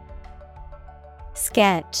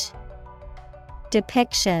 Sketch,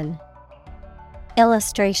 depiction,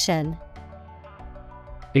 illustration.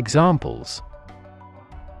 Examples: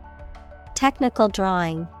 technical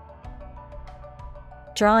drawing,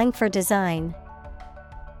 drawing for design.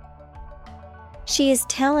 She is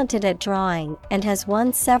talented at drawing and has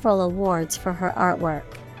won several awards for her artwork.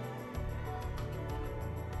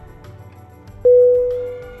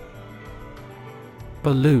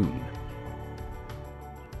 Balloon.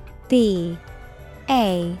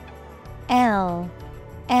 B-A-L-L-O-O-N.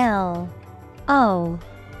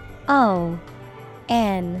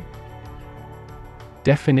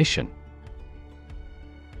 Definition: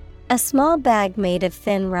 a small bag made of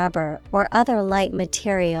thin rubber or other light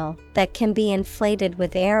material that can be inflated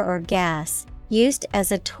with air or gas, used as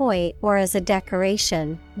a toy or as a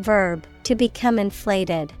decoration. Verb, to become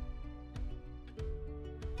inflated.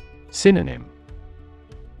 Synonym: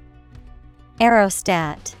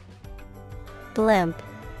 aerostat, blimp.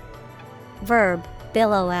 Verb,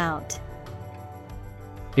 billow out.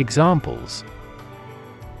 Examples: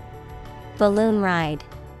 balloon ride,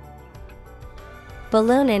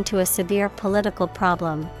 balloon into a severe political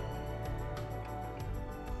problem.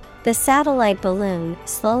 The satellite balloon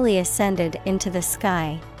slowly ascended into the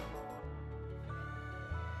sky.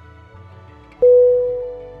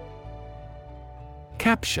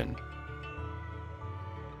 Caption.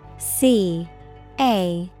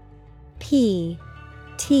 C-A-P-T-I-O-N.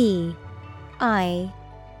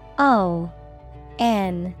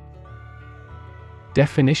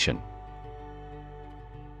 Definition: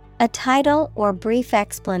 a title or brief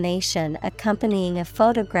explanation accompanying a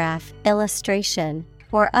photograph, illustration,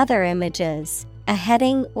 or other images, a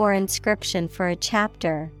heading or inscription for a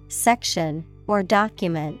chapter, section, or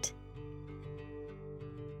document.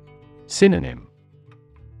 Synonym: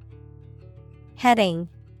 heading,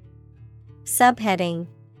 subheading,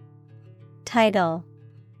 title.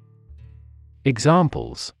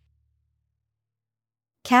 Examples: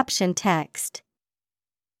 caption text,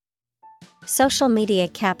 social media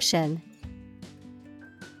caption.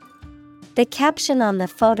 The caption on the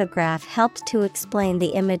photograph helped to explain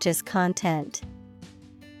the image's content.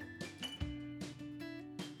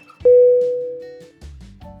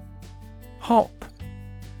 Hop.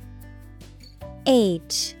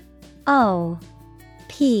 H-O-P.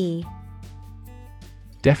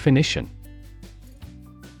 Definition: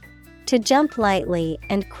 to jump lightly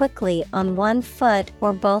and quickly on one foot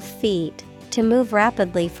or both feet, to move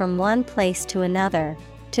rapidly from one place to another,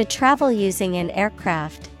 to travel using an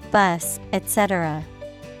aircraft, bus, etc.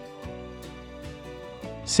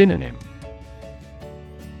 Synonym: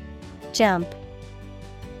 jump,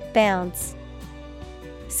 bounce,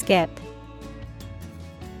 skip.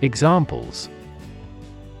 Examples: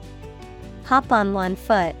 hop on one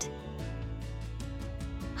foot,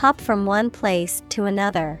 hop from one place to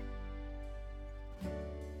another.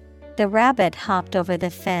 The rabbit hopped over the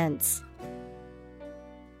fence.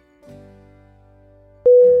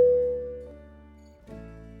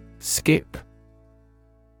 Skip.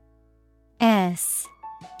 S-K-I-P.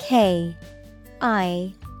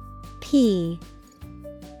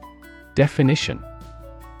 Definition: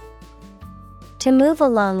 to move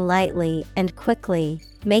along lightly and quickly,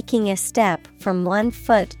 making a step from one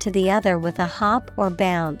foot to the other with a hop or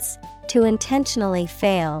bounce, to intentionally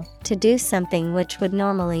fail to do something which would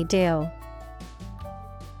normally do.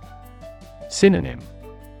 Synonym: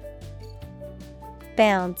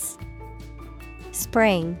 bounce,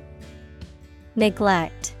 spring,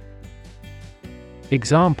 neglect.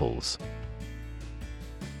 Examples: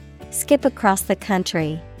 skip across the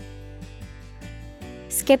country,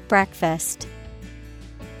 skip breakfast.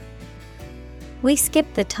 We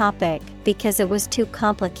skipped the topic because it was too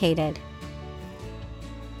complicated.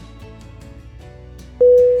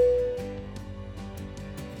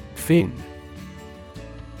 Fin.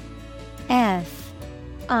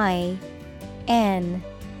 F-I-N.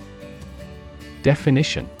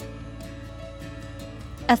 Definition: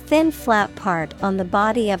 a thin flat part on the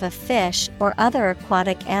body of a fish or other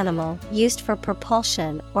aquatic animal used for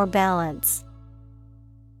propulsion or balance.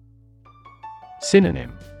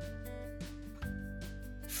 Synonym: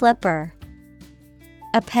 flipper,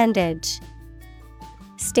 appendage,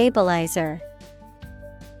 stabilizer.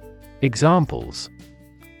 Examples: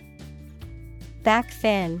 back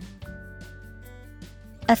fin,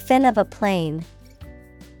 a fin of a plane.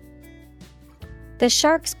 The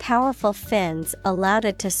shark's powerful fins allowed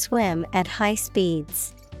it to swim at high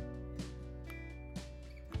speeds.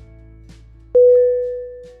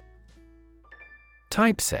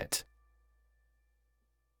 Typeset.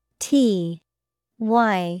 T-Y-P-E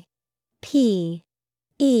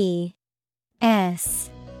S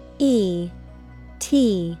E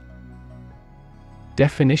T.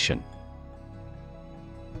 Definition: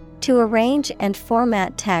 To arrange and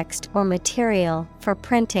format text or material for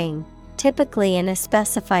printing, typically in a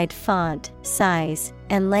specified font, size,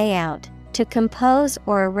 and layout, to compose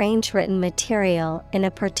or arrange written material in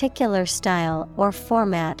a particular style or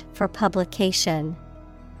format for publication.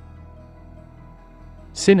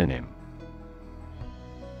 Synonym: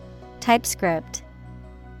 TypeScript,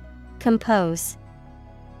 compose,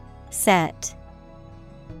 set.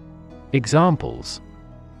 Examples: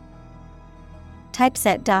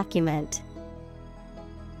 Typeset document,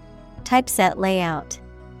 typeset layout.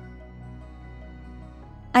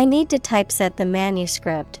 I need to typeset the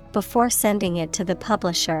manuscript before sending it to the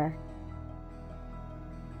publisher.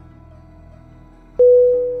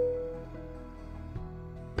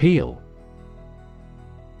 Peel.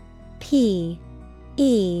 P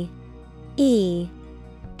E E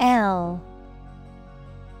L.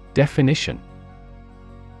 Definition: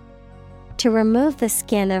 To remove the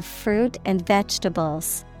skin of fruit and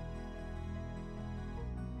vegetables.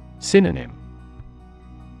 Synonym: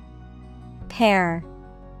 Pare,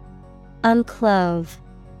 unclothe,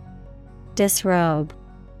 disrobe.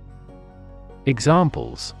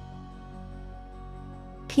 Examples: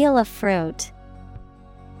 Peel a fruit.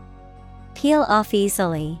 Peel off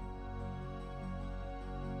easily.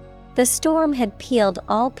 The storm had peeled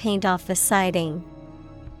all paint off the siding.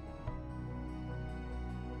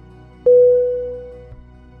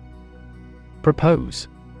 Propose.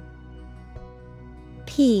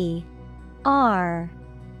 P R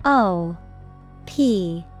O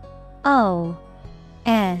P O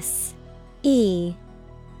S E.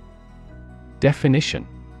 Definition: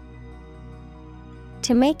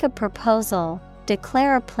 To make a proposal,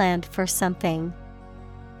 declare a plan for something.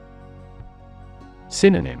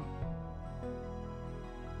 Synonym: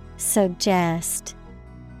 Suggest,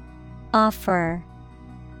 offer,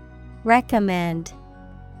 recommend.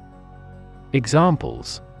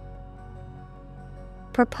 Examples: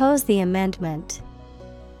 Propose the amendment.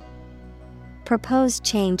 Propose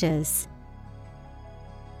changes.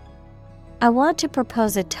 I want to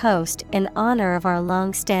propose a toast in honor of our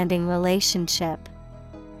long-standing relationship.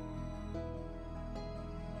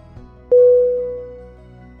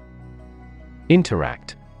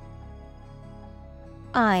 Interact.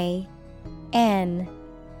 I N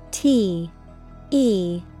T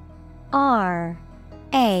E R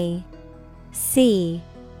A C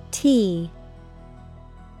T.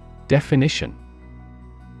 Definition: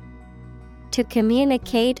 To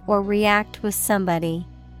communicate or react with somebody.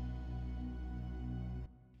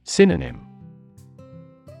 Synonym: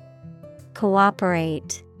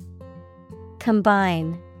 Cooperate,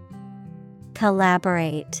 combine,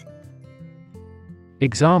 collaborate.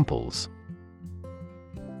 Examples: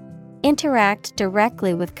 Interact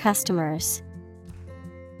directly with customers.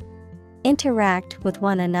 Interact with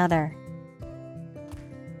one another.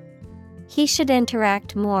 He should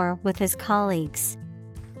interact more with his colleagues.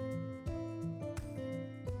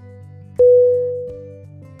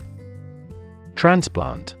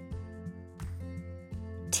 Transplant.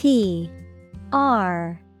 T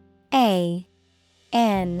R A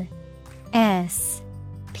N S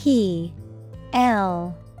P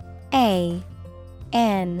L A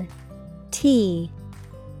N T.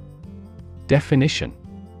 Definition: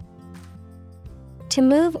 To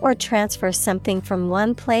move or transfer something from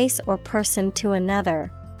one place or person to another,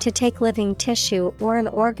 to take living tissue or an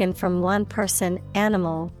organ from one person,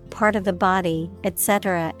 animal, part of the body,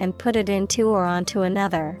 etc., and put it into or onto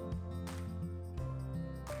another.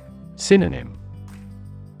 Synonym: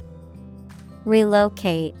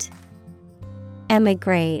 Relocate,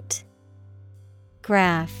 emigrate,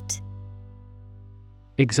 graft.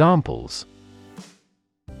 Examples: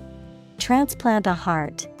 Transplant a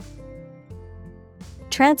heart.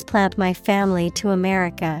 Transplant my family to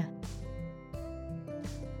America.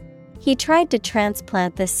 He tried to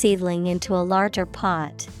transplant the seedling into a larger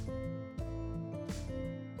pot.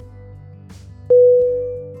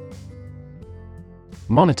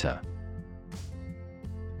 Monitor.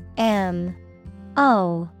 M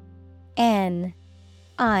O N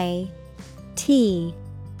I T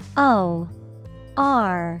O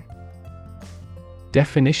R.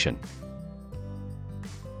 Definition: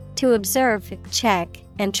 To observe, check,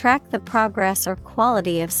 and track the progress or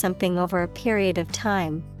quality of something over a period of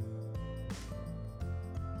time.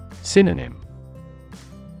 Synonym: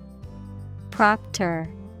 Proctor,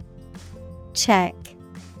 check,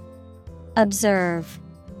 observe.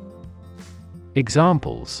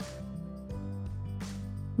 Examples: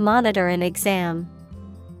 Monitor an exam.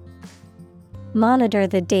 Monitor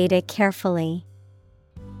the data carefully.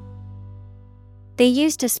 They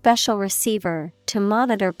used a special receiver to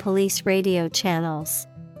monitor police radio channels.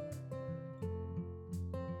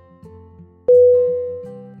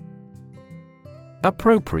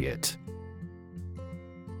 Appropriate.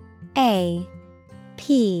 A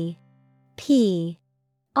P P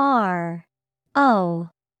R O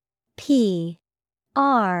P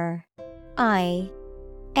R I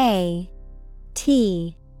A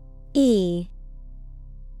T E.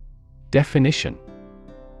 Definition.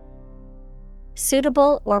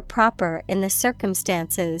 Suitable or proper in the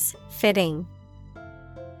circumstances, fitting.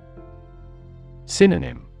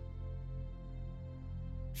 Synonym.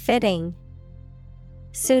 Fitting,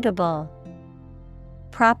 suitable,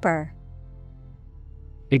 proper.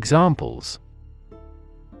 Examples.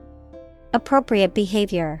 Appropriate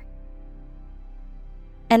behavior.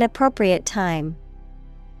 An appropriate time.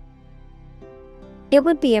 It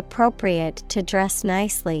would be appropriate to dress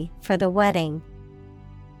nicely for the wedding.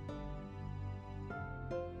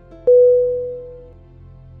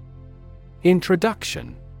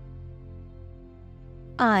 Introduction.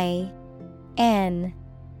 I N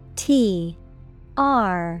T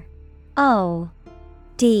R O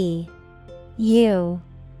D U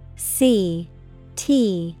C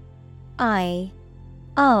T I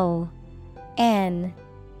O N.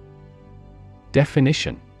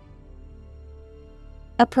 Definition.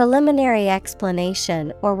 A preliminary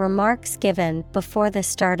explanation or remarks given before the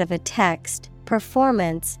start of a text,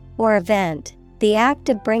 performance, or event, the act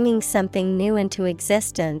of bringing something new into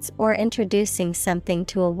existence or introducing something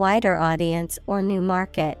to a wider audience or new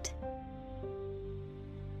market.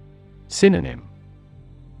 Synonym.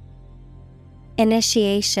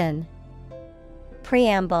 Initiation,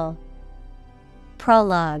 preamble,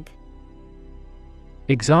 prologue.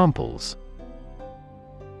 Examples.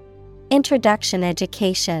 Introduction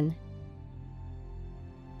education.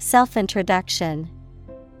 Self-introduction.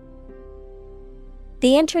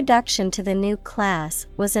 The introduction to the new class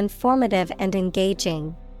was informative and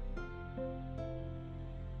engaging.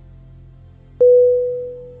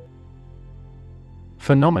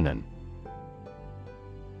 Phenomenon.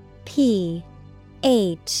 P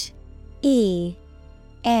H E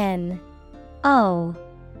N O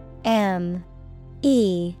M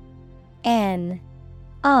E N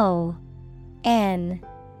O N.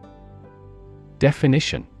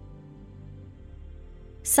 Definition.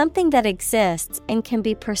 Something that exists and can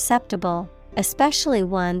be perceptible, especially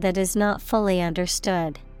one that is not fully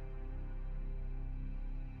understood.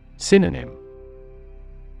 Synonym.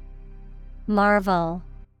 Marvel,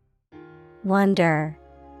 wonder,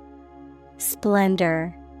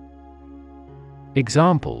 splendor.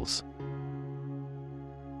 Examples.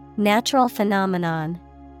 Natural phenomenon.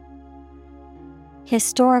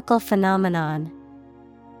 Historical phenomenon.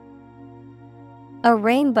 A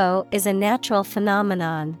rainbow is a natural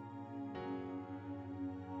phenomenon.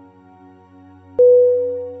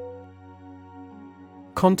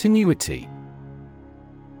 Continuity.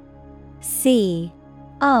 C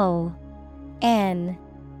O N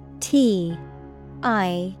T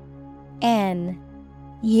I N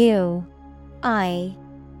U I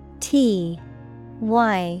T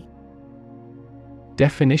Y.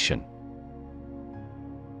 Definition.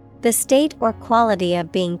 The state or quality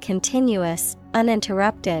of being continuous,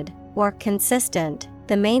 uninterrupted, or consistent,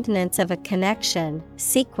 the maintenance of a connection,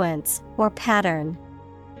 sequence, or pattern.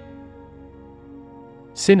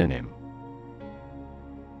 Synonym.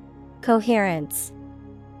 Coherence,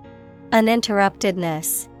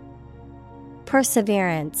 uninterruptedness,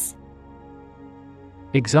 perseverance.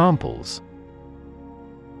 Examples.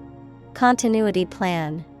 Continuity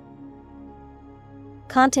plan.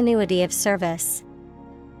 Continuity of service.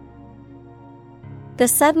 The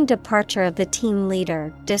sudden departure of the team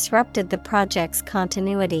leader disrupted the project's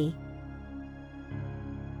continuity.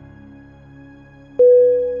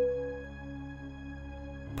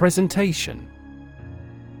 Presentation.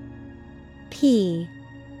 P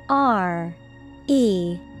R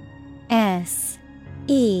E S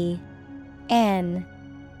E N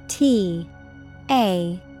T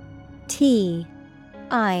A T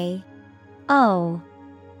I O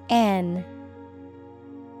N.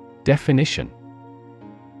 Definition.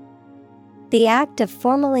 The act of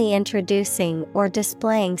formally introducing or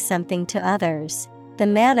displaying something to others, the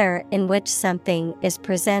manner in which something is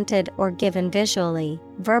presented or given visually,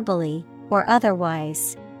 verbally, or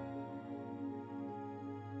otherwise.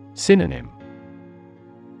 Synonym.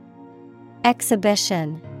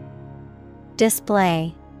 Exhibition,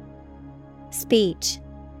 display, speech.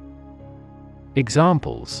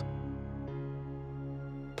 Examples.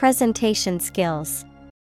 Presentation skills.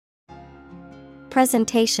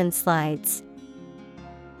 Presentation slides.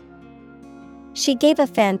 She gave a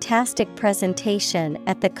fantastic presentation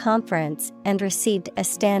at the conference and received a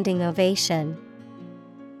standing ovation.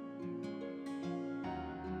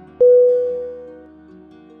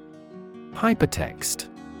 Hypertext.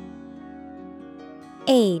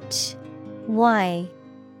 HYPERTEXT.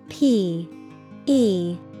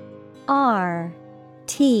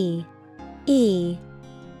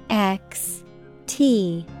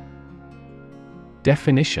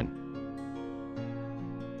 Definition.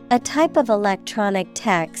 A type of electronic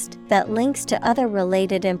text that links to other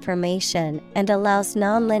related information and allows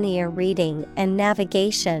nonlinear reading and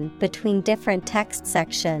navigation between different text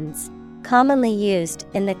sections, commonly used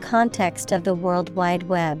in the context of the World Wide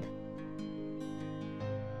Web.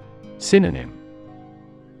 Synonym.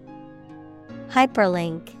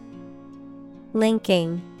 Hyperlink,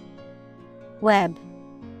 linking, web.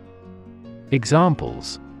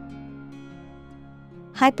 Examples.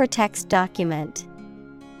 Hypertext document,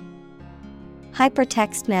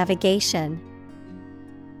 hypertext navigation.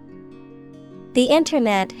 The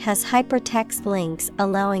Internet has hypertext links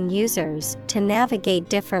allowing users to navigate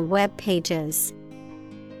different web pages.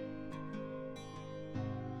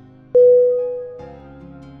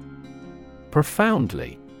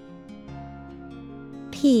 Profoundly.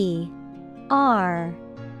 PROFOUNDLY.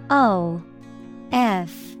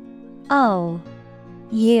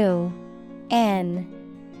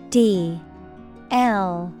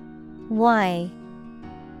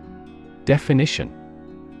 Definition.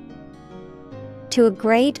 To a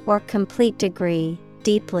great or complete degree,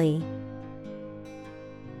 deeply.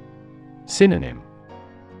 Synonym.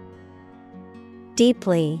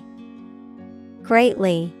 Deeply,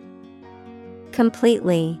 greatly,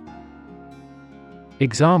 completely.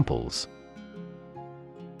 Examples.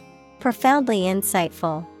 Profoundly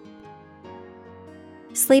insightful.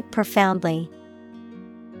 Sleep profoundly.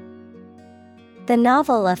 The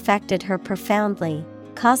novel affected her profoundly,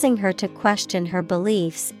 causing her to question her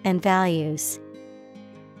beliefs and values.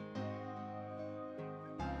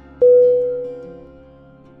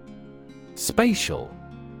 Spatial.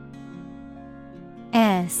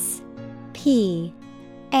 SPATIAL.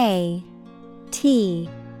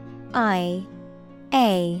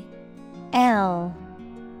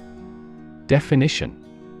 Definition.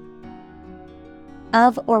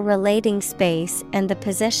 Of or relating space and the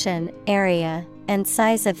position, area, and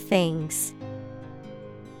size of things.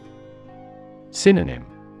 Synonym.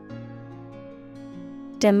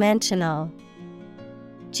 Dimensional,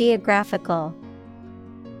 geographical.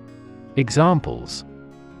 Examples.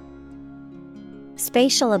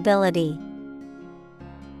 Spatial ability.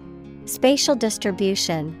 Spatial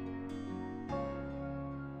distribution.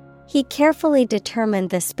 He carefully determined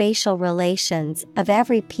the spatial relations of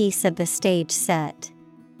every piece of the stage set.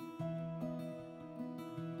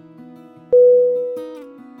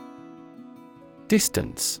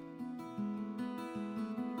 Distance.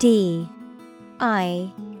 DISTANCE.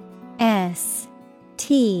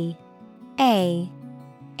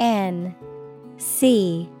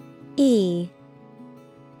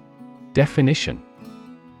 Definition.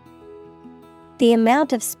 The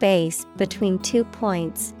amount of space between 2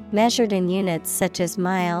 points, measured in units such as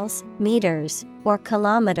miles, meters, or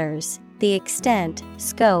kilometers, the extent,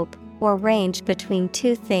 scope, or range between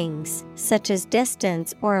two things, such as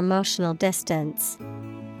distance or emotional distance.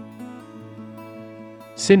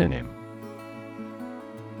 Synonym.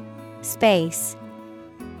 Space,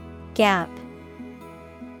 gap,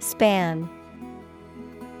 span.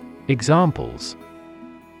 Examples.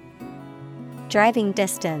 Driving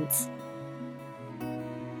distance.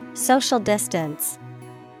 Social distance.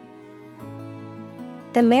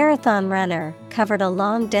 The marathon runner covered a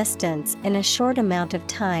long distance in a short amount of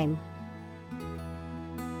time.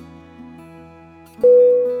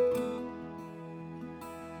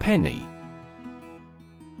 Penny.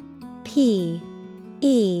 PENNY.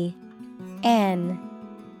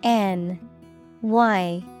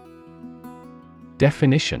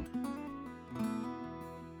 Definition.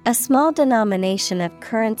 A small denomination of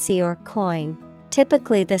currency or coin,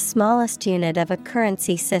 typically the smallest unit of a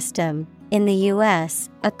currency system. In the U.S.,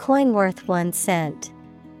 a coin worth 1 cent.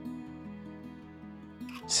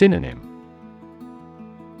 Synonym.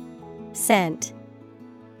 Cent,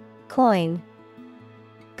 coin,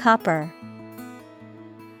 copper.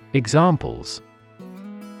 Examples.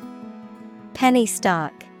 Penny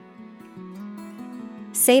stock.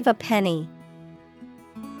 Save a penny.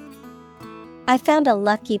 I found a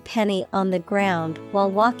lucky penny on the ground while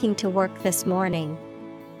walking to work this morning.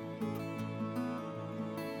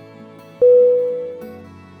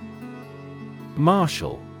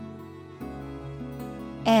 Marshal.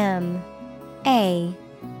 MARSHAL.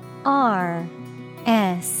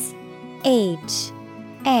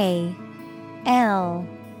 H-A-L.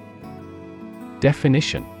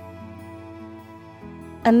 Definition: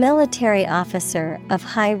 a military officer of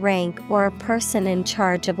high rank or a person in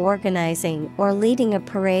charge of organizing or leading a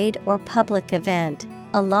parade or public event,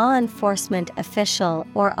 a law enforcement official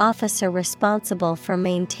or officer responsible for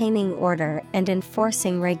maintaining order and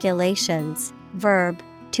enforcing regulations. Verb: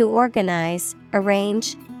 to organize,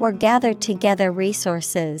 arrange, or gather together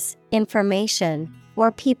resources, information,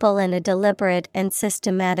 or people in a deliberate and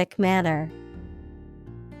systematic manner.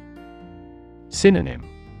 Synonym: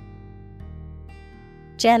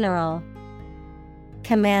 General,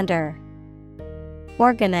 commander,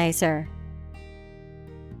 organizer.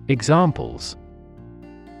 Examples: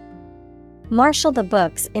 marshal the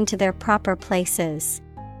books into their proper places.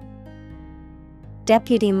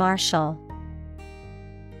 Deputy marshal.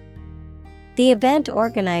 The event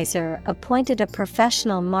organizer appointed a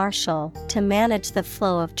professional marshal to manage the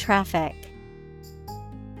flow of traffic.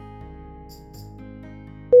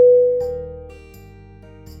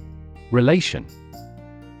 Relation: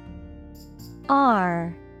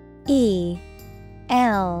 R-E-L-A-T-I-O-N.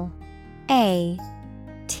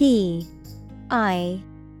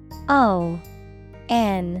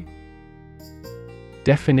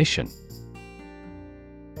 Definition: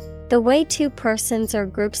 the way two persons or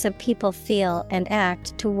groups of people feel and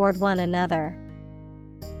act toward one another.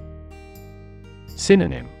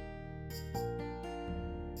 Synonym: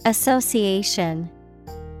 association,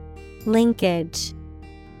 linkage,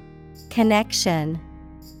 connection.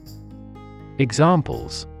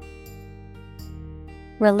 Examples: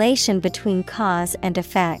 relation between cause and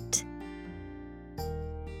effect.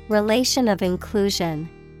 Relation of inclusion.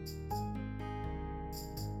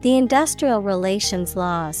 The industrial relations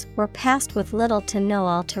laws were passed with little to no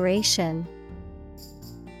alteration.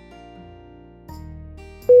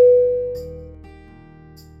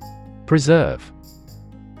 Preserve: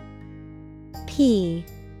 P-R-E-S-E-R-V-E.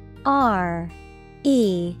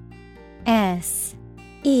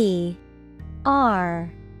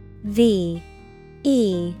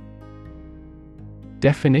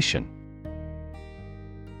 Definition: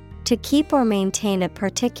 to keep or maintain a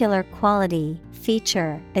particular quality,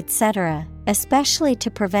 feature, etc., especially to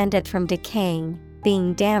prevent it from decaying,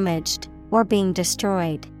 being damaged, or being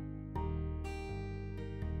destroyed.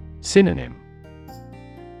 Synonym: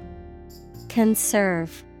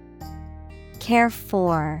 conserve, care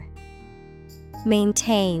for,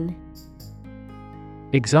 maintain.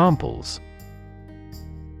 Examples: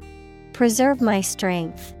 preserve my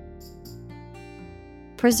strength.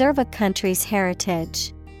 Preserve a country's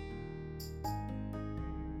heritage.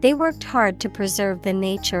 They worked hard to preserve the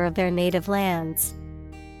nature of their native lands.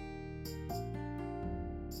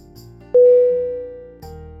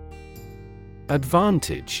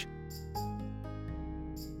 Advantage: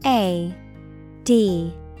 A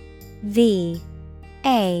D V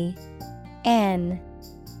A N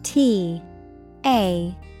T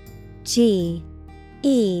A G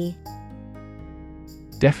E.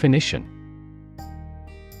 Definition: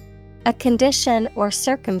 a condition or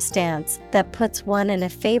circumstance that puts one in a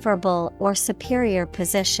favorable or superior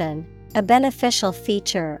position, a beneficial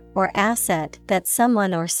feature or asset that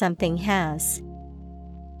someone or something has.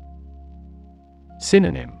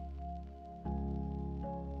 Synonym: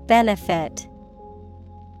 benefit,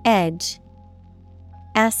 edge,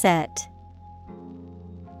 asset.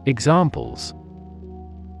 Examples: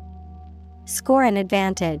 score an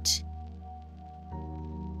advantage.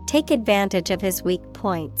 Take advantage of his weak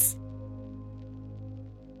points.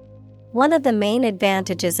 One of the main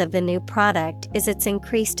advantages of the new product is its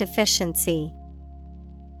increased efficiency.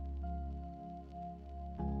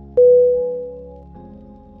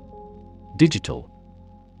 Digital: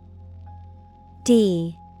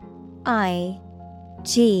 D I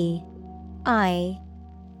G I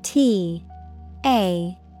T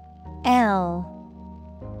A L.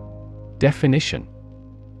 Definition: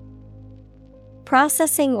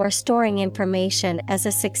 processing or storing information as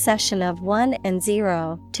a succession of 1 and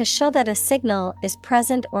 0 to show that a signal is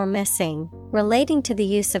present or missing, relating to the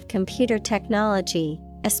use of computer technology,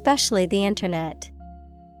 especially the Internet.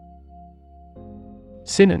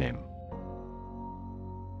 Synonym: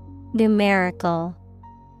 numerical,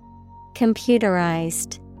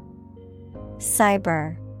 computerized,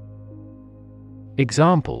 cyber.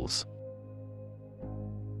 Examples: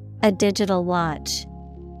 a digital watch.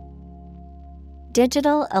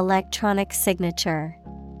 Digital electronic signature.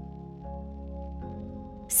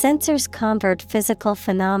 Sensors convert physical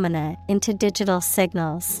phenomena into digital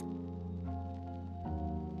signals.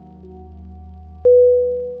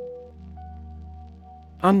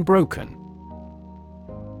 Unbroken: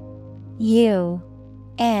 U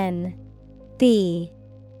N BROKEN.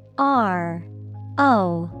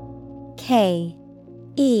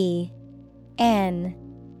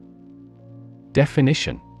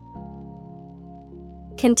 Definition: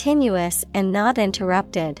 Continuous and not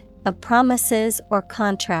interrupted, of promises or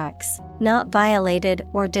contracts, not violated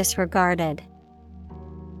or disregarded.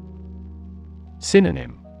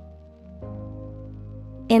 Synonym: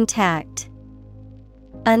 Intact,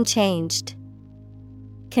 unchanged,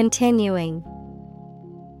 continuing.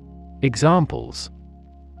 Examples: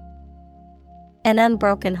 An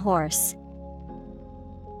unbroken horse,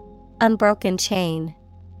 unbroken chain.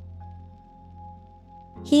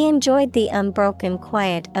 He enjoyed the unbroken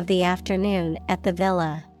quiet of the afternoon at the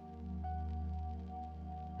villa.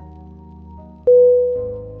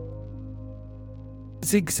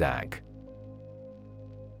 Zigzag.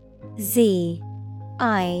 ZIGZAG.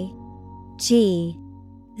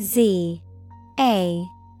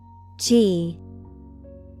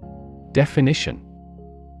 Definition: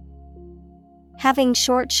 Having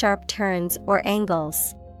short, sharp turns or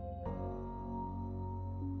angles.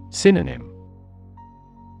 Synonym: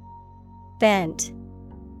 Bent,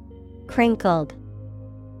 crinkled,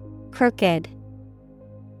 crooked.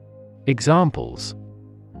 Examples: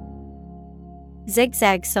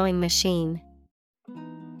 Zigzag sewing machine,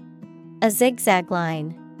 a zigzag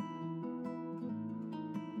line.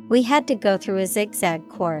 We had to go through a zigzag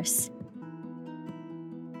course.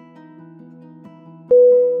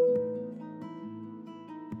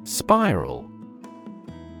 Spiral.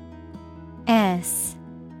 SPIRAL.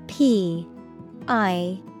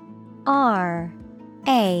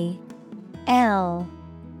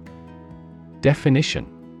 Definition: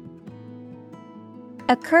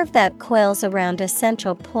 A curve that coils around a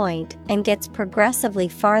central point and gets progressively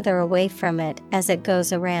farther away from it as it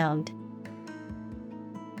goes around.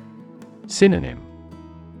 Synonym: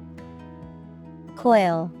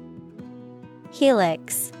 Coil,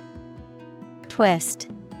 helix, twist.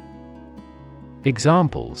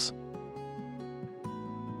 Examples: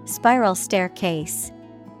 Spiral staircase,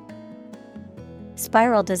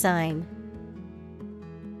 spiral design.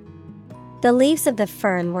 The leaves of the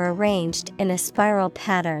fern were arranged in a spiral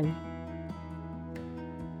pattern.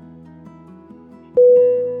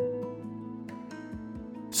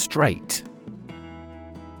 Straight.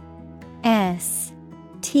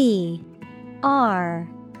 STRAIGHT.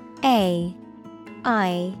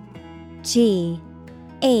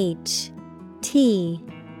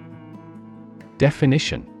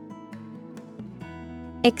 Definition: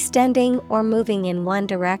 Extending or moving in one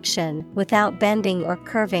direction without bending or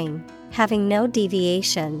curving, having no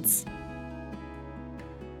deviations.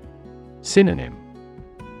 Synonym: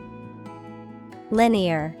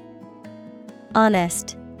 Linear,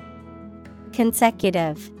 honest,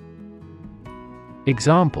 consecutive.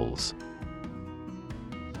 Examples: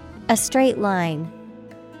 A straight line,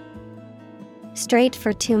 straight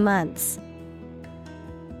for 2 months.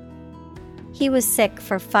 He was sick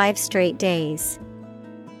for 5 straight days.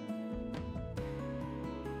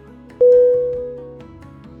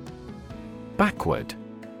 Backward.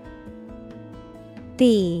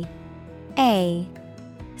 BACKWARD.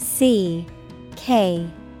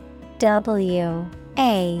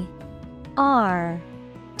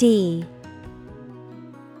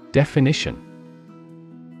 Definition: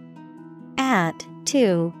 At,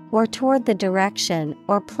 to, or toward the direction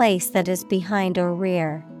or place that is behind or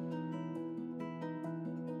rear.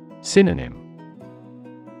 Synonym: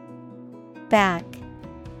 Back,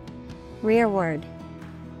 rearward,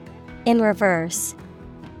 in reverse.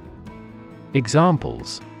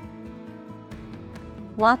 Examples: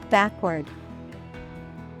 Walk backward,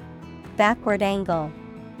 backward angle.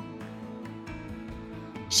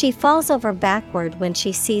 She falls over backward when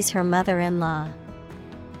she sees her mother-in-law.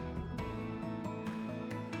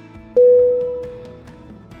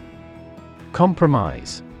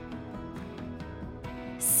 Compromise.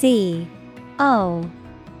 COMPROMISE.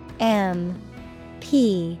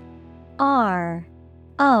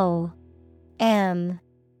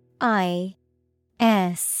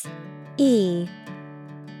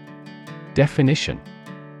 Definition: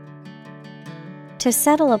 To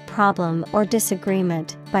settle a problem or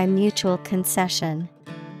disagreement by mutual concession.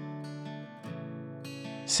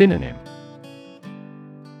 Synonym: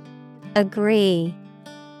 Agree,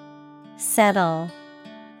 settle,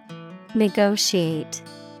 negotiate.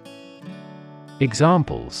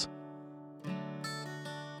 Examples: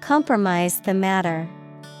 Compromise the matter.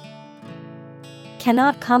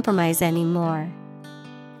 Cannot compromise anymore.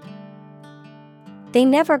 They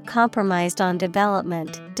never compromised on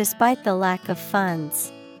development despite the lack of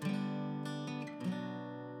funds.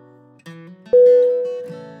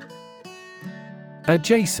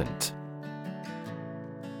 Adjacent.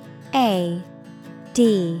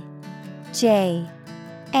 D J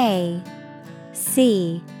A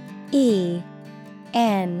C E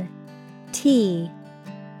N T.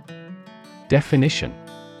 Definition: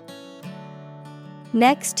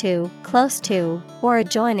 Next to, close to, or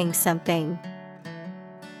adjoining something.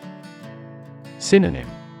 Synonym: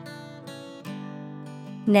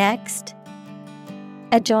 Next,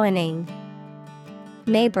 adjoining,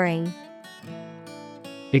 neighboring.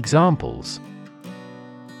 Examples: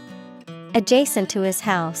 Adjacent to his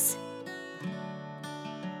house.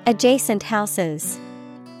 Adjacent houses.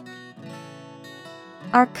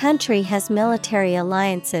 Our country has military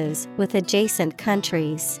alliances with adjacent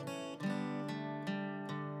countries.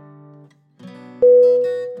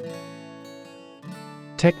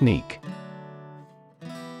 Technique: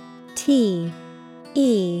 T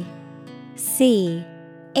E C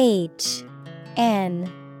H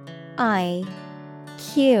N I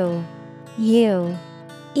Q U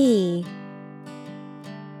E.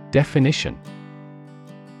 Definition: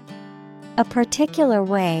 A particular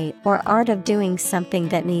way or art of doing something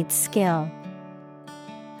that needs skill.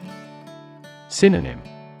 Synonym: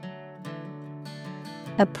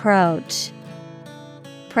 Approach,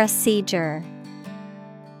 procedure,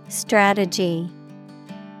 strategy.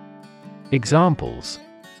 Examples: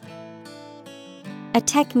 A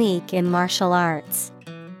technique in martial arts.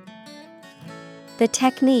 The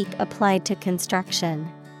technique applied to construction.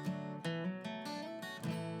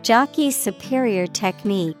 Jockey's superior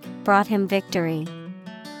technique brought him victory.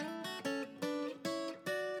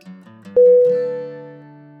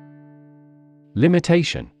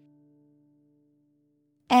 Limitation: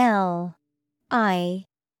 L I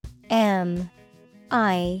M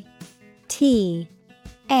I T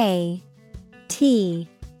A T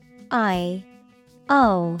I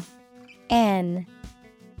O N.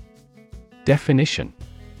 Definition: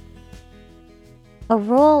 A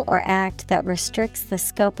rule or act that restricts the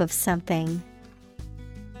scope of something.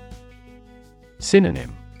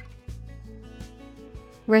 Synonym: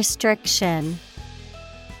 Restriction,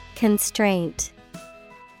 constraint,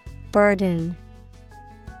 burden.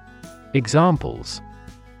 Examples: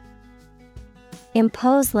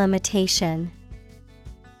 Impose limitation.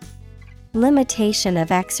 Limitation of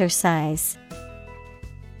exercise.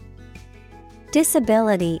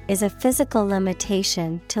 Disability is a physical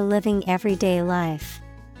limitation to living everyday life.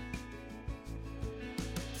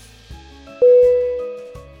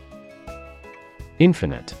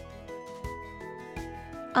 Infinite: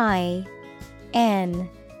 I N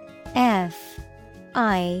F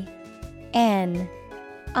I N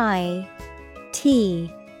I T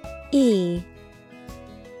E.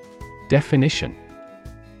 Definition: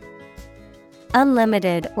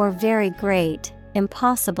 Unlimited or very great,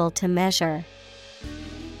 impossible to measure.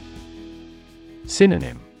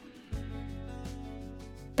 Synonym: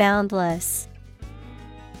 Boundless,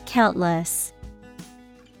 countless,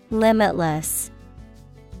 limitless.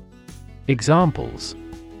 Examples: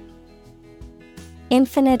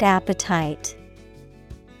 Infinite appetite.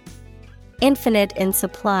 Infinite in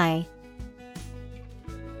supply.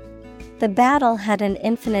 The battle had an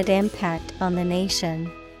infinite impact on the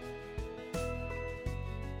nation.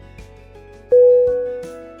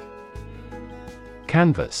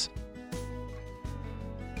 Canvas: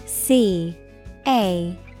 C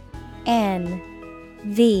A N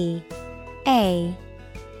V A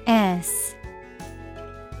S.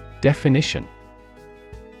 Definition: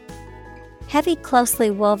 Heavy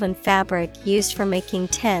closely woven fabric used for making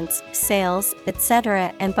tents, sails,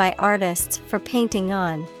 etc. and by artists for painting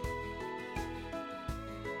on.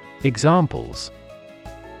 Examples: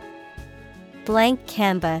 Blank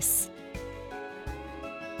canvas.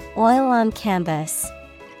 Oil on canvas.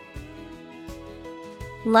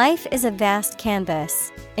 Life is a vast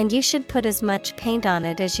canvas, and you should put as much paint on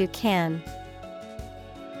it as you can.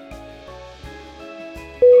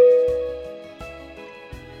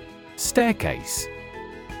 Staircase: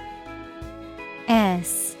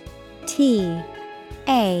 S T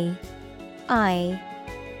A I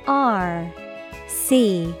R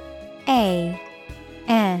C A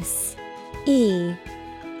S E.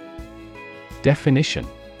 Definition: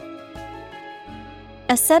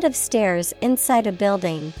 A set of stairs inside a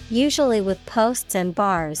building, usually with posts and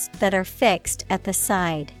bars that are fixed at the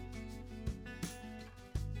side.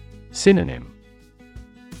 Synonym: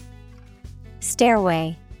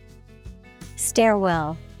 Stairway,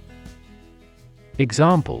 stairwell.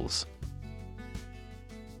 Examples: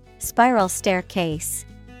 Spiral staircase.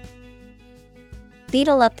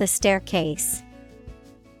 Beetle up the staircase.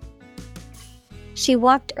 She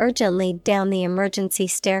walked urgently down the emergency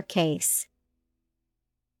staircase.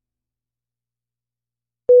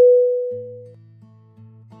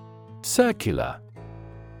 Circular.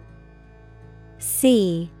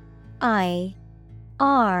 CIRCULAR.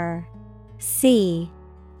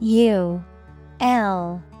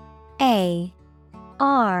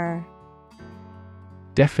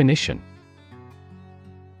 Definition.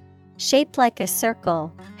 Shaped like a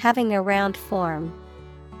circle, having a round form.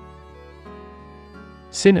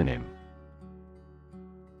 Synonym.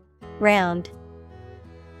 Round,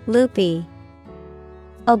 loopy,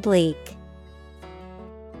 oblique.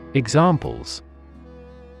 Examples.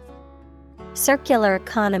 Circular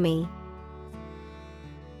economy.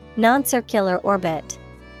 Non-circular orbit.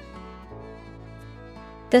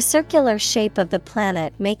 The circular shape of the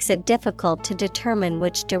planet makes it difficult to determine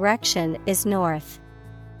which direction is north.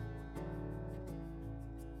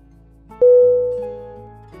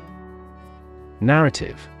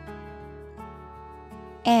 Narrative.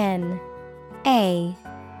 NARRATIVE.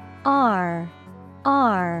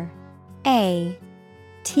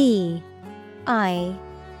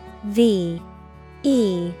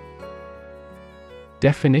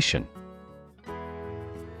 Definition.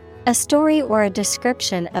 A story or a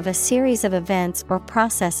description of a series of events or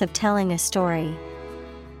process of telling a story.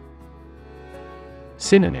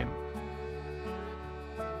 Synonym.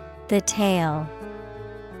 The tale.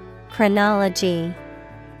 Chronology.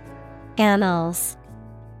 Annals.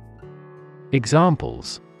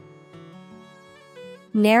 Examples.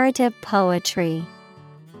 Narrative poetry.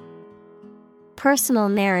 Personal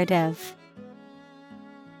narrative.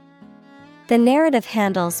 The narrative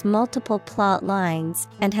handles multiple plot lines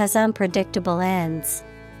and has unpredictable ends.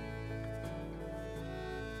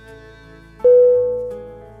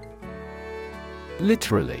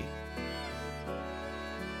 Literally.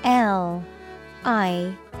 LITERALLY.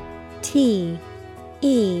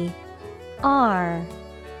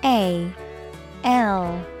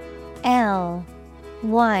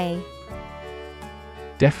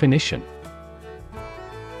 Definition.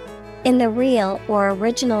 In the real or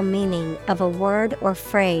original meaning of a word or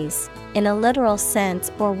phrase, in a literal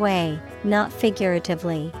sense or way, not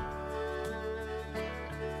figuratively.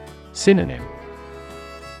 Synonym.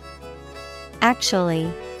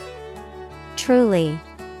 Actually. Truly.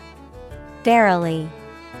 Verily.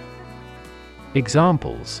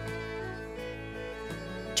 Examples.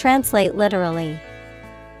 Translate literally.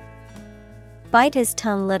 Bite his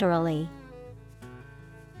tongue literally.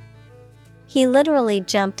 He literally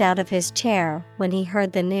jumped out of his chair when he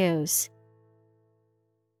heard the news.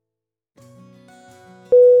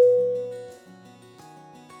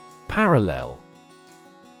 Parallel.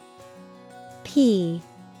 PARALLEL.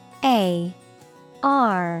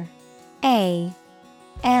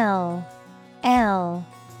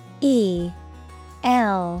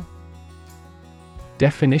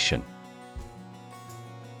 Definition.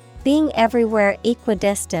 Being everywhere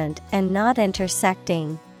equidistant and not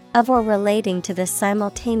intersecting, of or relating to the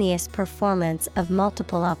simultaneous performance of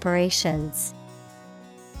multiple operations.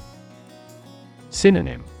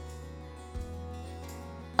 Synonym.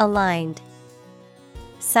 Aligned.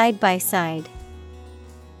 Side by side.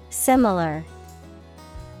 Similar.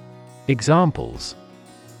 Examples.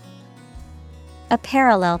 A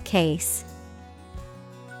parallel case.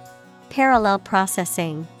 Parallel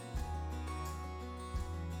processing.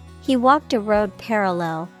 He walked a road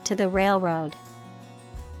parallel to the railroad.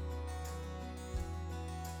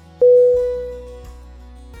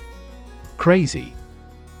 Crazy.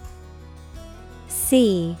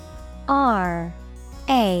 CRAZY.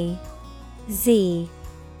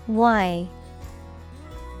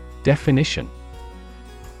 Definition.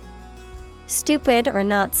 Stupid or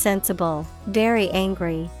not sensible, very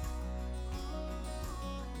angry.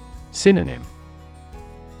 Synonym.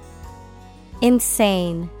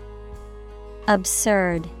 Insane.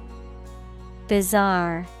 Absurd.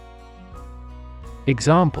 Bizarre.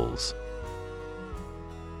 Examples.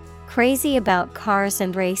 Crazy about cars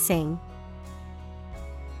and racing.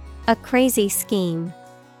 A crazy scheme.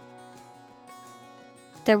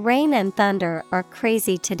 The rain and thunder are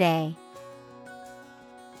crazy today.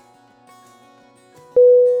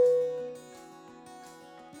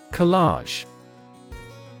 Collage.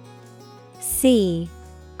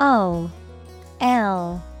 COLLAGE.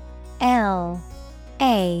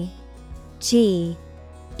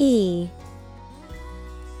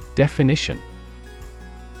 Definition.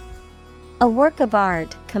 A work of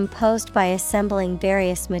art composed by assembling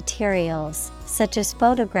various materials, such as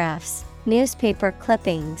photographs, newspaper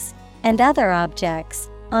clippings, and other objects,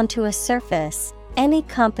 onto a surface, any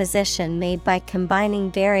composition made by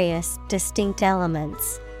combining various distinct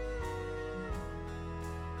elements.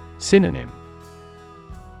 Synonym.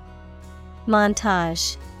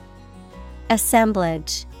 Montage.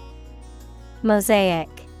 Assemblage. Mosaic.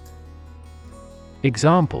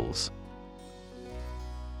 Examples: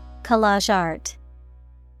 collage art,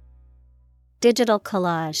 digital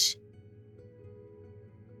collage.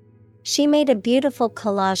 She made a beautiful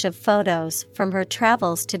collage of photos from her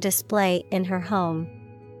travels to display in her home.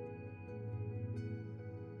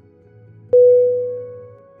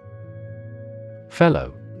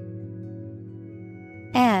 Fellow.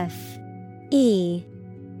 F-E-L-L-O-W.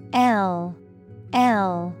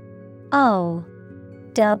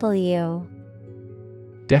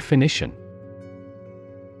 Definition: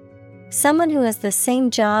 someone who has the same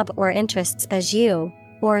job or interests as you,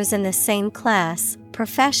 or is in the same class,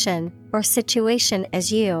 profession, or situation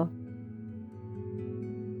as you.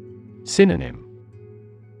 Synonym: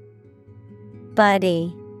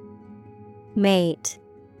 buddy, mate,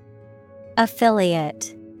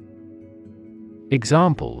 affiliate.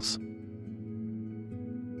 Examples: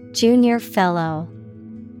 junior fellow,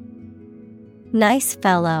 nice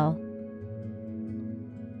fellow.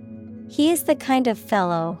 He is the kind of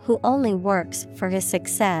fellow who only works for his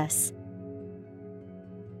success.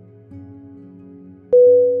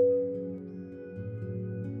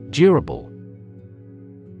 Durable.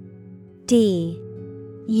 D-U-R-A-B-L-E.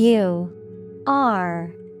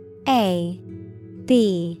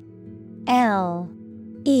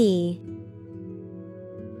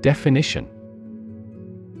 Definition: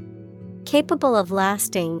 capable of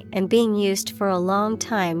lasting and being used for a long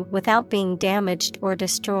time without being damaged or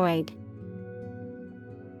destroyed.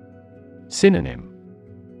 Synonym: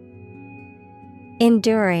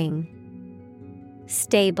 enduring,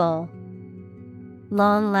 stable,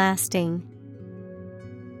 long-lasting.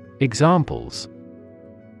 Examples: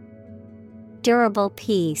 durable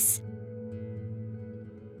piece,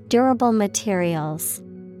 durable materials.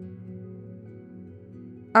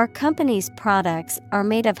 Our company's products are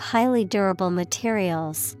made of highly durable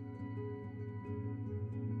materials.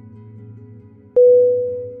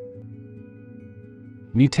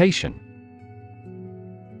 Mutation.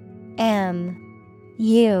 M-U-T-A-T-I-O-N.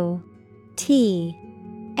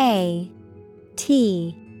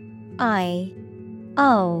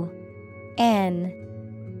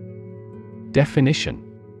 Definition: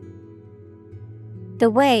 the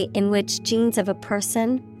way in which genes of a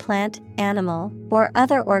person, plant, animal, or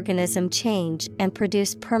other organism change and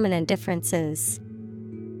produce permanent differences.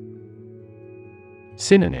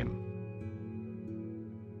 Synonym: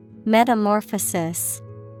 metamorphosis,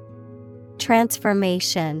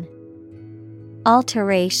 transformation,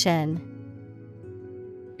 alteration.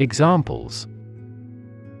 Examples: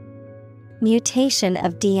 mutation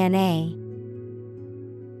of DNA,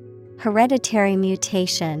 hereditary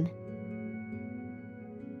mutation.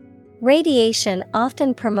 Radiation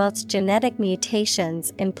often promotes genetic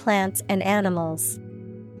mutations in plants and animals.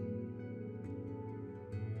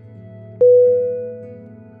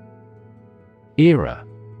 Era.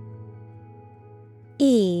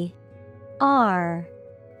 E-R-A.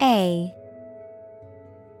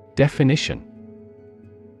 Definition: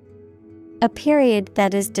 a period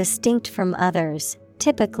that is distinct from others,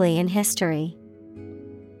 typically in history.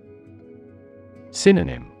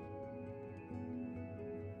 Synonym: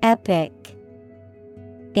 epic,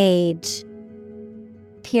 age,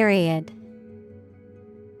 period.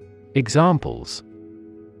 Examples: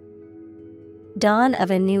 dawn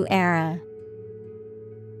of a new era,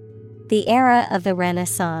 the era of the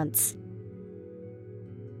Renaissance.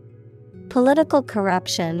 Political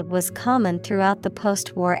corruption was common throughout the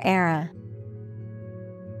post-war era.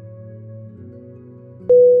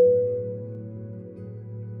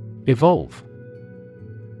 Evolve.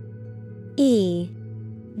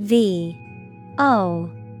 E-V-O-L-V-E.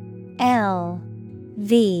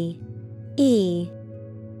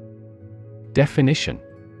 Definition: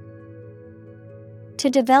 to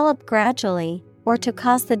develop gradually, or to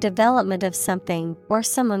cause the development of something or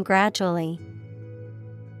someone gradually.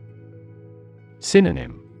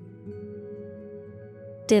 Synonym: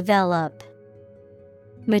 develop,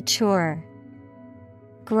 mature,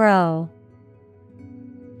 grow.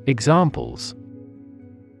 Examples: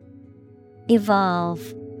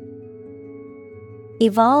 evolve,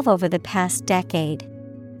 evolve over the past decade.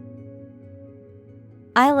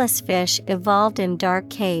 Eyeless fish evolved in dark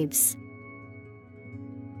caves.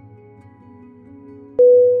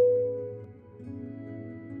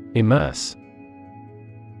 Immerse.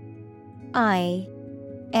 I-M-M-E-R-S-E.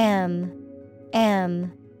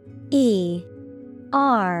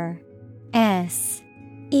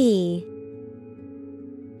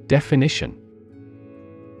 Definition: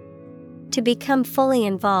 to become fully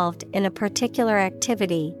involved in a particular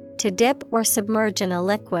activity, to dip or submerge in a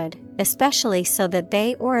liquid, especially so that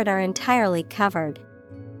they or it are entirely covered.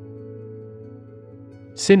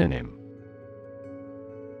 Synonym: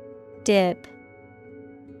 Dip.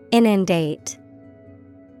 Inundate.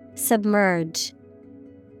 Submerge.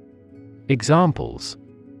 Examples: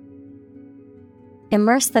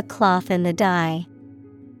 Immerse the cloth in the dye.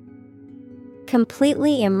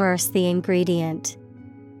 Completely immerse the ingredient.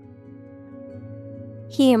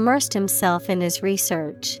 He immersed himself in his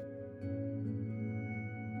research.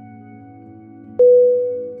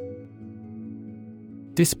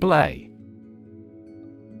 Display.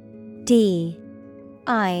 D-I-S-P-L-A-Y.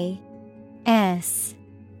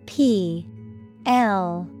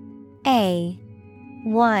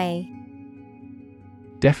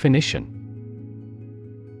 Definition: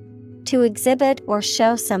 To exhibit or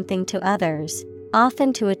show something to others,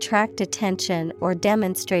 often to attract attention or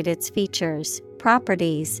demonstrate its features,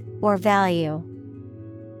 properties, or value.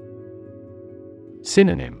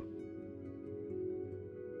 Synonym: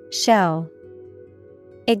 Show,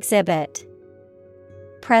 exhibit,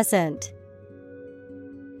 present.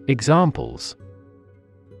 Examples: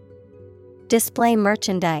 Display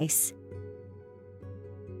merchandise.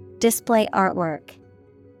 Display artwork.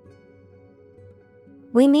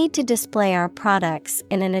 We need to display our products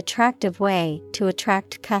in an attractive way to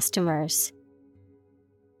attract customers.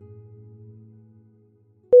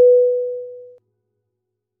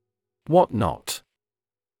 Whatnot.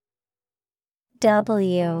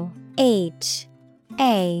 W-H-A-T-N-O-T.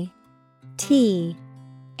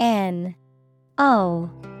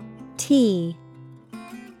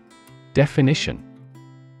 Definition: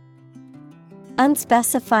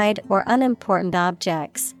 Unspecified or unimportant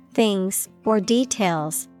objects, things, or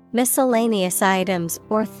details, miscellaneous items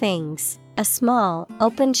or things, a small,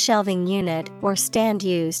 open shelving unit or stand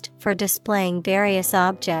used for displaying various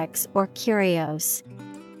objects or curios.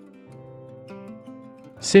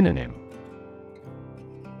 Synonym: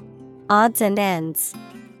 Odds and ends,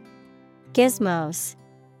 gizmos,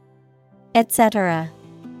 etc.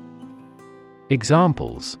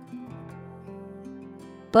 Examples: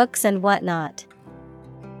 Books and whatnot.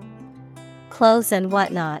 Clothes and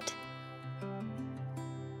whatnot.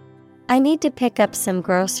 I need to pick up some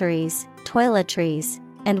groceries, toiletries,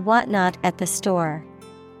 and whatnot at the store.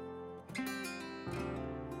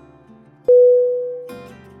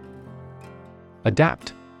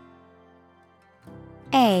 Adapt.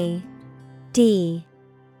 A D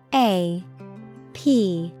A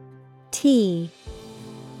P T.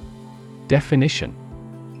 Definition: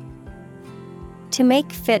 To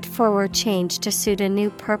make fit forward change to suit a new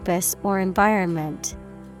purpose or environment.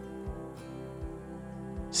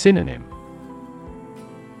 Synonym: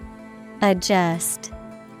 Adjust,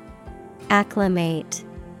 acclimate,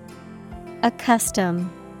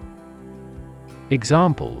 accustom.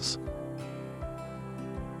 Examples: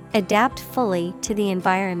 Adapt fully to the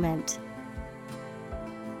environment.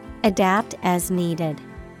 Adapt as needed.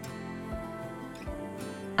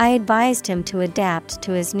 I advised him to adapt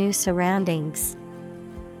to his new surroundings.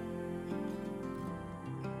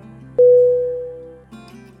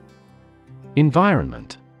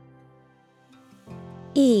 Environment.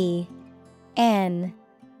 E N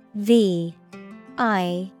V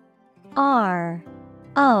I R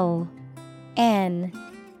O N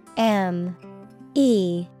M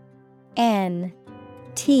E N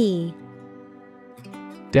T.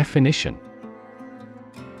 Definition: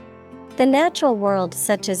 The natural world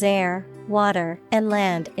such as air, water, and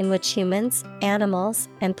land in which humans, animals,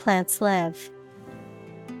 and plants live.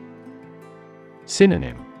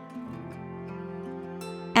 Synonym: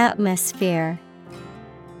 Atmosphere,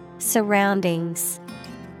 surroundings,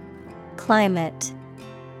 climate.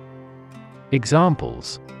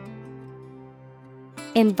 Examples: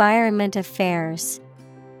 Environment affairs.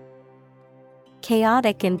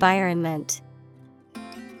 Chaotic environment.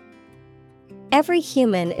 Every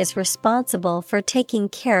human is responsible for taking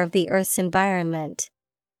care of the Earth's environment.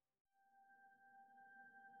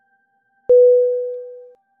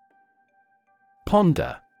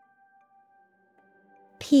 Ponder.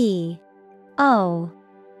 P O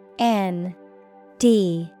N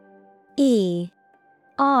D E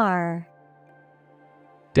R.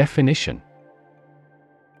 Definition: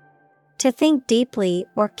 To think deeply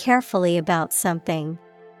or carefully about something.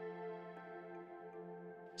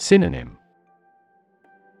 Synonym: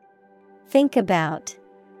 Think about,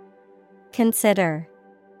 consider,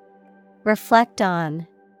 reflect on.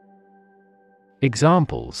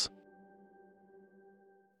 Examples: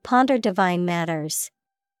 Ponder divine matters.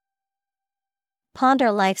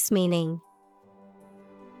 Ponder life's meaning.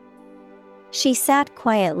 She sat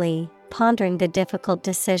quietly, pondering the difficult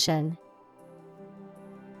decision.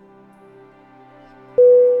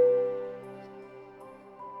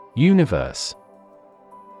 Universe.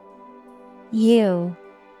 U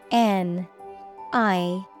N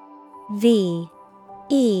I V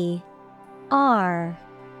E R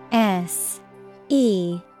S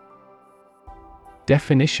E.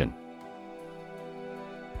 Definition: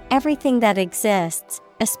 everything that exists,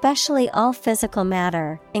 especially all physical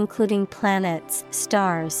matter, including planets,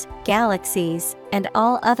 stars, galaxies, and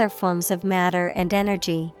all other forms of matter and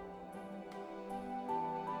energy.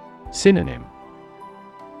 Synonym: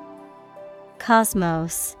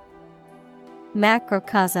 Cosmos,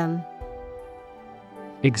 macrocosm.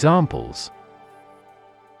 Examples: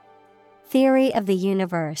 theory of the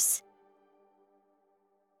universe,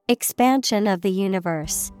 expansion of the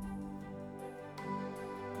universe.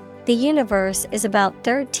 The universe is about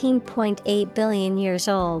 13.8 billion years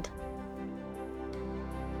old.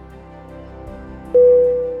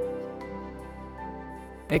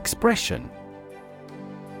 Expression: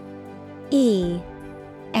 E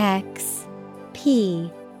X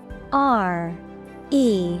P R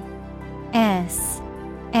E S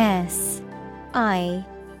S I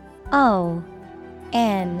O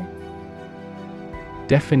N.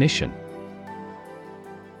 Definition: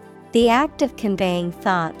 the act of conveying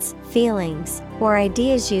thoughts, feelings, or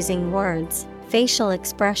ideas using words, facial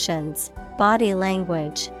expressions, body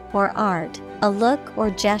language, or art, a look or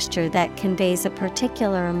gesture that conveys a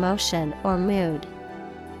particular emotion or mood.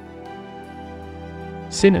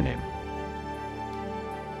 Synonym: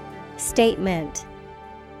 statement,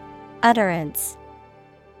 utterance,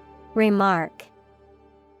 remark.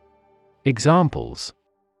 Examples: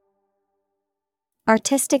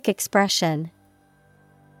 artistic expression,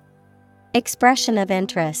 expression of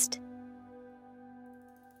interest.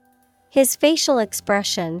 His facial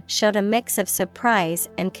expression showed a mix of surprise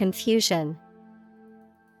and confusion.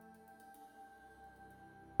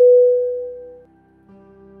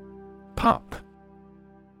 Pup.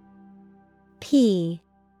 P-U-P.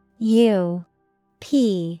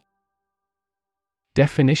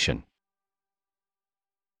 Definition: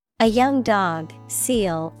 a young dog,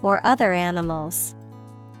 seal, or other animals.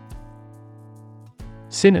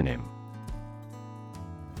 Synonym: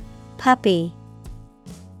 puppy,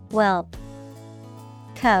 whelp,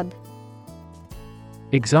 cub.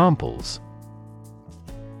 Examples: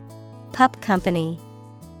 pup company,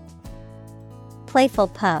 playful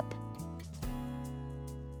pup.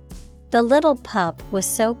 The little pup was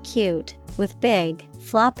so cute, with big,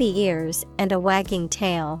 floppy ears and a wagging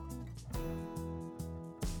tail.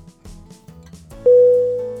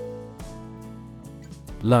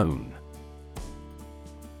 Loan.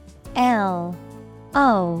 L-O-N-E.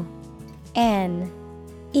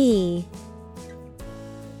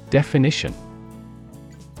 Definition: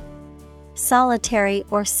 solitary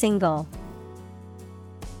or single.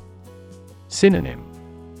 Synonym: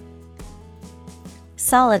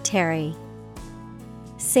 solitary,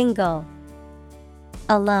 single,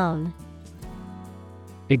 alone.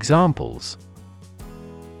 Examples: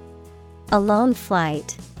 a lone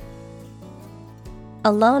flight,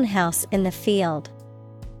 a lone house in the field.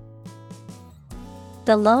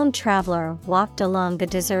 The lone traveler walked along a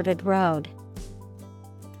deserted road.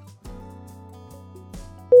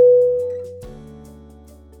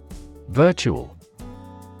 Virtual.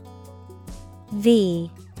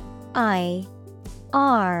 V-I-R-T-U-A-L.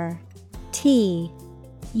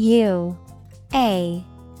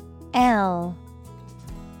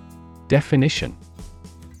 Definition: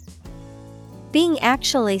 being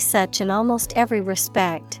actually such in almost every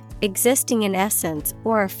respect, existing in essence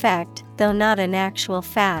or effect, though not an actual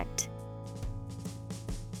fact.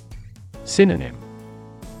 Synonym: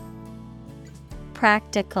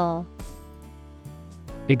 practical.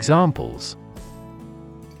 Examples: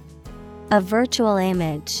 a virtual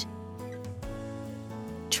image,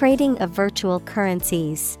 trading of virtual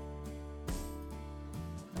currencies.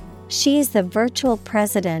 She is the virtual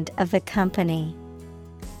president of the company.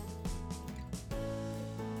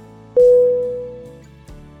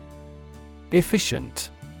 Efficient.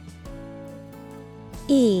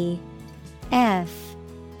 E-F-F-I-C-I-E-N-T.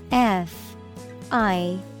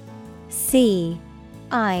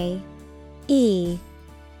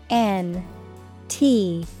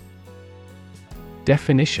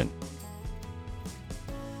 Definition: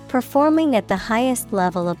 performing at the highest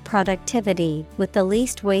level of productivity with the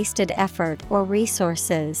least wasted effort or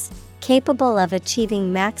resources, capable of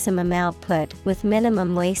achieving maximum output with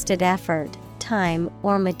minimum wasted effort, time,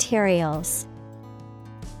 or materials.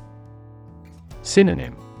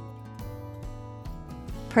 Synonym: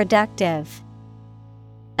 productive,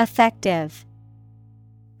 effective,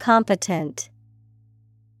 competent.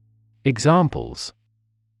 Examples: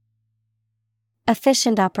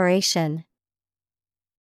 efficient operation,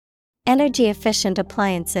 energy efficient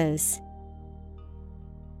appliances.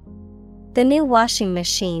 The new washing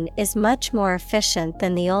machine is much more efficient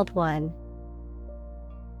than the old one.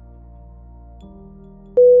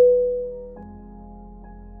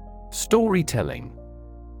 Storytelling.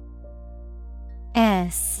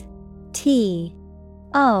 STORYtelling.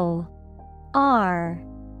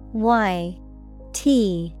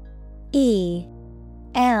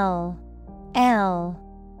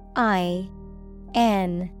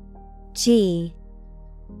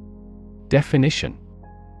 Definition.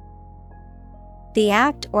 The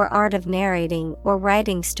act or art of narrating or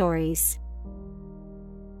writing stories.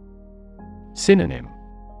 Synonym.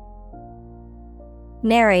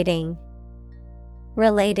 Narrating,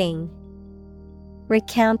 relating,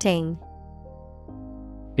 recounting.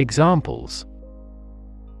 Examples.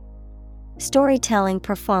 Storytelling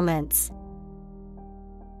performance.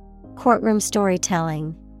 Courtroom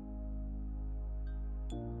storytelling.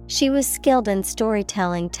 She was skilled in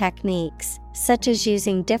storytelling techniques, such as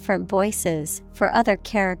using different voices for other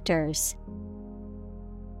characters.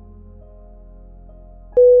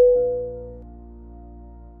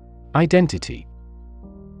 Identity.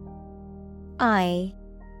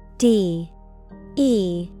 IDENTITY.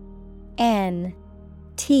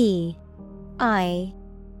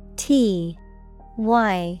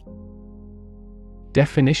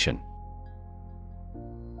 Definition.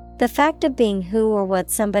 The fact of being who or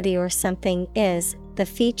what somebody or something is, the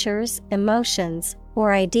features, emotions,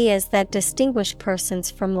 or ideas that distinguish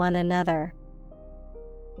persons from one another.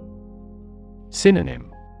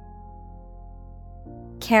 Synonym.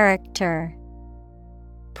 Character,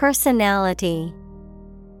 personality,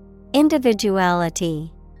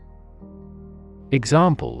 individuality.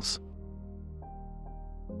 Examples.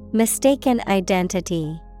 Mistaken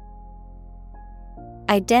identity.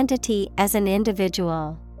 Identity as an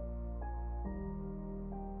individual.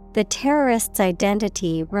 The terrorist's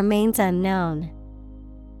identity remains unknown.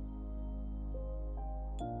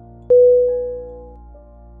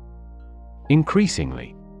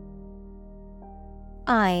 Increasingly.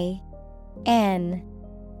 INCREASINGLY.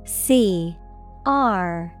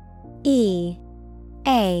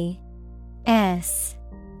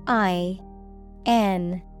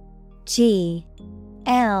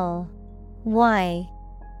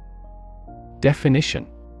 Definition.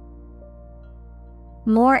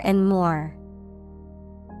 More and more.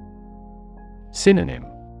 Synonym.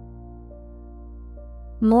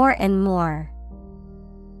 More and more.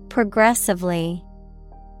 Progressively.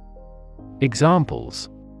 Examples.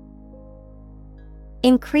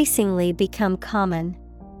 Increasingly become common.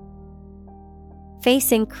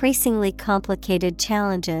 Face increasingly complicated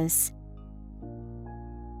challenges.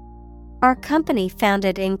 Our company found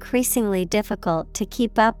it increasingly difficult to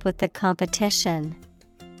keep up with the competition.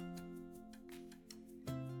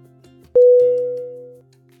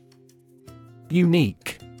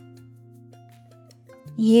 Unique.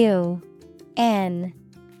 UNIQUE.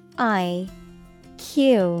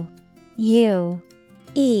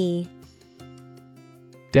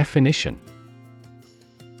 Definition.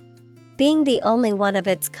 Being the only one of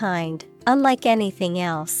its kind, unlike anything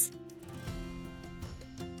else.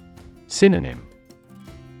 Synonym.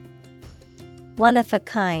 One of a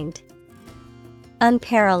kind.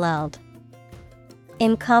 Unparalleled.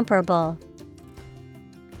 Incomparable.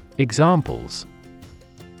 Examples.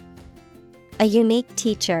 A unique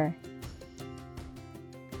teacher.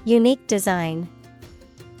 Unique design.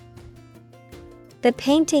 The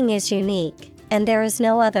painting is unique, and there is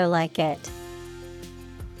no other like it.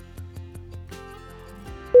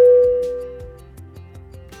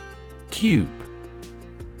 Cube.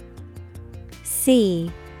 CUBE.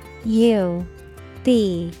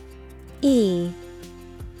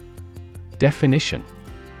 Definition.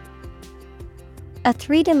 A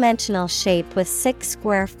three-dimensional shape with 6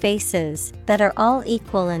 square faces that are all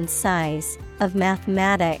equal in size, of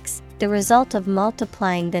mathematics, the result of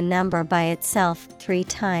multiplying the number by itself 3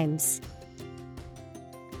 times.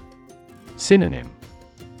 Synonym.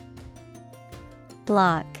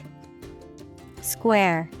 Block,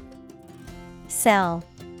 square, cell.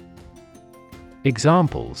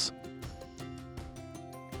 Examples.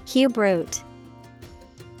 Cube root.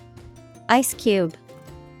 Ice cube.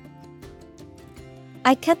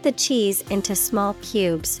 I cut the cheese into small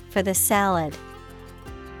cubes for the salad.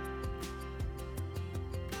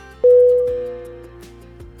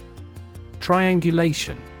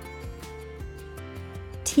 Triangulation.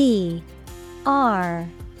 TRIANGULATION.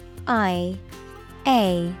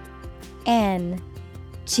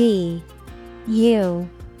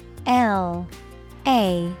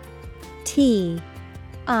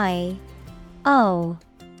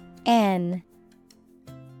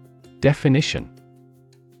 Definition.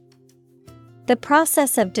 The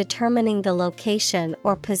process of determining the location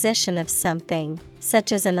or position of something,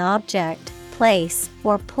 such as an object, place,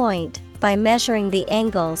 or point, by measuring the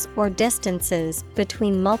angles or distances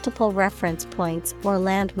between multiple reference points or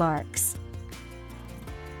landmarks.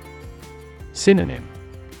 Synonym: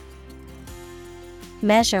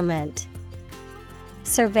 Measurement,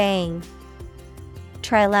 surveying,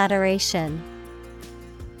 trilateration.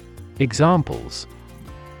 Examples: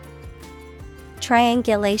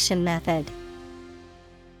 Triangulation method,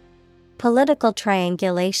 political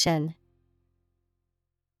triangulation.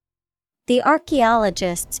 The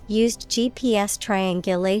archaeologists used GPS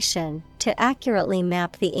triangulation to accurately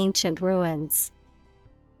map the ancient ruins.